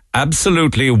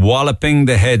absolutely walloping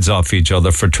the heads off each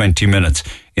other for 20 minutes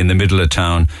in the middle of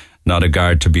town. Not a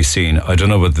guard to be seen. I don't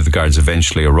know whether the guards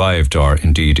eventually arrived or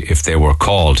indeed if they were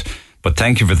called. But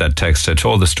thank you for that text. I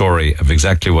told the story of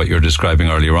exactly what you're describing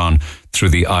earlier on through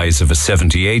the eyes of a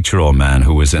 78-year-old man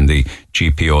who was in the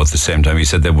GPO at the same time. He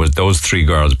said there was those 3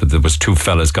 girls, but there was 2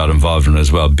 fellas got involved in it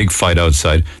as well. Big fight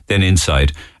outside, then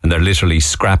inside, and they're literally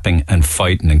scrapping and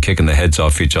fighting and kicking the heads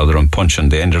off each other and punching.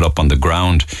 They ended up on the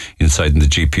ground inside in the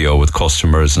GPO with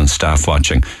customers and staff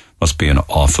watching. Must be an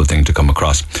awful thing to come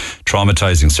across.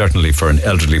 Traumatizing, certainly, for an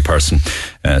elderly person.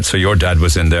 So your dad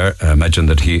was in there. Imagine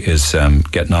that he is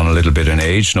getting on a little bit in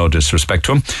age, no disrespect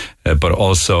to him, but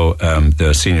also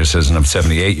the senior citizen of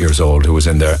 78 years old who was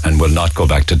in there and will not go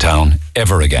back to town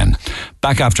ever again.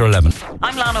 Back after 11.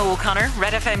 I'm Lana O'Connor.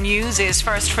 Red FM News is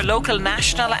first for local,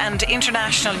 national and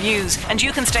international news, and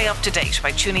you can stay up to date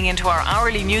by tuning into our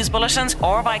hourly news bulletins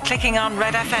or by clicking on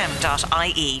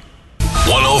redfm.ie.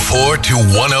 104 to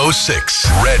 106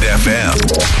 Red FM.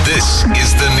 This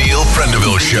is the Neil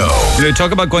Prendeville Show.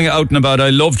 Talk about going out and about. I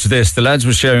loved this. The lads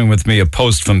were sharing with me a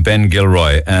post from Ben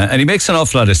Gilroy, and he makes an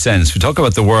awful lot of sense. We talk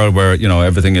about the world where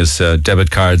everything is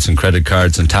debit cards and credit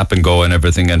cards and tap and go and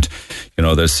everything, and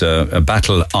there's a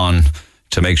battle on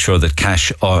to make sure that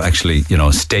cash actually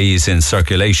stays in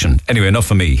circulation. Anyway,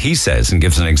 enough of me. He says, and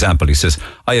gives an example. He says,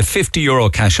 I have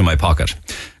 €50 cash in my pocket.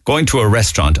 Going to a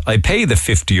restaurant, I pay the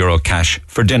 €50 cash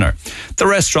for dinner. The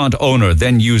restaurant owner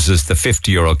then uses the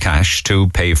 €50 cash to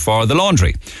pay for the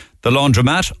laundry. The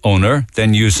laundromat owner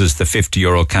then uses the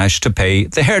 €50 cash to pay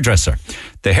the hairdresser.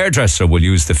 The hairdresser will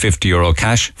use the €50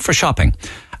 cash for shopping.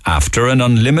 After an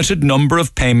unlimited number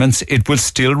of payments, it will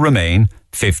still remain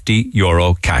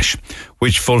 €50 cash,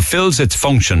 which fulfills its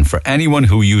function for anyone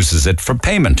who uses it for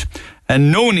payment,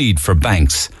 and no need for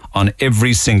banks on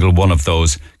every single one of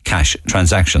those cash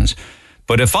transactions.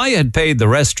 But if I had paid the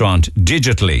restaurant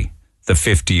digitally the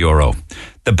 €50,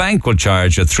 the bank will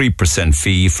charge a 3%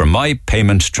 fee for my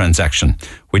payment transaction,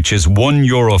 which is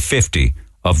 €1.50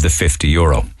 of the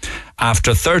 €50.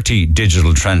 After 30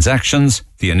 digital transactions,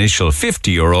 the initial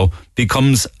 €50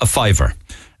 becomes a £5,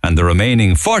 and the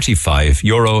remaining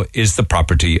 €45 is the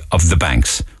property of the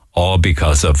banks, all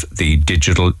because of the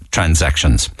digital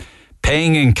transactions.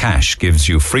 Paying in cash gives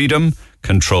you freedom,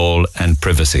 control and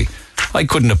privacy. I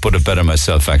couldn't have put it better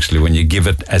myself, actually, when you give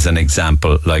it as an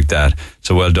example like that.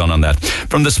 So well done on that.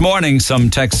 From this morning, some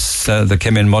texts that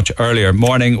came in much earlier.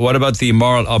 Morning, what about the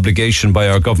moral obligation by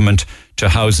our government to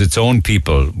house its own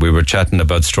people? We were chatting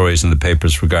about stories in the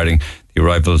papers regarding the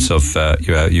arrivals of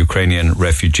Ukrainian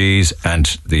refugees and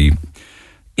the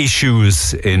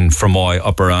issues in Fermoy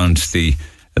up around the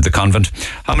convent.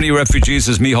 How many refugees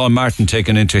has Micheál Martin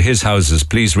taken into his houses?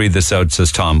 Please read this out,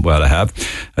 says Tom. Well, I have.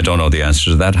 I don't know the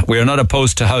answer to that. We are not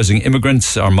opposed to housing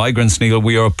immigrants or migrants, Neil.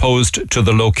 We are opposed to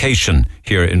the location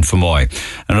here in Fermoy.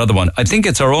 Another one. I think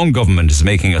it's our own government is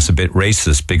making us a bit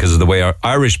racist because of the way our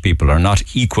Irish people are not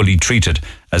equally treated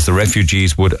as the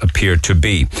refugees would appear to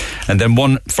be. And then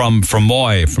one from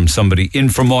Fermoy, from somebody in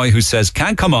Fermoy, who says,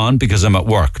 can't come on because I'm at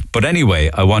work. But anyway,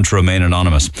 I want to remain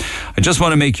anonymous. I just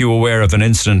want to make you aware of an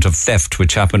incident of theft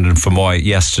which happened in Fermoy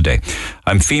yesterday.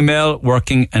 I'm female,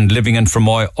 working and living in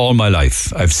Fermoy all my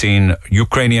life. I've seen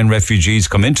Ukrainian refugees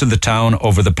come into the town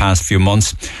over the past few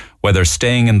months, whether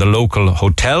staying in the local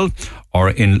hotel or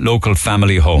in local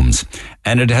family homes.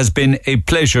 And it has been a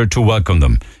pleasure to welcome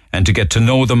them and to get to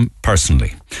know them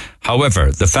personally.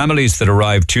 However, the families that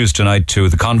arrived Tuesday night to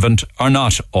the convent are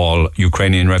not all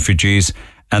Ukrainian refugees,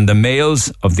 and the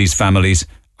males of these families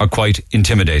are quite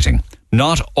intimidating.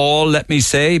 Not all, let me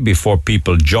say, before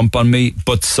people jump on me,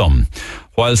 but some.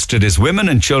 Whilst it is women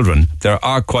and children, there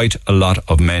are quite a lot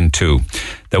of men too.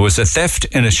 There was a theft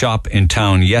in a shop in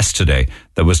town yesterday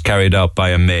that was carried out by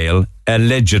a male,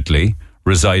 allegedly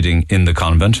residing in the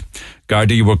convent.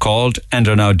 Gardaí were called and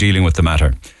are now dealing with the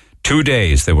matter. 2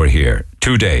 days they were here.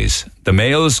 2 days. The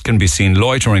males can be seen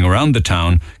loitering around the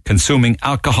town, consuming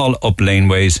alcohol up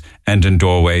laneways and in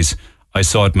doorways. I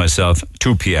saw it myself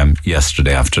 2 p.m.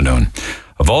 yesterday afternoon.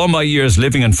 Of all my years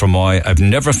living in Fermoy, I've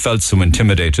never felt so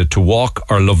intimidated to walk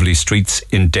our lovely streets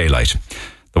in daylight.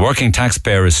 The working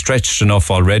taxpayer is stretched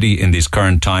enough already in these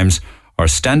current times. Our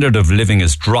standard of living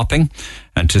is dropping,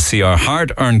 and to see our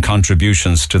hard-earned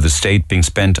contributions to the state being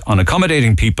spent on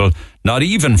accommodating people not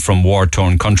even from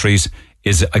war-torn countries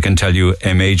is, I can tell you,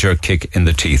 a major kick in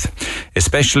the teeth,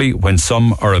 especially when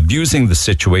some are abusing the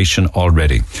situation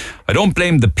already. I don't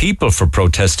blame the people for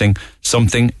protesting.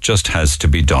 Something just has to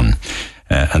be done.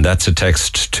 And that's a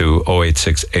text to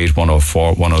 0868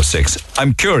 104 106.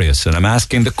 I'm curious, and I'm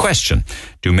asking the question,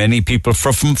 do many people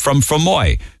from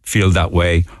Fermoy feel that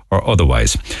way or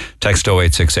otherwise? Text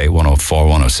 0868 104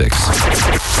 106.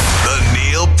 The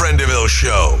Neil Prendeville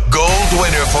Show. Gold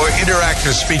winner for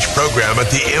interactive speech program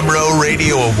at the IMRO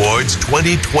Radio Awards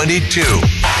 2022.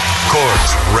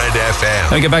 Cork's Red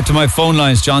FM. I get back to my phone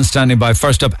lines. John standing by.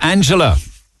 First up, Angela.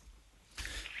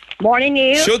 Morning,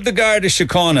 Neil. Should the Garda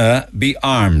Síochána be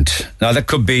armed? Now, that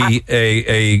could be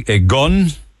a gun,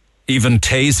 even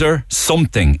taser,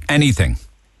 something, anything.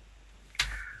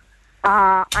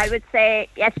 I would say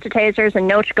yes to tasers and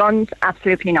no to guns,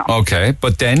 absolutely not. Okay,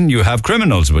 but then you have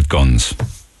criminals with guns.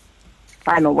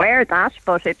 I'm aware of that,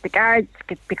 but if the guards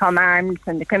become armed,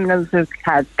 then the criminals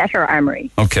have better armoury.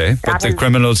 Okay, but the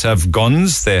criminals have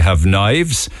guns, they have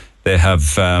knives, they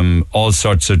have all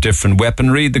sorts of different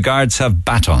weaponry. The guards have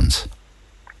batons.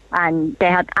 And they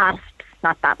had asps,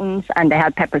 not batons, and they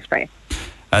had pepper spray.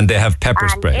 And they have pepper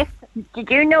spray. Did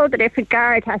you know that if a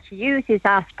guard has to use his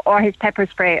asp or his pepper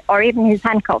spray or even his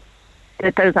handcuffs,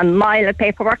 that there's a mile of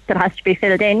paperwork that has to be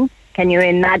filled in? Can you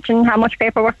imagine how much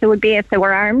paperwork there would be if they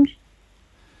were armed?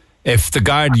 If the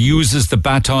guard uses the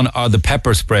baton or the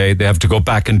pepper spray, they have to go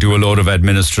back and do a load of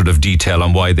administrative detail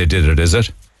on why they did it, is it?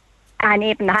 And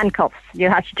even the handcuffs. You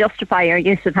have to justify your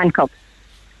use of handcuffs.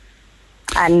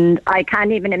 And I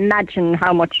can't even imagine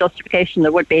how much justification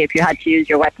there would be if you had to use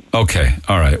your weapon. Okay,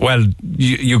 all right. Well,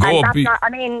 you go up...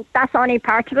 That's only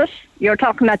part of it. You're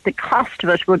talking about the cost of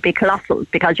it would be colossal,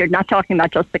 because you're not talking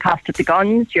about just the cost of the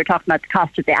guns, you're talking about the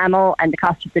cost of the ammo and the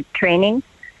cost of the training.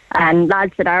 And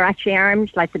lads that are actually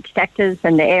armed, like the detectives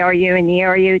and the ARU and the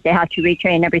ERU, they have to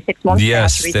retrain every 6 months.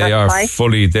 Yes, they are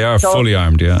fully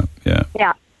armed, yeah.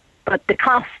 Yeah. But the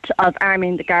cost of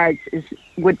arming the guards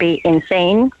would be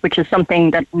insane, which is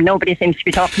something that nobody seems to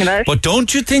be talking about. But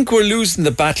don't you think we're losing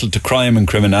the battle to crime and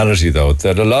criminality, though?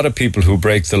 That a lot of people who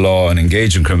break the law and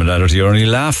engage in criminality are only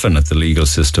laughing at the legal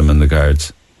system and the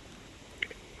guards.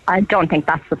 I don't think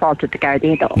that's the fault of the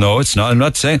Gardaí, though. No, it's not. I'm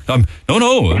not saying... No.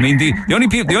 I mean, the only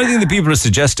thing the people are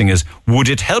suggesting is, would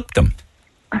it help them?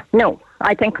 No,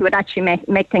 I think it would actually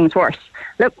make things worse.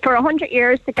 Look, for 100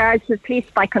 years, the guards have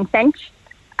policed by consent.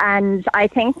 And I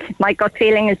think my gut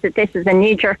feeling is that this is a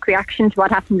knee-jerk reaction to what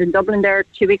happened in Dublin there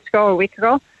 2 weeks ago or a week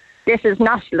ago. This is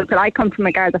not... Look, I come from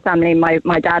a Garda family.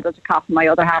 My dad was a cop and my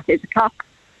other half is a cop.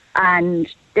 And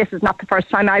this is not the first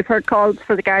time I've heard calls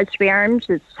for the guards to be armed.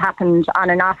 It's happened on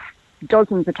and off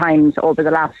dozens of times over the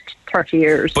last 30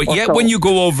 years. But yet when you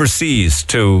go overseas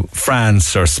to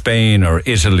France or Spain or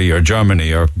Italy or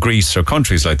Germany or Greece or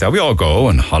countries like that, we all go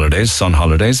on holidays, sun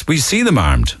holidays, we see them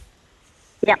armed.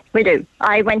 Yeah, we do.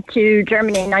 I went to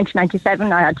Germany in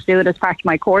 1997. I had to do it as part of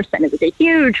my course, and it was a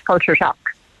huge culture shock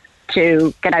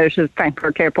to get out of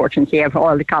Frankfurt Airport and see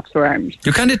all the cops were armed.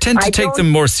 You kind of tend to take them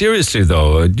more seriously,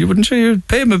 though. You wouldn't you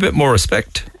pay them a bit more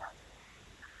respect?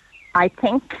 I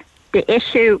think the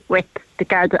issue with the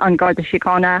guards on Garda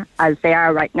Síochána, as they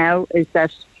are right now, is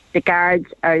that the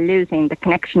guards are losing the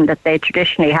connection that they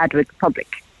traditionally had with the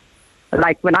public.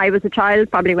 Like when I was a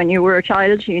child, probably when you were a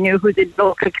child, you knew who the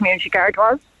local community guard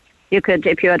was. You could,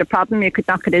 if you had a problem, you could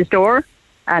knock at his door.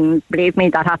 And believe me,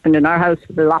 that happened in our house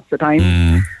lots of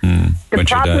times.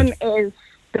 The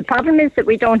problem is that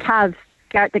we don't have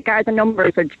the Garda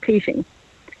numbers are depleting.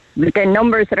 The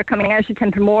numbers that are coming out of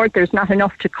Templemore, there's not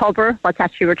enough to cover what's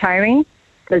actually retiring.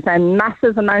 There's a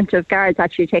massive amount of guards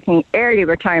actually taking early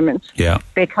retirement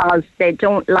because they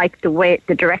don't like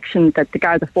the direction that the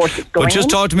Garda force is going. But just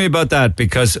talk to me about that,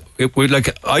 because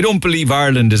I don't believe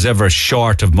Ireland is ever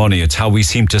short of money. It's how we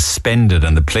seem to spend it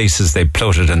and the places they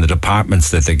put it and the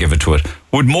departments that they give it to it.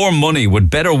 Would more money, would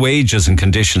better wages and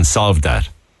conditions solve that?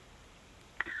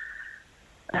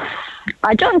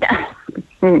 I don't.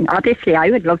 Obviously, I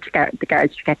would love to the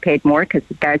guards to get paid more, because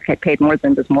the guards get paid more,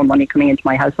 then there's more money coming into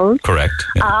my household. Correct.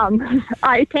 Yeah.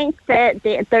 I think that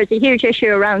there's a huge issue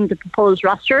around the proposed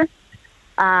roster.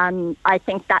 I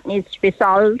think that needs to be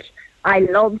solved. I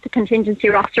love the contingency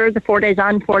roster, the 4 days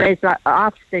on, 4 days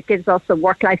off. That gives us a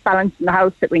work-life balance in the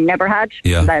house that we never had.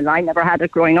 Yeah. I never had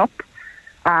it growing up.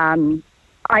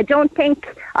 I don't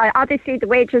think, obviously the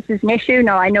wages is an issue.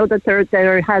 Now, I know that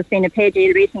there has been a pay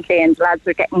deal recently and lads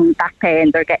are getting back pay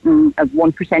and they're getting a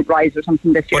 1% rise or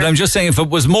something this year. But I'm just saying, if it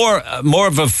was more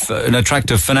of an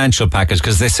attractive financial package,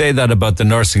 because they say that about the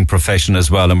nursing profession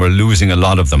as well, and we're losing a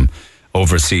lot of them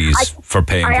overseas for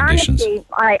pay and conditions.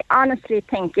 I honestly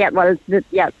think,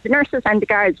 the nurses and the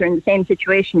guards are in the same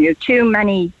situation. You have too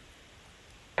many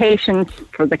patients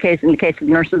in the case of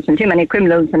nurses, and too many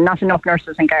criminals and not enough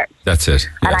nurses and guards. That's it.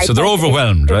 Yeah. So they're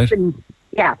overwhelmed, right?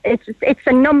 It's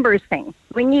a numbers thing.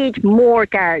 We need more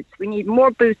guards. We need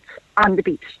more boots on the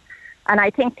beat. And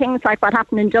I think things like what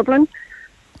happened in Dublin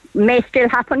may still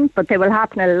happen, but they will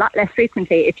happen a lot less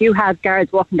frequently if you have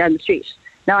guards walking down the street.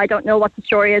 Now, I don't know what the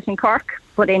story is in Cork,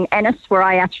 but in Ennis, where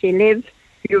I actually live,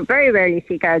 you very rarely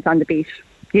see guards on the beat.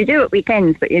 You do it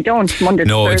weekends, but you don't Monday to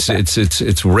Thursday.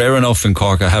 it's rare enough in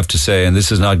Cork, I have to say, and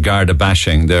this is not Garda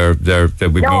bashing. They'd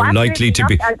be more likely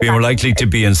to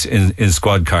be in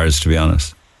squad cars, to be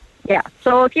honest. Yeah.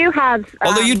 So if you have,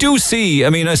 although you do see, I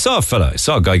mean, I saw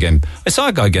a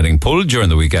guy getting pulled during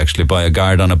the week actually by a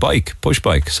guard on a bike, push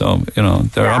bike. So they're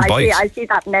on bikes. I see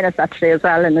that in Ennis actually as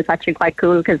well, and it's actually quite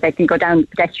cool because they can go down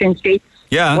pedestrian streets.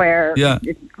 Or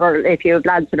if you have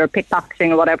lads that are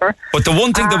pickpocketing or whatever. But the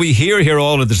one thing that we hear here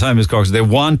all of the time is, Cork, they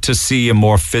want to see a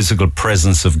more physical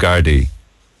presence of Gardaí.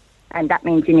 And that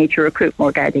means you need to recruit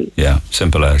more Gardaí. Yeah,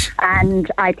 simple as. And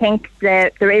I think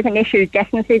that there is an issue,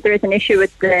 definitely there is an issue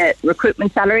with the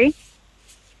recruitment salary.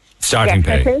 Starting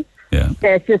pay. Yeah.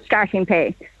 The starting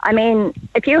pay. I mean,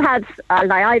 if you have,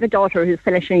 I have a daughter who's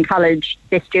finishing college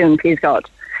this June, please God.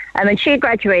 And when she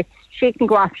graduates, she can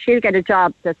go off, she'll get a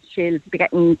job that she'll be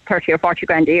getting 30 or 40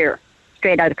 grand a year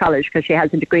straight out of college because she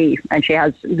has a degree and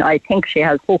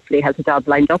hopefully has a job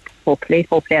lined up. Hopefully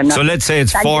I'm not. So let's say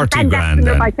it's 40 grand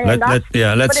then.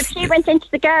 But if she went into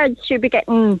the guards, she'd be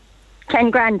getting 10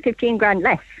 grand, 15 grand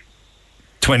less.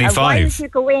 25. And why would you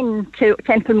go into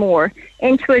Templemore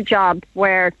into a job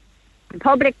where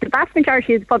the vast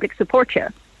majority of the public support you,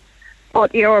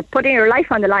 but you're putting your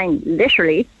life on the line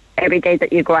literally every day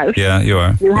that you go out. Yeah, you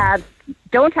are. You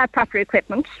don't have proper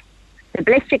equipment. The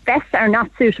ballistic vests are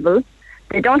not suitable.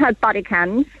 They don't have body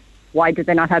cams. Why do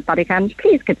they not have body cams?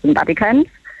 Please give them body cams.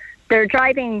 They're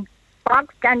driving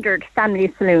bog standard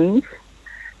family saloons.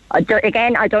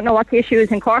 Again, I don't know what the issue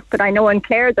is in Cork, but I know in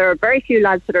Clare there are very few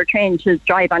lads that are trained to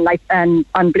drive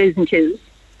on blues and twos.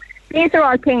 These are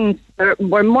all things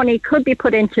where money could be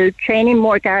put into training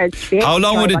more guards. How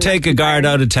long would it take a guard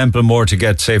out of Templemore to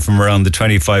get, say, from around the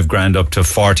 25 grand up to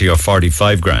 40 or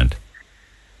 45 grand?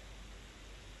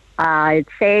 I'd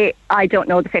say I don't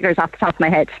know the figures off the top of my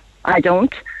head. I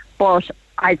don't, but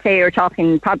I'd say you're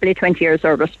talking probably 20 years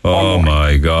service. Oh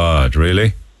my God,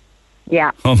 really?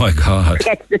 Yeah. Oh my God. To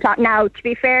get to the top. Now, to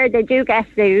be fair, they do get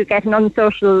an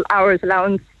unsocial hours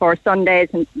allowance for Sundays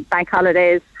and bank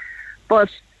holidays, but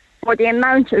for the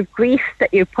amount of grief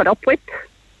that you put up with,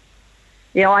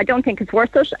 I don't think it's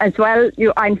worth it. As well,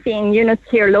 I'm seeing units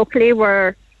here locally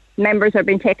where members are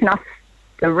being taken off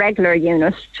the regular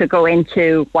unit to go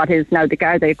into what is now the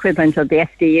Garda equivalent of the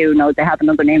SDU. No, they have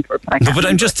another name for it. I know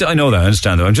that, I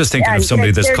understand that. I'm just thinking of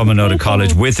somebody that's coming out of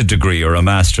college with a degree or a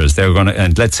master's. They're going to,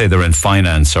 and let's say they're in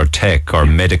finance or tech or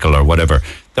medical or whatever.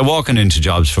 They're walking into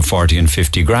jobs for 40 and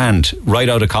 50 grand right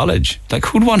out of college. Like,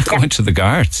 who'd want to go into the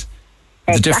guards?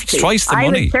 The difference, twice the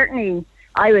money.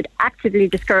 I would actively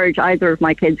discourage either of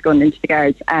my kids going into the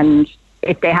guards, and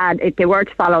if they were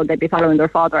to follow, they'd be following their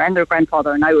father and their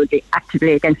grandfather, and I would be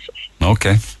actively against it.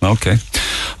 Okay.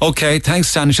 Okay,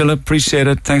 thanks, Angela. Appreciate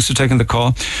it. Thanks for taking the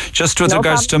call. Just with No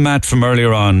regards problem. to Matt from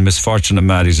earlier on, misfortunate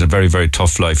Matt, he's a very, very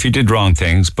tough life. He did wrong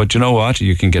things, but you know what?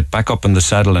 You can get back up in the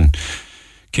saddle and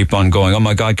keep on going. Oh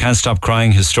my God, can't stop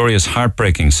crying. His story is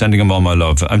heartbreaking. Sending him all my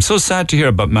love. I'm so sad to hear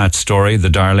about Matt's story, the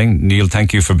darling. Neil,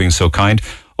 thank you for being so kind.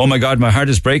 Oh my God, my heart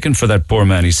is breaking for that poor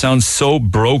man. He sounds so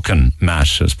broken,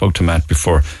 Matt. I spoke to Matt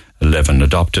before 11,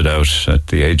 adopted out at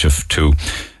the age of 2,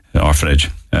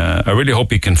 orphanage. I really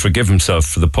hope he can forgive himself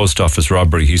for the post office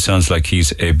robbery. He sounds like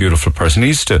he's a beautiful person. He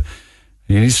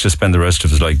needs to spend the rest of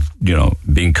his life,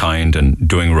 being kind and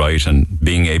doing right and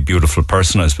being a beautiful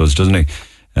person, I suppose, doesn't he?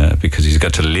 Because he's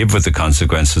got to live with the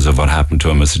consequences of what happened to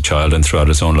him as a child and throughout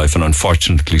his own life. And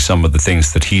unfortunately, some of the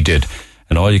things that he did.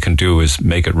 And all you can do is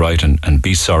make it right and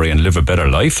be sorry and live a better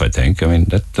life, I think. I mean,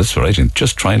 that's what I think.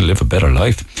 Just trying to live a better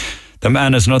life. The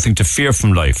man has nothing to fear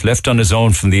from life. Left on his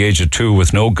own from the age of 2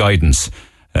 with no guidance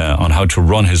on how to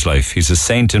run his life. He's a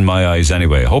saint in my eyes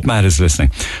anyway. I hope Matt is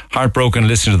listening. Heartbroken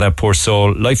listening to that poor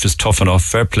soul. Life is tough enough.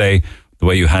 Fair play the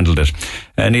way you handled it.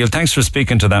 Neil, thanks for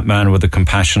speaking to that man with the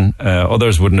compassion.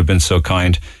 Others wouldn't have been so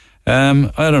kind. I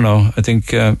don't know. I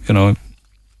think,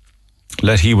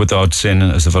 let he without sin,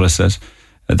 as the fella says.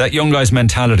 That young guy's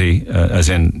mentality, as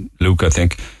in Luke, I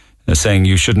think, saying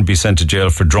you shouldn't be sent to jail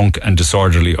for drunk and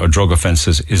disorderly or drug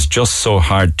offences is just so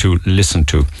hard to listen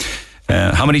to.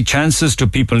 How many chances do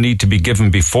people need to be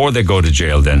given before they go to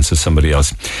jail then, says somebody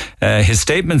else. His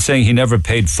statement saying he never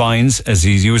paid fines as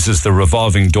he uses the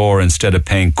revolving door instead of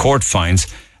paying court fines,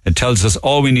 it tells us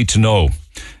all we need to know.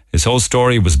 His whole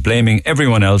story was blaming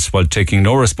everyone else while taking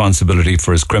no responsibility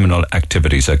for his criminal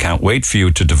activities. I can't wait for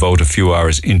you to devote a few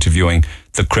hours interviewing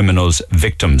the criminal's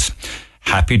victims.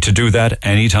 Happy to do that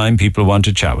anytime people want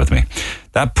to chat with me.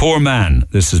 That poor man,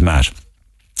 this is Matt.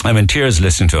 I'm in tears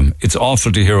listening to him. It's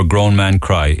awful to hear a grown man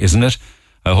cry, isn't it?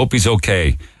 I hope he's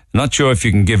okay. Not sure if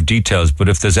you can give details, but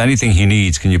if there's anything he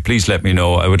needs, can you please let me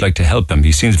know? I would like to help him.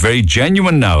 He seems very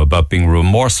genuine now about being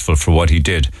remorseful for what he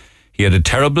did. He had a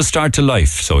terrible start to life,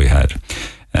 so he had.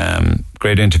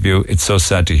 Great interview. It's so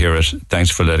sad to hear it. Thanks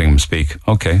for letting him speak.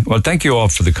 Okay. Well, thank you all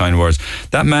for the kind words.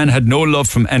 That man had no love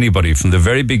from anybody from the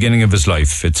very beginning of his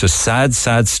life. It's a sad,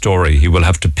 sad story. He will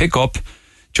have to pick up,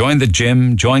 join the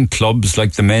gym, join clubs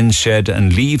like the men's shed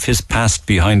and leave his past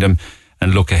behind him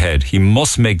and look ahead. He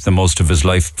must make the most of his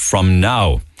life from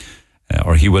now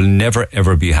or he will never,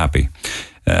 ever be happy.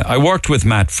 I worked with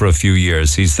Matt for a few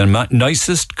years. He's the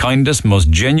nicest, kindest, most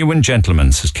genuine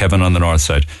gentleman, says Kevin on the north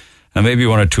side. And maybe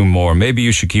one or two more. Maybe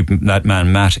you should keep that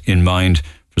man Matt in mind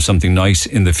for something nice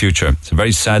in the future. It's a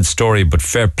very sad story, but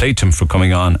fair play to him for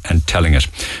coming on and telling it.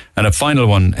 And a final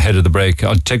one ahead of the break.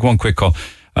 I'll take one quick call.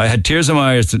 I had tears in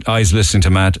my eyes listening to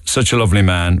Matt. Such a lovely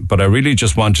man, but I really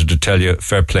just wanted to tell you,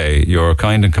 fair play. You're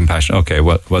kind and compassionate. Okay,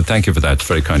 well, thank you for that. It's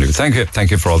very kind of you.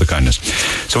 Thank you for all the kindness.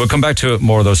 So we'll come back to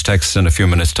more of those texts in a few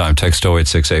minutes' time. Text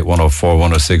 0868 104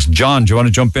 106. John, do you want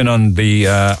to jump in on the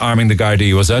arming the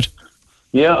Gardaí, was that?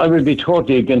 Yeah, I will be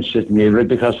totally against it, Neil,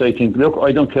 because I think, look,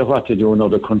 I don't care what they do in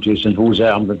other countries and who's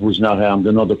armed and who's not armed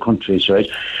in other countries, right?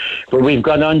 But we've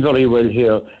gone on very well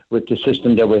here with the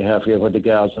system that we have here where the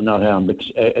guards are not armed,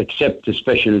 except the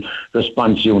special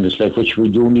response units, like which we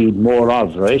do need more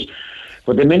of, right?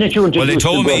 But the minute you introduce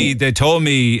they told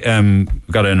me,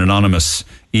 got an anonymous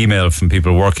email from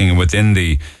people working within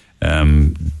the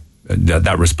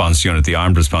that response unit, the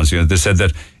armed response unit. They said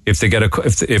that if they get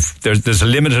if there's a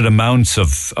limited amount of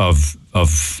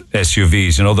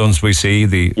SUVs, you know, the ones we see,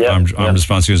 the armed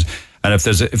response units, and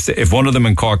if one of them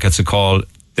in Cork gets a call,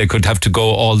 they could have to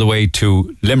go all the way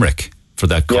to Limerick for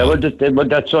that call. Yeah, well,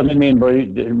 that's what I mean. But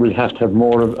we'll have to have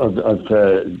more of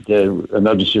the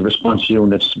emergency response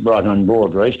units brought on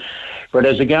board, right? But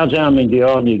as the guards arming the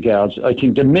ordinary guards, I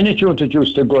think the minute you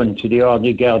introduce the gun to the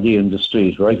ordinary Gardaí in the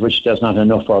street, right, which there's not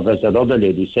enough of, as that other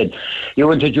lady said, you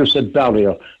introduce a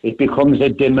barrier. It becomes a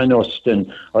them and us.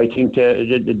 And I think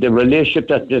the relationship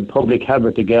that the public have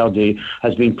with the Gardaí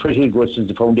has been pretty good since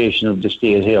the foundation of the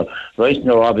state here. Right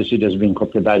now, obviously, there's been a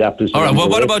couple of bad apples. All right, well,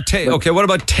 what about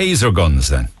taser guns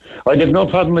then? I'd have no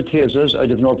problem with tasers.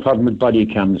 I'd have no problem with body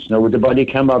cams. Now, with the body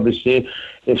cam, obviously,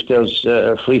 if there's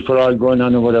a free-for-all going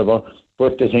on or whatever.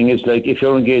 But the thing is, like, if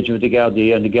you're engaging with the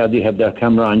Gardaí and the Gardaí have their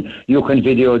camera on, you can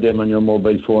video them on your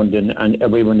mobile phone then, and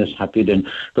everyone is happy then.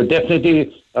 But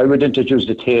definitely, I would introduce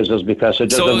the tasers because...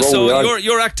 So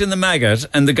you're acting the maggot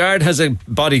and the guard has a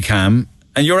body cam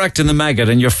and you're acting the maggot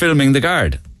and you're filming the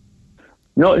guard?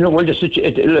 No, we'll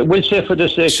say for the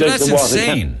sake of the water...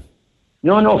 insane.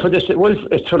 No, for this, well,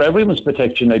 it's for everyone's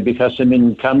protection, like, because, I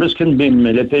mean, cameras can be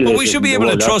manipulated. But we should be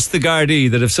able to trust the Gardaí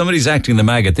that if somebody's acting the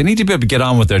maggot, they need to be able to get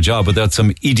on with their job without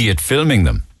some idiot filming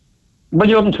them. Well,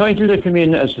 you're entitled to come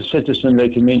in as a citizen,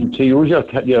 to use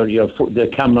the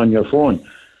camera on your phone.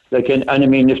 And I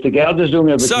mean, if the guard is doing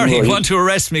everything Sorry, right, you want to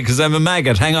arrest me because I'm a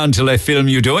maggot? Hang on till I film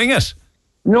you doing it.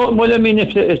 No, well, I mean,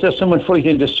 if there's someone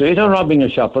fighting the street or robbing a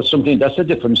shop or something, that's a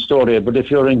different story. But if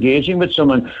you're engaging with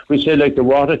someone, we say like the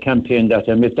water campaign that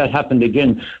time, if that happened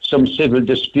again, some civil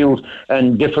dispute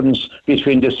and difference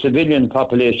between the civilian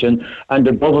population and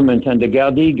the government and the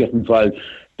Gardaí get involved,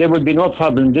 there would be no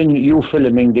problem then you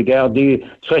filming the Gardaí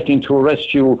threatening to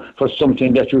arrest you for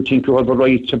something that you think you have a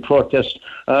right to protest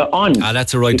on.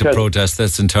 That's a right to protest.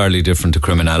 That's entirely different to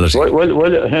criminality.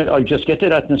 Well, I'll just get to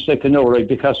that in a second now, right?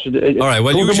 Because all right,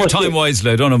 well, use your time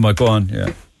wisely. I don't know, Mike. Go on.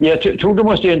 Yeah, two of the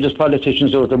most dangerous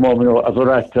politicians out at the moment are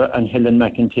Varadkar and Helen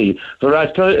McEntee.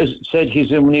 Varadkar said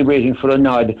he's only waiting for a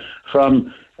nod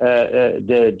from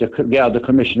the Garda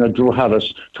Commissioner Drew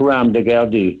Harris to arm the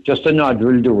Gardaí. Just a nod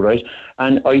will do, right?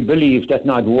 And I believe that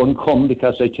nod won't come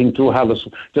because I think Drew Harris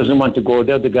doesn't want to go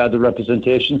there. The Garda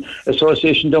Representation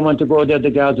Association don't want to go there.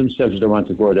 The Guards themselves don't want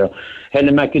to go there.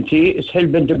 Helen McEntee is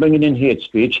hell-bent to bringing in hate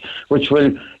speech, which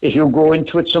will, if you go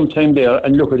into it sometime there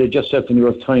and look at it yourself when you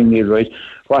have time, Neil, right?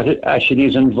 What actually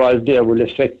is involved there will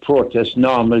affect protests,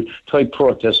 normal type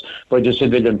protests by the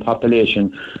civilian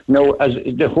population. Now, as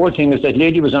the whole thing is that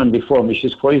lady was on before me,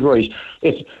 she's quite right.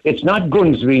 It's not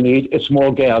guns we need, it's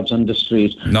more guards on the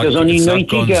street. There's only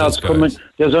 90 guards coming.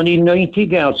 There's only 90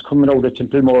 guards coming out of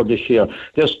Templemore this year.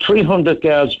 There's 300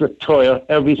 guards retire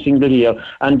every single year,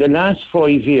 and the last 5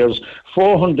 years,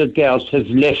 400 guards have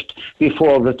left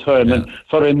before retirement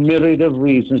for a myriad of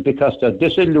reasons, because they're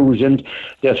disillusioned,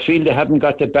 they feel they haven't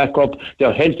got the backup,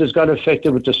 their health has got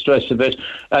affected with the stress of it,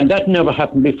 and that never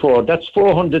happened before. That's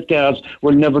 400 guards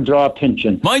will never draw a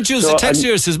pension. Mind you, the text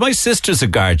here says, my sister's a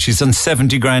guard, she's on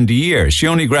 70 grand a year. She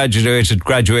only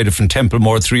graduated from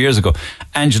Templemore 3 years ago.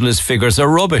 Angela's figures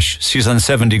are rubbish. She's on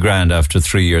 70 grand after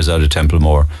 3 years out of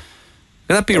Templemore.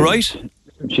 Could that be right?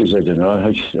 She's, I don't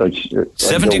know.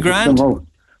 70 grand?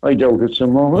 I doubt it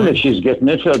somehow. Well, if she's getting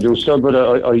it, I'll do so, but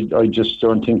I just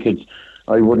don't think it's.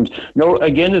 I wouldn't. No,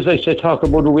 again, as I said, talk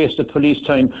about a waste of police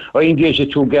time. I engaged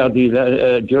with two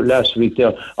Gardaí last week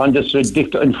there on this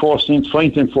ridiculous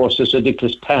trying to enforce this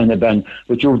ridiculous PANA ban,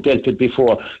 which you've dealt with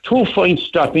before. Two fine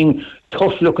strapping,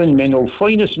 tough-looking men,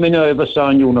 finest men I ever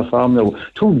saw in uniform now.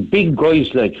 Two big guys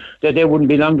that they wouldn't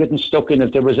be long getting stuck in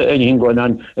if there was anything going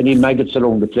on, any maggots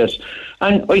around the place.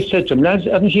 And I said to them, lads,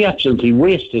 haven't you absolutely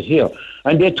wasted here?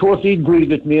 And they totally agreed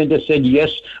with me, and they said,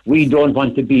 yes, we don't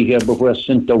want to be here, but we're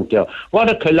sent out there.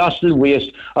 What a colossal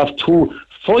waste of two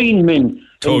fine men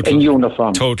in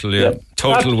uniform. Total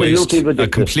waste. Ridiculous. A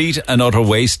complete and utter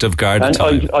waste of Garda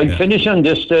time. And I'll finish on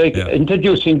this,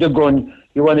 introducing the gun.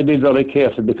 You want to be very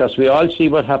careful, because we all see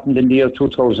what happened in the year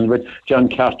 2000 with John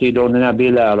Carty down in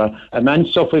Abilara. A man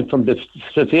suffering from the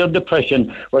severe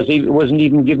depression wasn't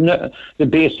even given the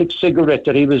basic cigarette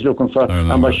that he was looking for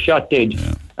and was shot dead.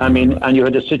 Yeah. I mean, and you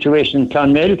had a situation in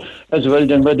Clonmel as well,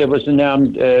 then, where there was an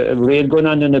armed raid going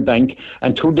on in a bank,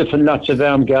 and two different lots of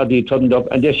armed Gardaí turned up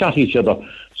and they shot each other.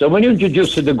 So when you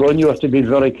introduce the gun, you have to be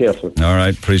very careful. All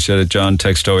right, appreciate it, John.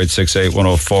 Text 0868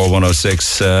 104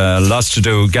 106. Lots to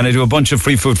do. Going to do a bunch of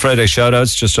Free Food Friday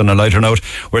shout-outs, just on a lighter note.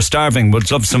 We're starving.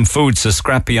 We'd love some food, so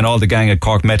Scrappy and all the gang at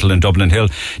Cork Metal in Dublin Hill.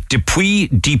 Depuy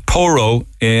Diporo,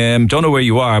 don't know where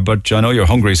you are, but I know you're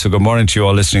hungry, so good morning to you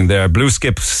all listening there. Blue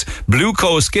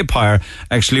Coast Skip Hire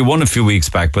actually won a few weeks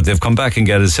back, but they've come back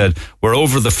and said, we're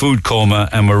over the food coma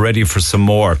and we're ready for some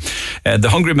more. The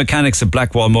Hungry Mechanics at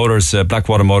Blackwater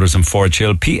Motors in Forge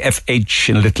Hill, PFH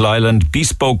in Little Island,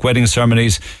 Bespoke Wedding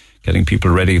Ceremonies, getting people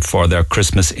ready for their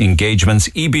Christmas engagements.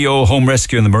 EBO Home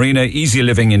Rescue in the Marina, Easy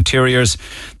Living Interiors.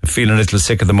 Feeling a little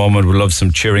sick at the moment, would love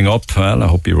some cheering up. Well, I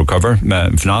hope you recover.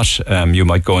 If not, you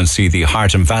might go and see the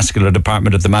Heart and Vascular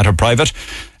Department at the Mater Private.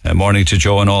 Morning to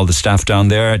Joe and all the staff down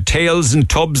there. Tails and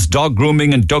Tubbs Dog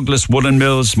Grooming and Douglas Woolen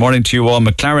Mills. Morning to you all.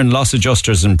 McLaren Loss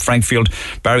Adjusters in Frankfield.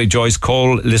 Barry Joyce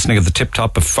Cole listening at the tip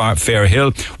top of Fair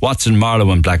Hill. Watson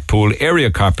Marlow in Blackpool.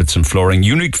 Area Carpets and Flooring.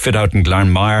 Unique Fit Out in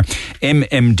Glanmire.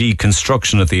 MMD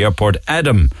Construction at the airport.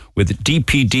 Adam with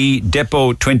DPD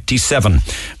Depot 27.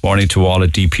 Morning to all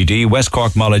at DPD. The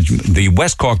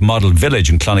West Cork Model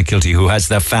Village in Clonakilty, who has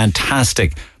the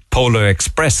fantastic Polar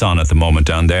Express on at the moment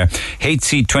down there.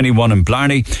 HC21 in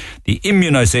Blarney. The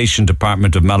Immunisation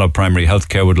Department of Mallow Primary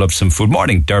Healthcare would love some food.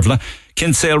 Morning, Dervla.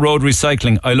 Kinsale Road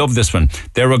Recycling. I love this one.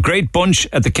 They're a great bunch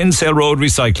at the Kinsale Road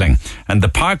Recycling. And the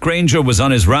park ranger was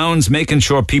on his rounds making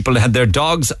sure people had their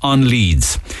dogs on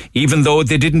leads, even though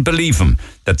they didn't believe him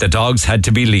that the dogs had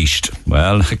to be leashed.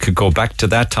 Well, I could go back to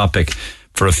that topic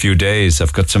for a few days.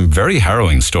 I've got some very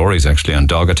harrowing stories actually on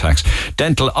dog attacks.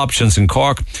 Dental Options in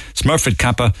Cork, Smurfit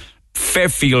Kappa,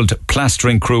 Fairfield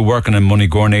plastering crew working in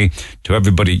Moneygorney, to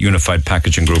everybody Unified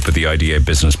Packaging Group at the IDA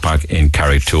Business Park in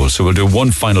Carrigtwohill. So we'll do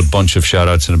one final bunch of shout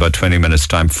outs in about 20 minutes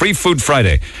time. Free Food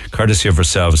Friday, courtesy of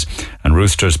ourselves and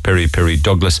Roosters, Piri Piri,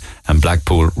 Douglas and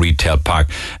Blackpool Retail Park.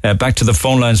 Back to the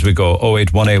phone lines we go.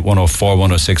 0818 104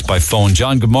 106 by phone.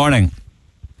 John, good morning.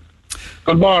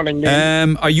 Good morning,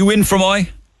 Neil. Are you in Fermoy?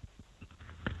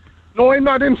 No, I'm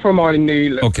not in Fermoy,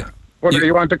 Neil. Okay. Whether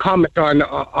you want to comment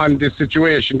on this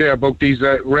situation there about these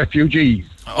refugees.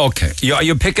 Okay. Are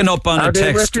you picking up on a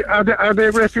text? Are they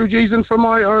refugees in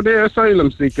Fermoy, or are they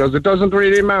asylum seekers? It doesn't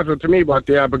really matter to me what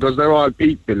they are, because they're all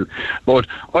people. But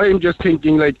I'm just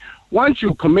thinking, like, once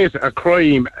you commit a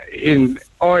crime in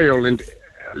Ireland,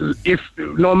 if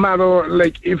no matter,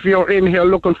 like, if you're in here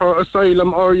looking for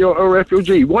asylum or you're a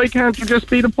refugee, why can't you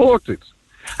just be deported?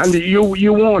 And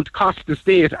you won't cost the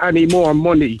state any more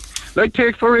money. Like,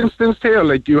 take for instance here,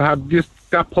 like, you have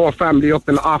that poor family up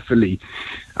in Offaly,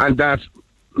 and that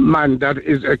man that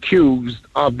is accused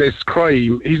of this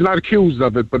crime, he's not accused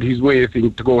of it, but he's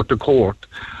waiting to go to court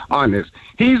on it.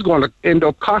 He's going to end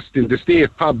up costing the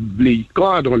state probably,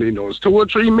 God only knows, 2 or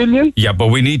 3 million. Yeah, but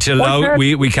we need to allow,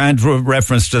 we can't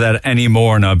reference to that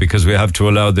anymore now, because we have to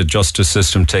allow the justice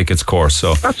system take its course.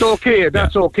 So that's okay,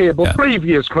 but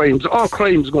previous crimes, all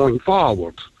crimes going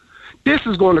forward, this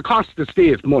is going to cost the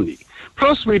state money.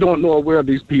 Plus, we don't know where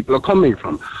these people are coming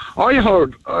from. I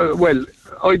heard,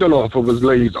 I don't know if it was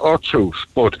lies or truth,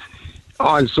 but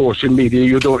on social media,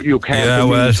 you can't. Yeah,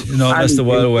 well, that's the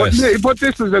Wild West. But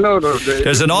this is another.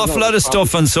 There's an awful lot of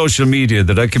stuff on social media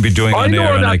that I could be doing on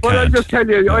air, and I can't. I just tell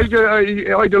you, I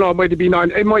don't know.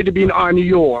 It might have been on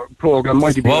your program.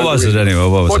 What was it anyway?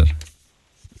 What was it?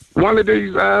 One of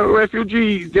these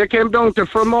refugees, they came down to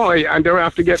Fermoy, and they're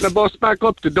after getting a bus back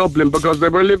up to Dublin because they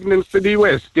were living in City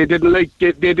West. They didn't like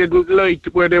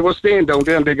where they were staying down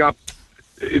there, and they got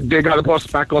a bus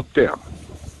back up there.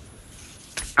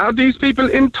 Are these people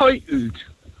entitled,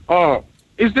 or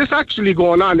is this actually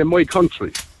going on in my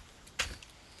country?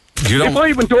 If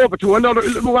I went over to another,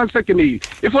 one second, Neil.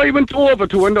 If I went over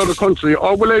to another country,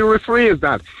 or will I rephrase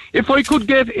that? If I could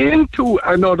get into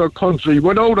another country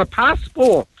without a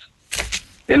passport,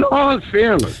 in all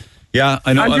fairness. Yeah,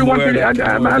 I know.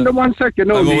 And 1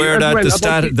 second. I'm aware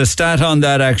that the stat on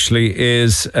that actually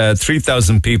is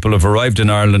 3,000 people have arrived in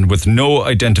Ireland with no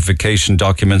identification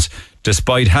documents,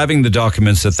 despite having the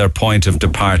documents at their point of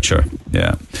departure.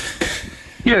 Yeah.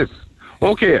 Yes.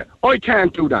 Okay. I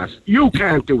can't do that. You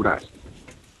can't do that.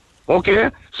 Okay.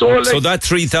 So that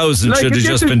 3,000 should have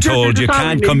just been told you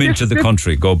can't come into the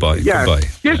country. Go by. Yes. Goodbye.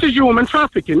 This is human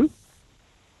trafficking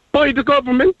by the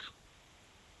government.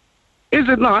 Is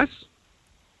it not?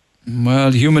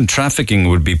 Well, human trafficking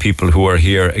would be people who are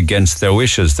here against their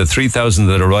wishes. The 3,000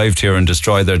 that arrived here and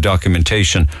destroyed their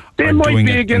documentation are doing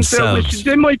it themselves.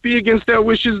 They might be against their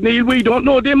wishes, Neil. We don't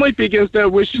know. They might be against their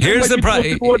wishes. Here's the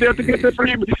problem.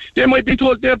 They might be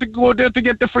told they have to go there to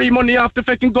get the free money off the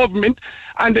fucking government,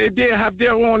 and they have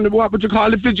their own, what would you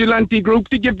call it, vigilante group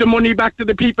to give the money back to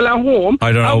the people at home.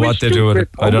 I don't know what they do with it.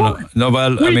 I don't know. No,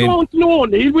 well, we don't know,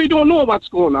 Neil. We don't know what's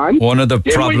going on. One of the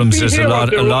problems is a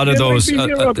lot of those.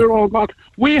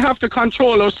 We have to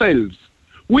control ourselves.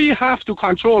 We have to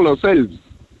control ourselves.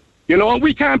 You know,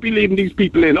 we can't be leaving these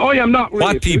people in. I am not racist.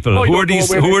 What people? Who are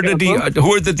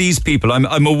these people?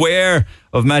 I'm aware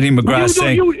of Matty McGrath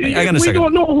saying. Hang on a second. We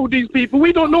don't know who these people.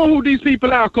 We don't know who these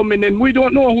people are coming in. We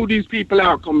don't know who these people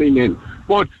are coming in.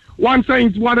 But one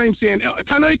thing, what I'm saying,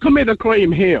 can I commit a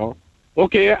crime here,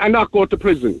 okay, and not go to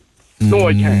prison? No,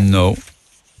 I can't. No.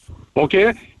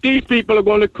 Okay, these people are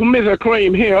going to commit a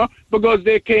crime here because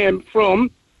they came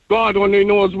from, God only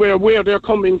knows where they're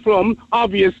coming from.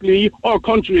 Obviously, our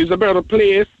country is a better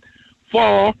place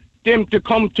for them to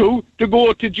come to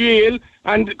go to jail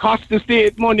and cost the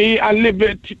state money and live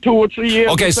it 2 or 3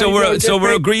 years. Okay, so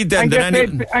we're agreed then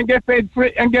and get fed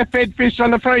fish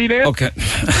on a Friday. Okay.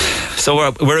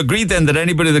 So we're agreed then that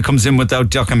anybody that comes in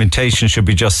without documentation should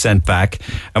be just sent back,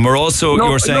 and we're also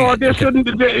you're saying no, they shouldn't.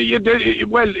 I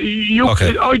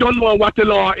don't know what the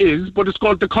law is, but it's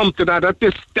going to come to that at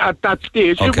that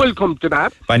stage. Okay. It will come to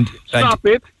that. Stop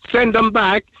it. Send them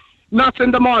back. Not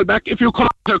send them all back if you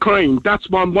commit a crime. That's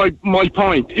my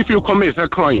point. If you commit a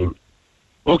crime,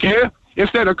 okay,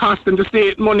 instead of costing the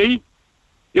state money.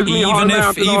 Even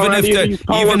if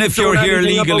you're here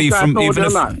legally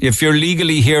if you're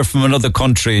legally here from another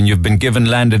country and you've been given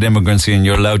landed immigrancy and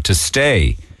you're allowed to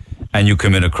stay and you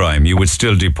commit a crime, you would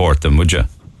still deport them, would you?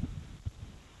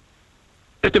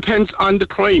 It depends on the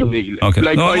crime, Neil. Okay.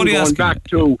 Like I'm going back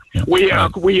to we are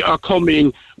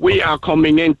coming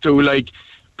into like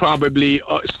probably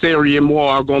Syrian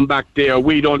war going back there.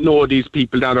 We don't know these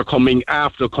people that are coming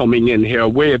after coming in here,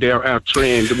 where they are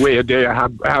trained, where they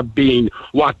have been,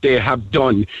 what they have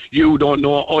done. You don't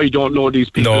know, I don't know these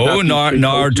people. No,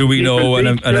 nor do we know.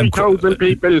 And 3,000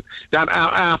 people that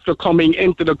are after coming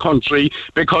into the country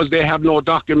because they have no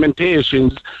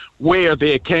documentations where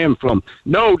they came from.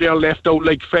 Now they're left out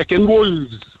like feckin'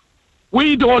 wolves.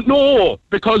 We don't know,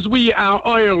 because we are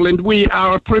Ireland, we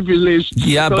are a privileged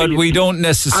society. But we don't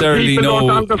necessarily and people know.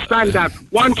 don't understand that.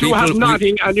 Once you have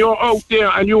nothing and you're out there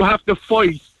and you have to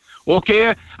fight,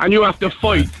 okay? And you have to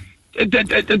fight.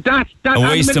 That I'm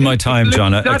wasting my time,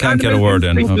 John. I can't get a word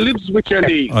in. Lives with your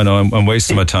needs. I know. I'm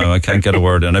wasting my time. I can't get a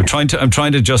word in. I'm trying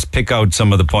to just pick out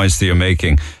some of the points that you're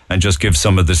making and just give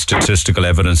some of the statistical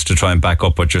evidence to try and back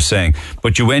up what you're saying.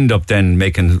 But you end up then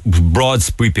making broad,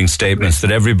 sweeping statements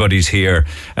that everybody's here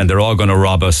and they're all going to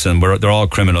rob us and they're all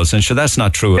criminals. And sure, that's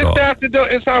not true at all.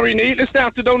 Sorry, Neil. It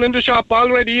started down in the shop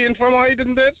already in Fermoy,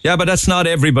 didn't it? Yeah, but that's not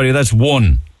everybody. That's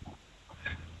one.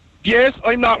 Yes,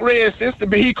 I'm not racist,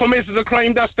 but he committed a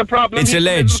crime. That's the problem. It's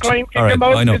alleged. All right,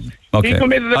 I know. Okay. He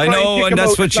committed a crime. I know, and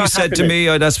that's what she said to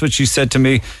me. That's what she said to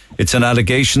me. It's an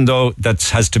allegation, though, that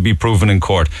has to be proven in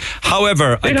court.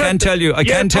 However, I can tell you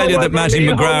that Matty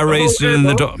McGrath raised it in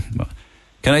the door.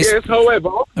 Can I? Yes,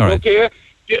 however, okay,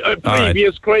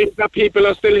 previous crimes that people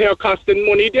are still here costing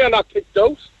money, they're not kicked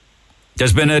out.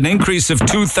 There's been an increase of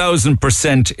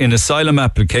 2,000% in asylum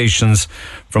applications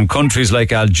from countries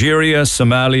like Algeria,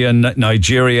 Somalia,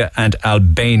 Nigeria and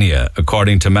Albania,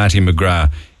 according to Matty McGrath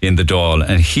in the Dáil.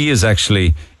 And he is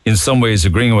actually, in some ways,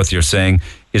 agreeing with what you're saying,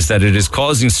 is that it is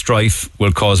causing strife,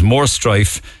 will cause more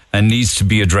strife and needs to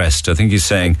be addressed. I think he's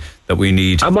saying that we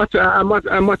need... And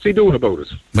what's he doing about it?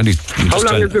 How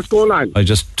long is this going on? I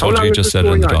just told you, he just said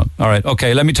it in the Dáil. All right,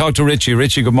 okay, let me talk to Richie.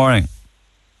 Richie, good morning.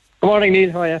 Good morning,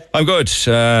 Neil. How are you? I'm good.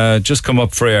 Just come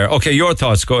up for air. Okay, your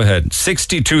thoughts. Go ahead.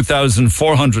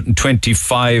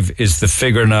 62,425 is the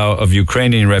figure now of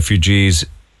Ukrainian refugees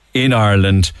in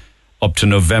Ireland up to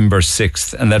November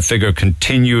 6th, and that figure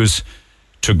continues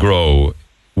to grow.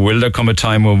 Will there come a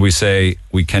time when we say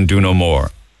we can do no more?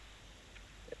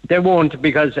 There won't,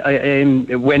 because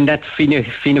when that Fianna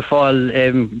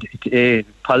Fáil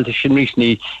politician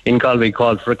recently in Galway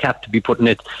called for a cap to be put in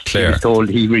it, he was told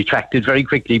he retracted very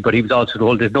quickly, but he was also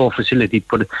told there's no facility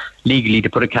legally to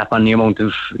put a cap on the amount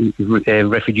of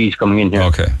refugees coming in here.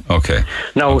 Okay.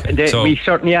 Now, we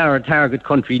certainly are a target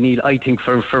country, Neil, I think,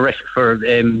 for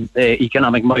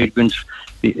economic migrants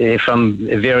from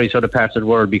various other parts of the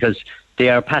world, because they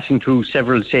are passing through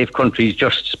several safe countries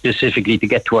just specifically to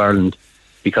get to Ireland.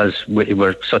 Because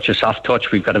we're such a soft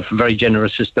touch, we've got a very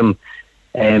generous system,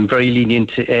 very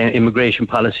lenient immigration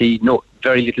policy,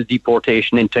 very little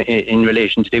deportation in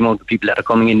relation to the amount of people that are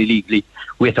coming in illegally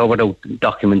with or without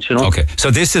documents, you know. Okay, so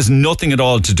this has nothing at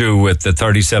all to do with the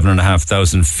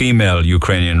 37,500 female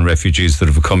Ukrainian refugees that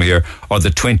have come here, or the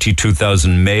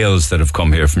 22,000 males that have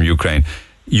come here from Ukraine.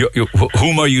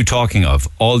 Whom are you talking of?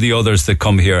 All the others that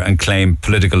come here and claim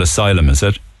political asylum, is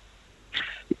it?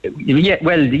 Yeah,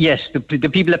 well, yes. The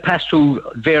people that pass through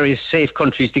various safe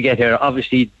countries to get here,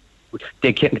 obviously,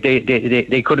 they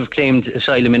could have claimed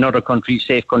asylum in other countries,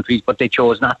 safe countries, but they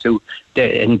chose not to.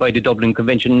 And by the Dublin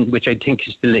Convention, which I think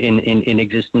is still in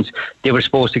existence, they were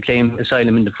supposed to claim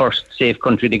asylum in the first safe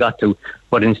country they got to,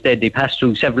 but instead they passed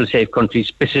through several safe countries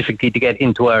specifically to get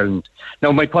into Ireland.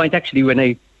 Now, my point actually, when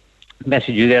I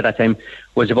message you there that time,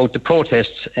 was about the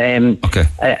protests, and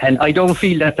I don't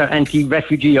feel that they're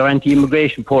anti-refugee or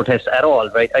anti-immigration protests at all,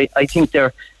 right? I think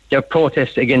they're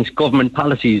protests against government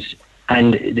policies,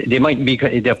 and they might be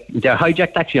they're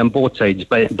hijacked actually on both sides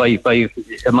by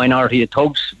a minority of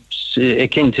thugs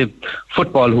akin to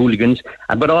football hooligans,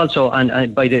 but also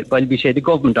by the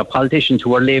government or politicians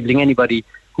who are labelling anybody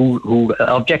who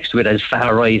objects to it as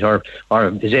far right or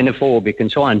xenophobic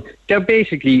and so on. They're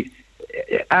basically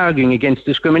arguing against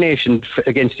discrimination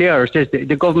against the Irish.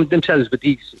 The government themselves with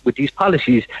these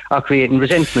policies are creating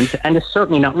resentment, and it's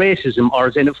certainly not racism or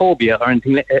xenophobia or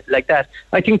anything like that.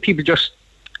 I think people just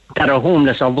that are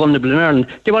homeless or vulnerable in Ireland,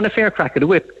 they want a fair crack of the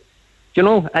whip, you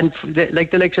know. And the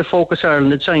likes of Focus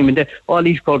Ireland and Simon, all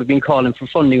these crowd have been calling for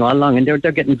funding all along, and they're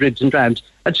getting dribs and drabs.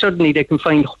 And suddenly they can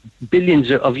find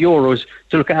billions of euros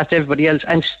to look after everybody else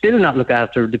and still not look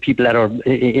after the people that are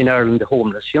in Ireland, the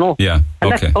homeless, you know. Yeah,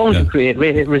 and that's bound to create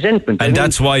resentment. And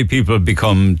that's why people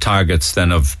become targets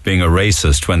then of being a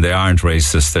racist when they aren't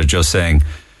racist. They're just saying,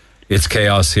 it's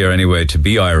chaos here anyway to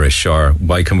be Irish, or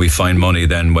why can we find money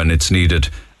then when it's needed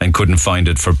and couldn't find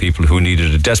it for people who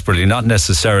needed it desperately? Not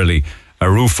necessarily a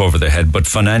roof over their head, but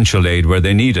financial aid where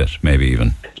they need it, maybe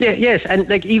even. Yeah, yes, and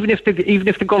like even if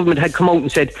the government had come out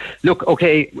and said, look,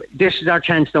 okay, this is our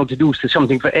chance now to do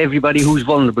something for everybody who's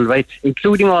vulnerable, right,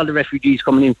 including all the refugees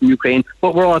coming in from Ukraine,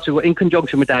 but we're also, in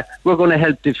conjunction with that, we're going to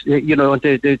help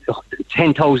the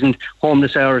 10,000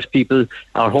 homeless Irish people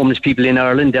or homeless people in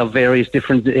Ireland of various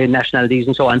different nationalities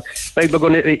and so on. Right, we're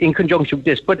going to, in conjunction with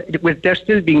this, but they're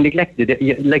still being neglected.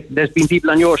 Like there's been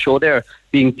people on your show there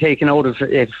being taken out of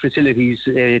facilities,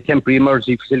 temporary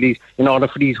emergency facilities, in order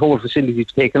for these whole facilities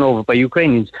taken over by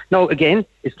Ukrainians. Now, again,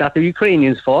 it's not the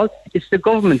Ukrainians' fault, it's the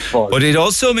government's fault. But it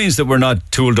also means that we're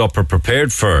not tooled up or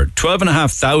prepared for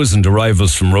 12,500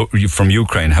 arrivals from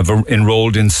Ukraine have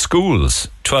enrolled in schools.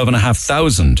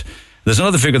 12,500. There's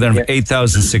another figure there of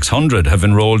 8,600 have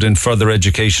enrolled in further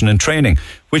education and training,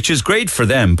 which is great for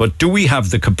them. But do we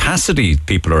have the capacity,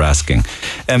 people are asking?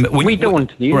 We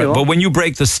don't. But when you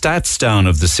break the stats down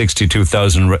of the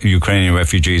 62,000 Ukrainian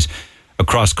refugees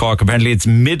across Cork, apparently it's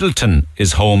Middleton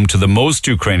is home to the most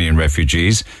Ukrainian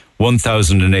refugees,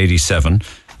 1,087.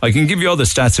 I can give you other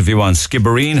stats if you want.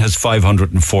 Skibbereen has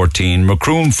 514,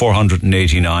 Macroom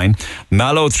 489,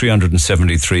 Mallow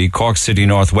 373, Cork City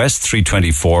Northwest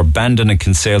 324, Bandon and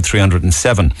Kinsale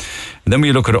 307. And then when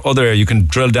you look at other area, you can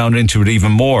drill down into it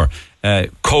even more.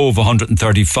 Cove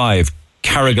 135,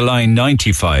 Carrigaline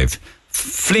 95.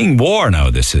 Fleeing war now,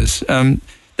 this is.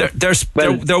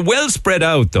 They're well spread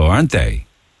out though, aren't they?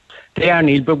 They are,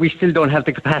 Neil, but we still don't have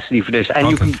the capacity for this.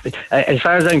 And you can, as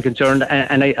far as I'm concerned,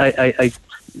 and I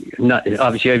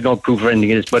obviously I have no proof or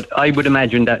anything of this, but I would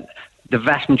imagine that the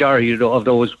vast majority of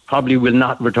those probably will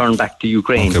not return back to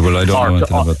Ukraine. Okay, well, I don't know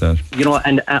anything about that. You know,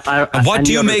 and what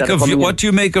do you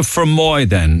make of Fermoy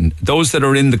then? Those that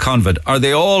are in the convent, are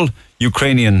they all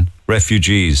Ukrainian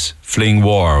refugees fleeing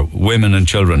war, women and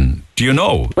children? Do you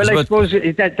know? Well, I suppose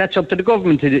that's up to the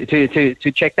government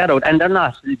to check that out, and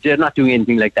they're not doing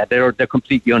anything like that. They're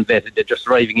completely unvetted. They're just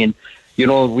arriving in. You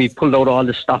know, we pulled out all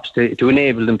the stops to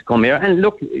enable them to come here. And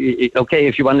look, okay,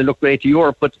 if you want to look great to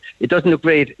Europe, but it doesn't look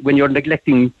great when you're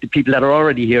neglecting the people that are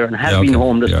already here and have been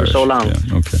homeless for so long.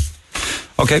 Yeah,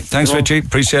 okay, thanks, Richie.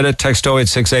 Appreciate it. Text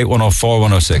 0868 104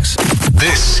 106.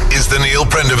 This is the Neil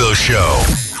Prendeville Show.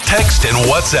 Text and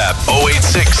WhatsApp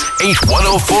 086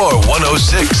 8104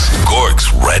 106.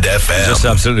 Cork's Red FM. I just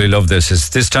absolutely love this. It's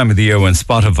this time of the year when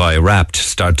Spotify Wrapped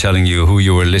start telling you who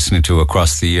you were listening to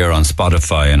across the year on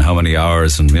Spotify and how many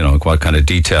hours and, you know, what kind of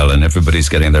detail, and everybody's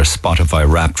getting their Spotify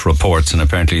Wrapped reports, and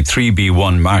apparently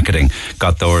 3B1 Marketing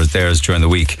got theirs during the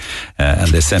week,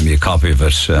 and they sent me a copy of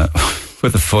it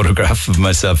with a photograph of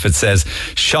myself. It says,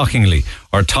 shockingly,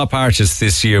 our top artist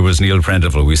this year was Neil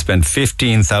Prendeville. We spent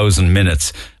 15,000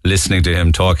 minutes listening to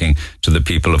him talking to the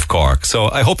people of Cork. So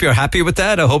I hope you're happy with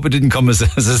that. I hope it didn't come as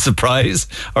a surprise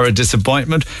or a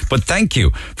disappointment. But thank you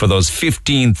for those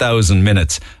 15,000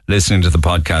 minutes listening to the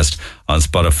podcast on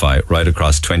Spotify right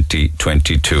across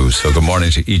 2022. So good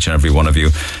morning to each and every one of you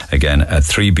again at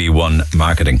 3B1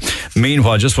 Marketing.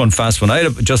 Meanwhile, just one fast one.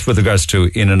 Just with regards to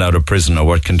in and out of prison or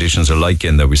what conditions are like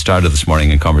in there. We started this morning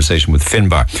in conversation with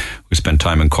Finbar, who spent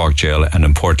time in Cork jail and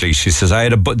in Portlaoise. She says,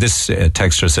 this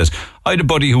texter says, I had a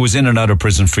buddy who was in and out of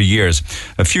prison for years.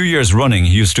 A few years running,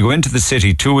 he used to go into the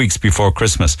city 2 weeks before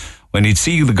Christmas. When he'd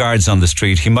see the guards on the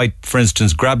street, he might, for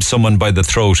instance, grab someone by the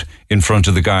throat in front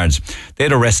of the guards.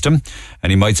 They'd arrest him,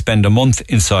 and he might spend a month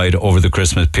inside over the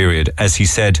Christmas period. As he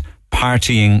said,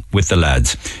 partying with the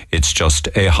lads. It's just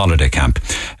a holiday camp.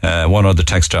 One other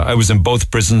texter. I was in both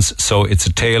prisons, so it's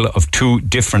a tale of two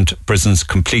different prisons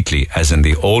completely, as in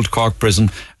the old Cork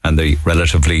prison and the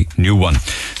relatively new one.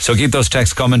 So keep those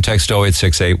texts coming. Text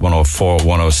 0868 104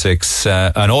 106.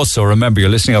 And also remember,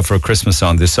 you're listening out for a Christmas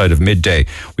song this side of midday.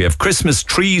 We have Christmas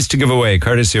trees to give away,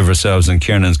 courtesy of ourselves in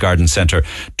Kiernan's Garden Centre,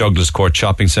 Douglas Court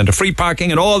Shopping Centre. Free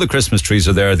parking and all the Christmas trees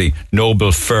are there. The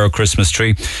noble fir Christmas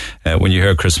tree. When you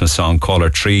hear a Christmas song, call her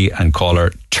tree and call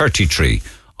her 30 tree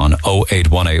on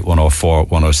 0818 104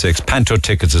 106. Panto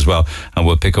tickets as well. And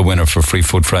we'll pick a winner for Free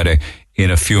Food Friday in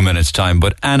a few minutes' time.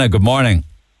 But Anna, good morning.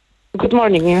 Good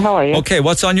morning, Neil. How are you? Okay,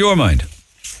 what's on your mind?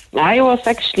 I was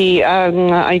actually,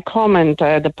 I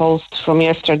commented the post from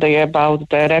yesterday about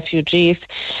the refugees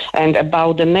and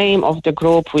about the name of the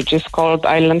group, which is called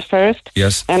Island First.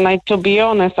 Yes. And to be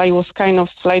honest, I was kind of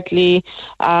slightly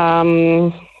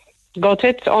got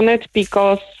it on it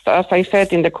because, as I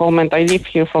said in the comment, I live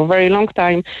here for a very long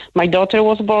time. My daughter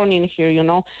was born in here, you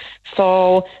know,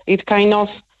 so it kind of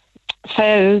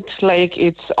felt like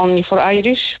it's only for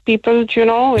Irish people, you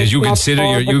know. It's You not consider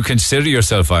for you consider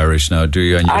yourself Irish now, do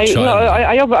you? And your I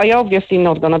child? I obviously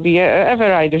not gonna be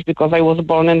ever Irish because I was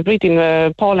born and bred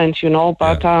in Poland, you know.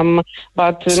 But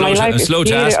my life is slow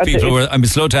to here, ask people. I'm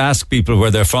slow to ask people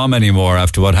where they're from anymore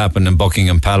after what happened in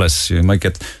Buckingham Palace. I might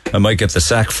get the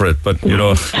sack for it, but you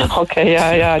know. Okay,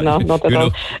 yeah, no, not at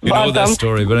all. You know that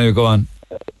story, but anyway, go on.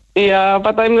 Yeah,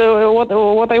 but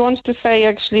what I want to say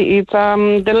actually is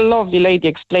the lovely lady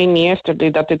explained me yesterday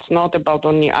that it's not about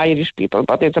only Irish people,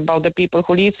 but it's about the people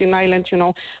who live in Ireland, you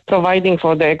know, providing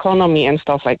for the economy and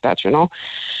stuff like that, you know.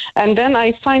 And then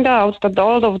I find out that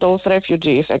all of those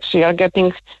refugees actually are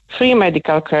getting free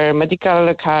medical care,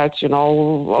 medical cards, you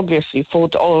know, obviously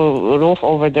food, all roof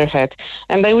over their head.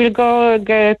 And I will go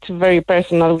get very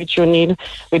personal with you, Neil,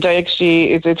 which I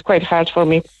actually, it's quite hard for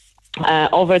me.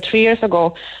 Over 3 years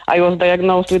ago, I was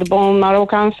diagnosed with bone marrow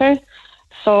cancer.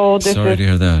 So this Sorry to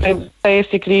hear that.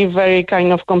 Basically very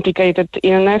kind of complicated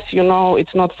illness. You know,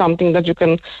 it's not something that you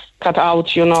can cut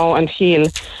out, you know, and heal.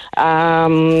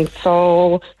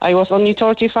 So I was only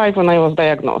 35 when I was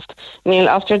diagnosed. Neil,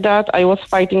 after that, I was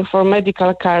fighting for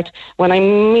medical card. When I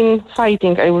mean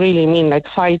fighting, I really mean like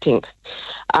fighting.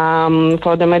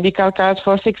 For the medical card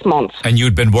for 6 months. And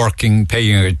you'd been working,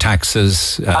 paying your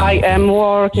taxes? I am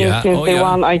working since the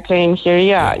one I came here.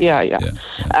 Yeah.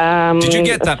 Did you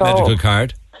get that medical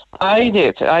card? I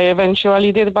did. I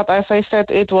eventually did, but as I said,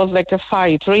 it was like a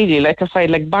fight, really, like a fight,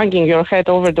 like banging your head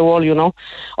over the wall, you know,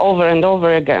 over and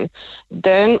over again.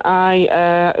 Then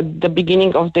the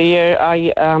beginning of the year,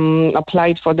 I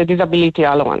applied for the disability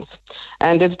allowance.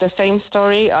 And it's the same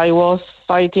story. I was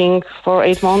fighting for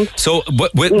 8 months. So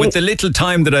with the little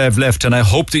time that I have left, and I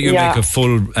hope that you make a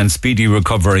full and speedy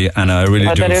recovery, and I really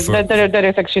do. There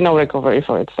is actually no recovery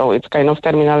for it, so it's kind of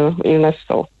terminal illness.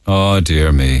 So. Oh,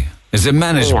 dear me. Is it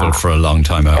manageable for a long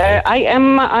time? I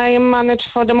am managed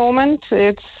for the moment.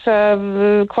 It's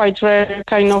quite rare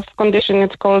kind of condition.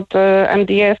 It's called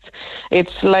MDS.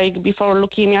 It's like before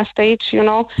leukemia stage, you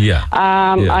know.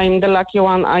 I'm the lucky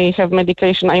one. I have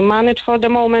medication. I manage for the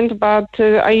moment, but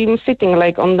I'm sitting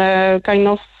like on the kind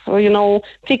of, you know,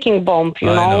 ticking bomb, you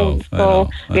know. So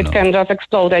it can just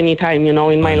explode anytime, you know,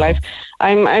 in my life.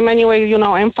 I'm anyway, you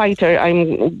know, I'm fighter.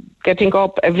 I'm getting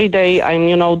up every day. I'm,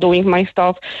 you know, doing my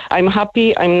stuff. I'm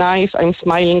happy. I'm nice. I'm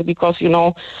smiling because, you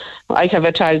know, I have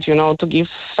a child, you know, to give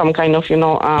some kind of, you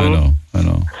know. I know.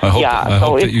 I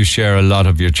hope that you share a lot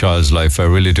of your child's life. I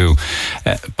really do.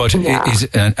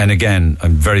 And again,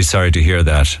 I'm very sorry to hear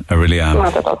that. I really am.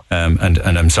 Not at all. And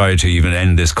I'm sorry to even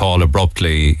end this call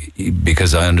abruptly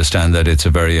because I understand that it's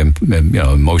a very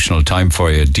emotional time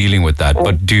for you dealing with that.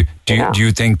 But do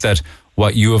you think that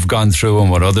what you have gone through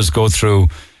and what others go through,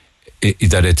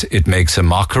 that it makes a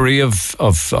mockery of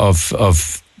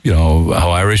you know,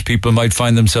 how Irish people might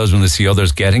find themselves when they see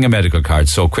others getting a medical card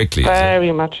so quickly?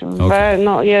 Very much. Okay.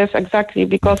 Yes, exactly.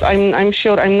 Because I'm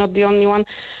sure I'm not the only one.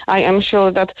 I am sure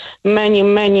that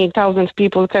many thousands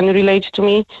people can relate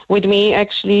with me,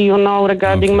 actually, you know,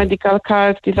 regarding medical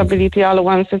cards, disability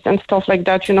allowances and stuff like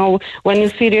that, you know, when you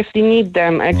seriously need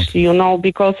them, actually, you know,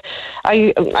 because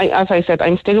I, as I said,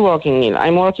 I'm still working, Neil.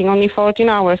 I'm working only 14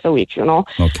 hours a week, you know.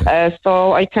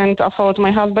 So I can't afford,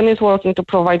 my husband is working to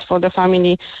provide for the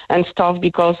family and stuff,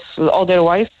 because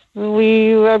otherwise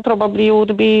we probably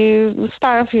would be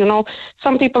starved, you know.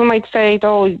 Some people might say,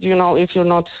 oh, you know, if you're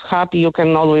not happy, you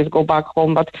can always go back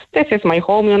home. But this is my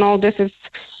home, you know. This is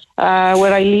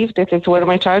where I live. This is where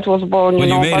my child was born. Well,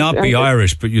 you may not be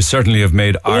Irish, but you certainly have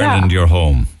made Ireland your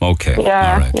home. Okay.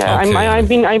 Yeah, all right. yeah.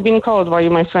 Okay. I've been called by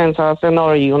my friends as an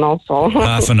Ori, you know. So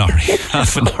half an Ori.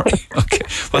 Okay.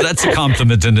 Well, that's a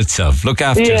compliment in itself. Look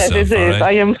after yourself. Yes, it is. Right?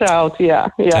 I am proud. Yeah.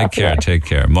 Take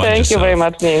care. Mind Thank yourself. you very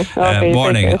much, Neil. Okay,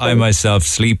 morning. I myself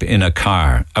sleep in a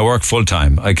car. I work full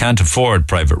time. I can't afford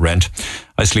private rent.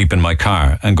 I sleep in my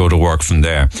car and go to work from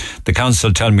there. The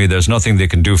council tell me there's nothing they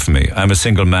can do for me. I'm a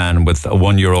single man with a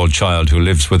 1-year-old child who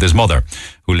lives with his mother,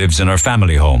 who lives in her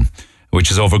family home,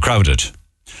 which is overcrowded.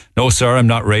 No, sir, I'm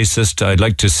not racist. I'd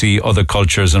like to see other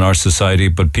cultures in our society,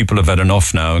 but people have had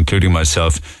enough now, including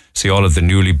myself. See all of the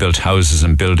newly built houses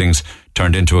and buildings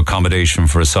turned into accommodation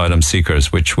for asylum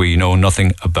seekers, which we know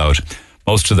nothing about.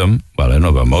 Most of them, well, I don't know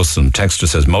about most of them. Texter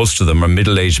says most of them are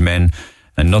middle-aged men,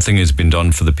 and nothing has been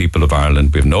done for the people of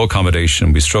Ireland. We have no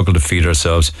accommodation. We struggle to feed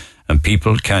ourselves, and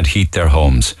people can't heat their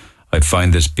homes. I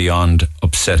find this beyond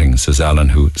upsetting, says Alan,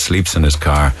 who sleeps in his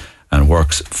car and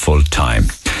works full time.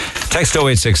 Text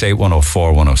 0868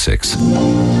 104 106.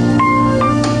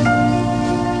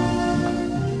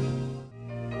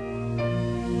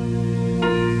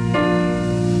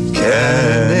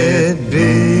 Can it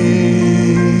be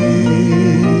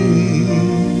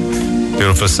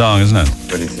beautiful song, isn't it?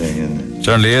 Pretty thing, isn't it?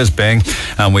 Certainly is, Bing.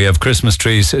 And we have Christmas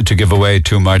trees to give away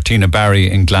to Martina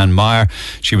Barry in Glanmire.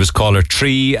 She was caller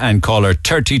 3 and caller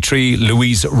 33,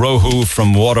 Louise Rohu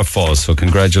from Waterfalls. So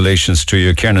congratulations to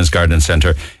you, Kiernan's Garden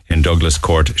Centre in Douglas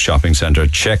Court Shopping Centre.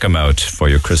 Check them out for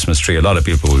your Christmas tree. A lot of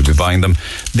people will be buying them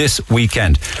this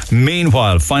weekend.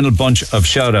 Meanwhile, final bunch of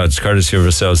shout-outs courtesy of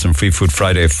ourselves on Free Food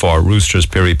Friday for Roosters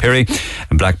Piri Piri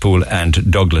and Blackpool and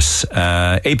Douglas.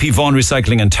 AP Vaughan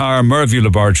Recycling and Tire, Merview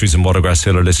Laboratories and Watergrass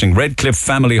Hill are listening. Redcliffe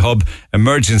Family Hub,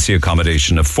 emergency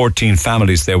accommodation of 14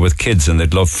 families there with kids, and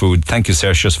they'd love food. Thank you,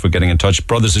 Sertius, for getting in touch.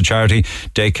 Brothers of Charity,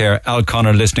 Daycare, Al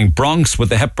Connor listening. Bronx with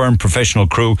the Hepburn professional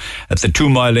crew at the 2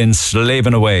 Mile Inn,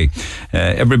 slaving away.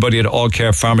 Everybody at All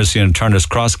Care Pharmacy and Turner's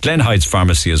Cross, Glen Heights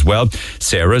Pharmacy as well.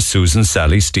 Sarah, Susan,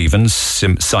 Sally, Stephen,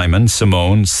 Simon,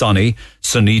 Simone, Sonny,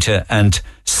 Sunita and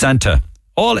Santa.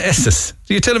 All S's.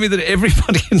 So you're telling me that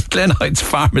everybody in Glen Heights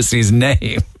Pharmacy's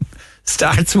name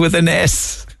starts with an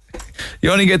S?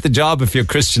 You only get the job if your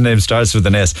Christian name starts with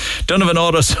an S. Donovan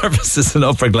Auto Services in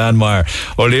Upper Glanmire,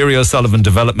 O'Leary O'Sullivan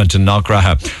Development in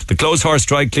Knockraha, the Clotheshorse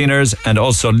Dry Cleaners, and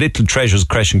also Little Treasures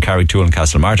Creche and Carricktool in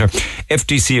Castlemartyr,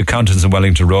 FDC Accountants in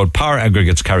Wellington Road, Power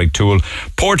Aggregates Carricktool,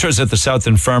 Porters at the South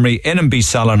Infirmary, NMB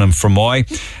Salon in Fermoy,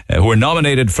 who are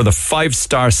nominated for the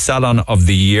 5-star Salon of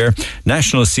the Year,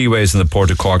 National Seaways in the Port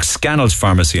of Cork, Scannell's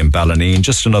Pharmacy in Ballineen,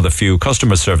 just another few,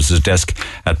 Customer Services Desk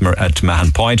at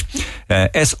Mahon Point,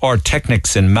 SR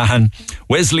Technics in Mahon,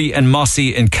 Wesley and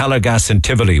Mossy in Callergas and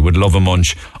Tivoli would love a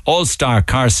munch, All-Star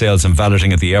Car Sales and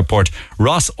Valeting at the Airport,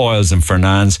 Ross Oils in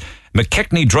Fernands,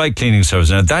 McKechnie Dry Cleaning Service.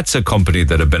 Now that's a company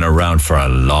that have been around for a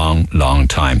long, long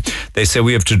time. They say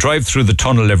we have to drive through the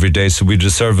tunnel every day, so we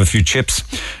deserve a few chips.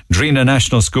 Drina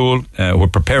National School, we're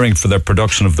preparing for their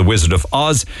production of The Wizard of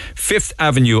Oz. 5th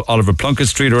Avenue, Oliver Plunkett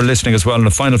Street are listening as well. And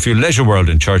the final few, Leisure World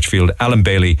in Churchfield, Alan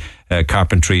Bailey,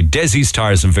 Carpentry, Desi's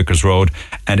Tires in Vickers Road,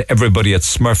 and everybody at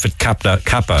Smurfit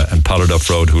Kappa and Pollarduff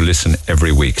Road who listen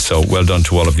every week. So well done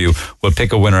to all of you. We'll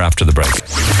pick a winner after the break.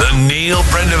 The Neil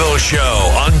Prendeville Show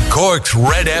on Cork's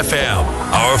Red FM.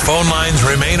 Our phone lines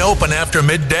remain open after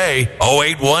midday.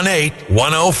 0818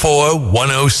 104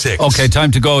 106. Okay,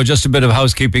 time to go. Just a bit of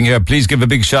housekeeping here. Please give a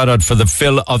big shout out for the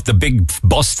fill of the big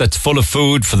bus that's full of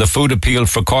food, for the food appeal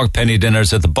for Cork Penny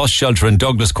Dinners at the bus shelter in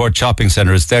Douglas Court Shopping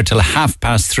Centre. It's there till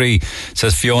 3:30,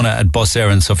 says Fiona at Bus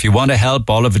Erin. So if you want to help,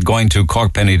 all of it going to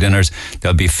Cork Penny Dinners,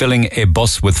 they'll be filling a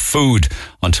bus with food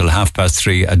until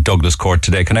 3:30 at Douglas Court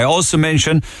today. Can I also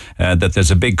mention that there's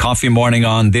a big coffee morning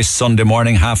on this Sunday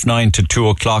morning, 9:30 to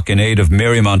 2:00 in aid of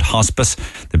Marymount Hospice.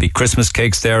 There'll be Christmas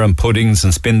cakes there and puddings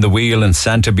and spin the wheel and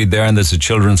Santa be there, and there's a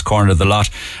children's corner of the lot,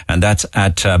 and that's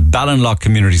at Ballinlough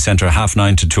Community Centre,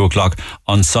 9:30 to 2:00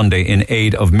 on Sunday in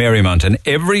aid of Marymount. And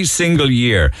every single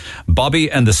year, Bobby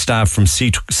and the staff from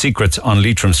Secrets on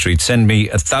Leitrim Street send me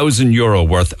 €1,000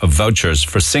 worth of vouchers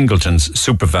for Singleton's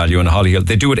Super Value in Hollyhill.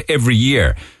 They do it every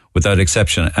year without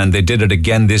exception, and they did it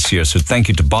again this year. So thank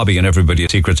you to Bobby and everybody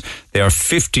at Secrets. They are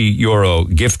 €50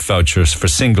 gift vouchers for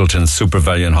Singleton's Super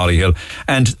Value in Hollyhill,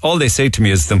 and all they say to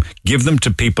me is give them to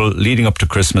people leading up to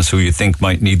Christmas who you think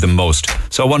might need them most.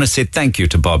 So I want to say thank you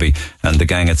to Bobby and the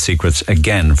gang at Secrets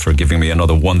again for giving me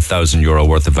another €1,000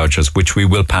 worth of vouchers, which we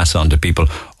will pass on to people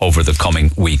over the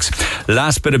coming weeks.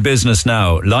 Last bit of business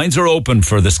now. Lines are open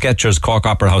for the Skechers Cork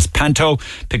Opera House Panto.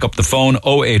 Pick up the phone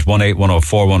 0818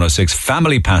 104 106.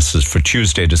 Family passes for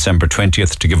Tuesday, December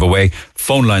 20th to give away.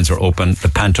 Phone lines are open. The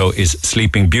Panto is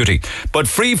Sleeping Beauty. But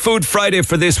Free Food Friday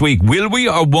for this week, will we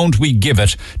or won't we give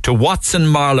it to Watson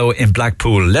Marlowe in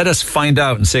Blackpool? Let us find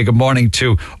out and say good morning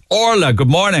to Orla. Good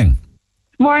morning.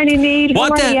 Morning, Neil.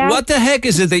 What the heck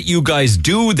is it that you guys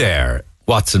do there,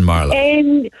 Watson Marlowe?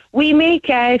 We make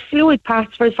fluid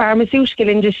pots for the pharmaceutical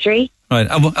industry. Right.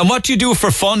 And what do you do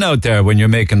for fun out there when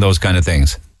you're making those kind of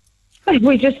things?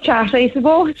 We just chat, I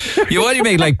suppose. What do you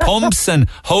make, like pumps and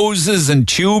hoses and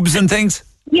tubes and things?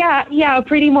 Yeah,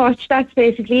 pretty much. That's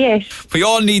basically it. We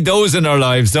all need those in our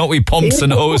lives, don't we? Pumps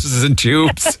and hoses and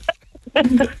tubes.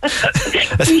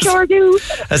 We sure do.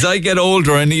 As I get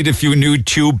older, I need a few new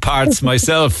tube parts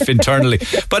myself internally.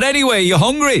 But anyway, you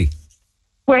hungry?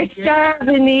 We're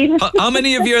starving, Neil. How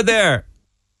many of you are there?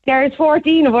 There's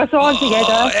 14 of us all together.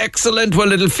 Oh, excellent.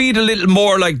 Well, it'll feed a little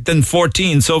more than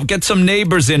 14, so get some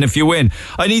neighbours in if you win.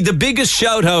 I need the biggest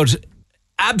shout out,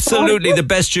 absolutely the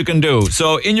best you can do.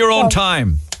 So, in your own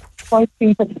time.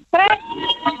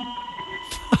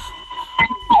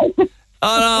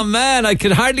 Oh, man, I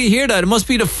can hardly hear that. It must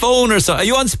be the phone or something. Are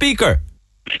you on speaker?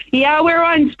 Yeah, we're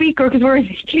on speaker because we're in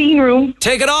the clean room.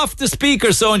 Take it off the speaker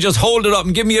and just hold it up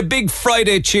and give me a big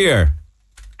Friday cheer.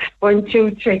 1,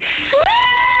 2, 3.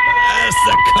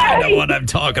 the kind of what I'm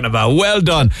talking about. Well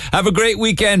done. Have a great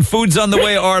weekend. Food's on the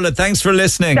way, Orla. Thanks for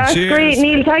listening. That's Cheers. great,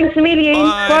 Neil. Thanks a million.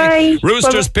 Bye. Bye.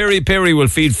 Roosters Piri Piri will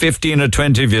feed 15 or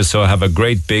 20 of you, so have a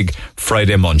great big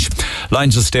Friday munch.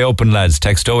 Lines will stay open, lads.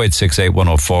 Text 0868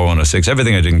 104 106.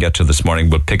 Everything I didn't get to this morning,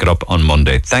 we'll pick it up on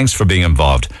Monday. Thanks for being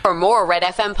involved. For more Red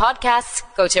FM podcasts,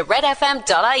 go to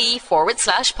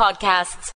redfm.ie/podcasts.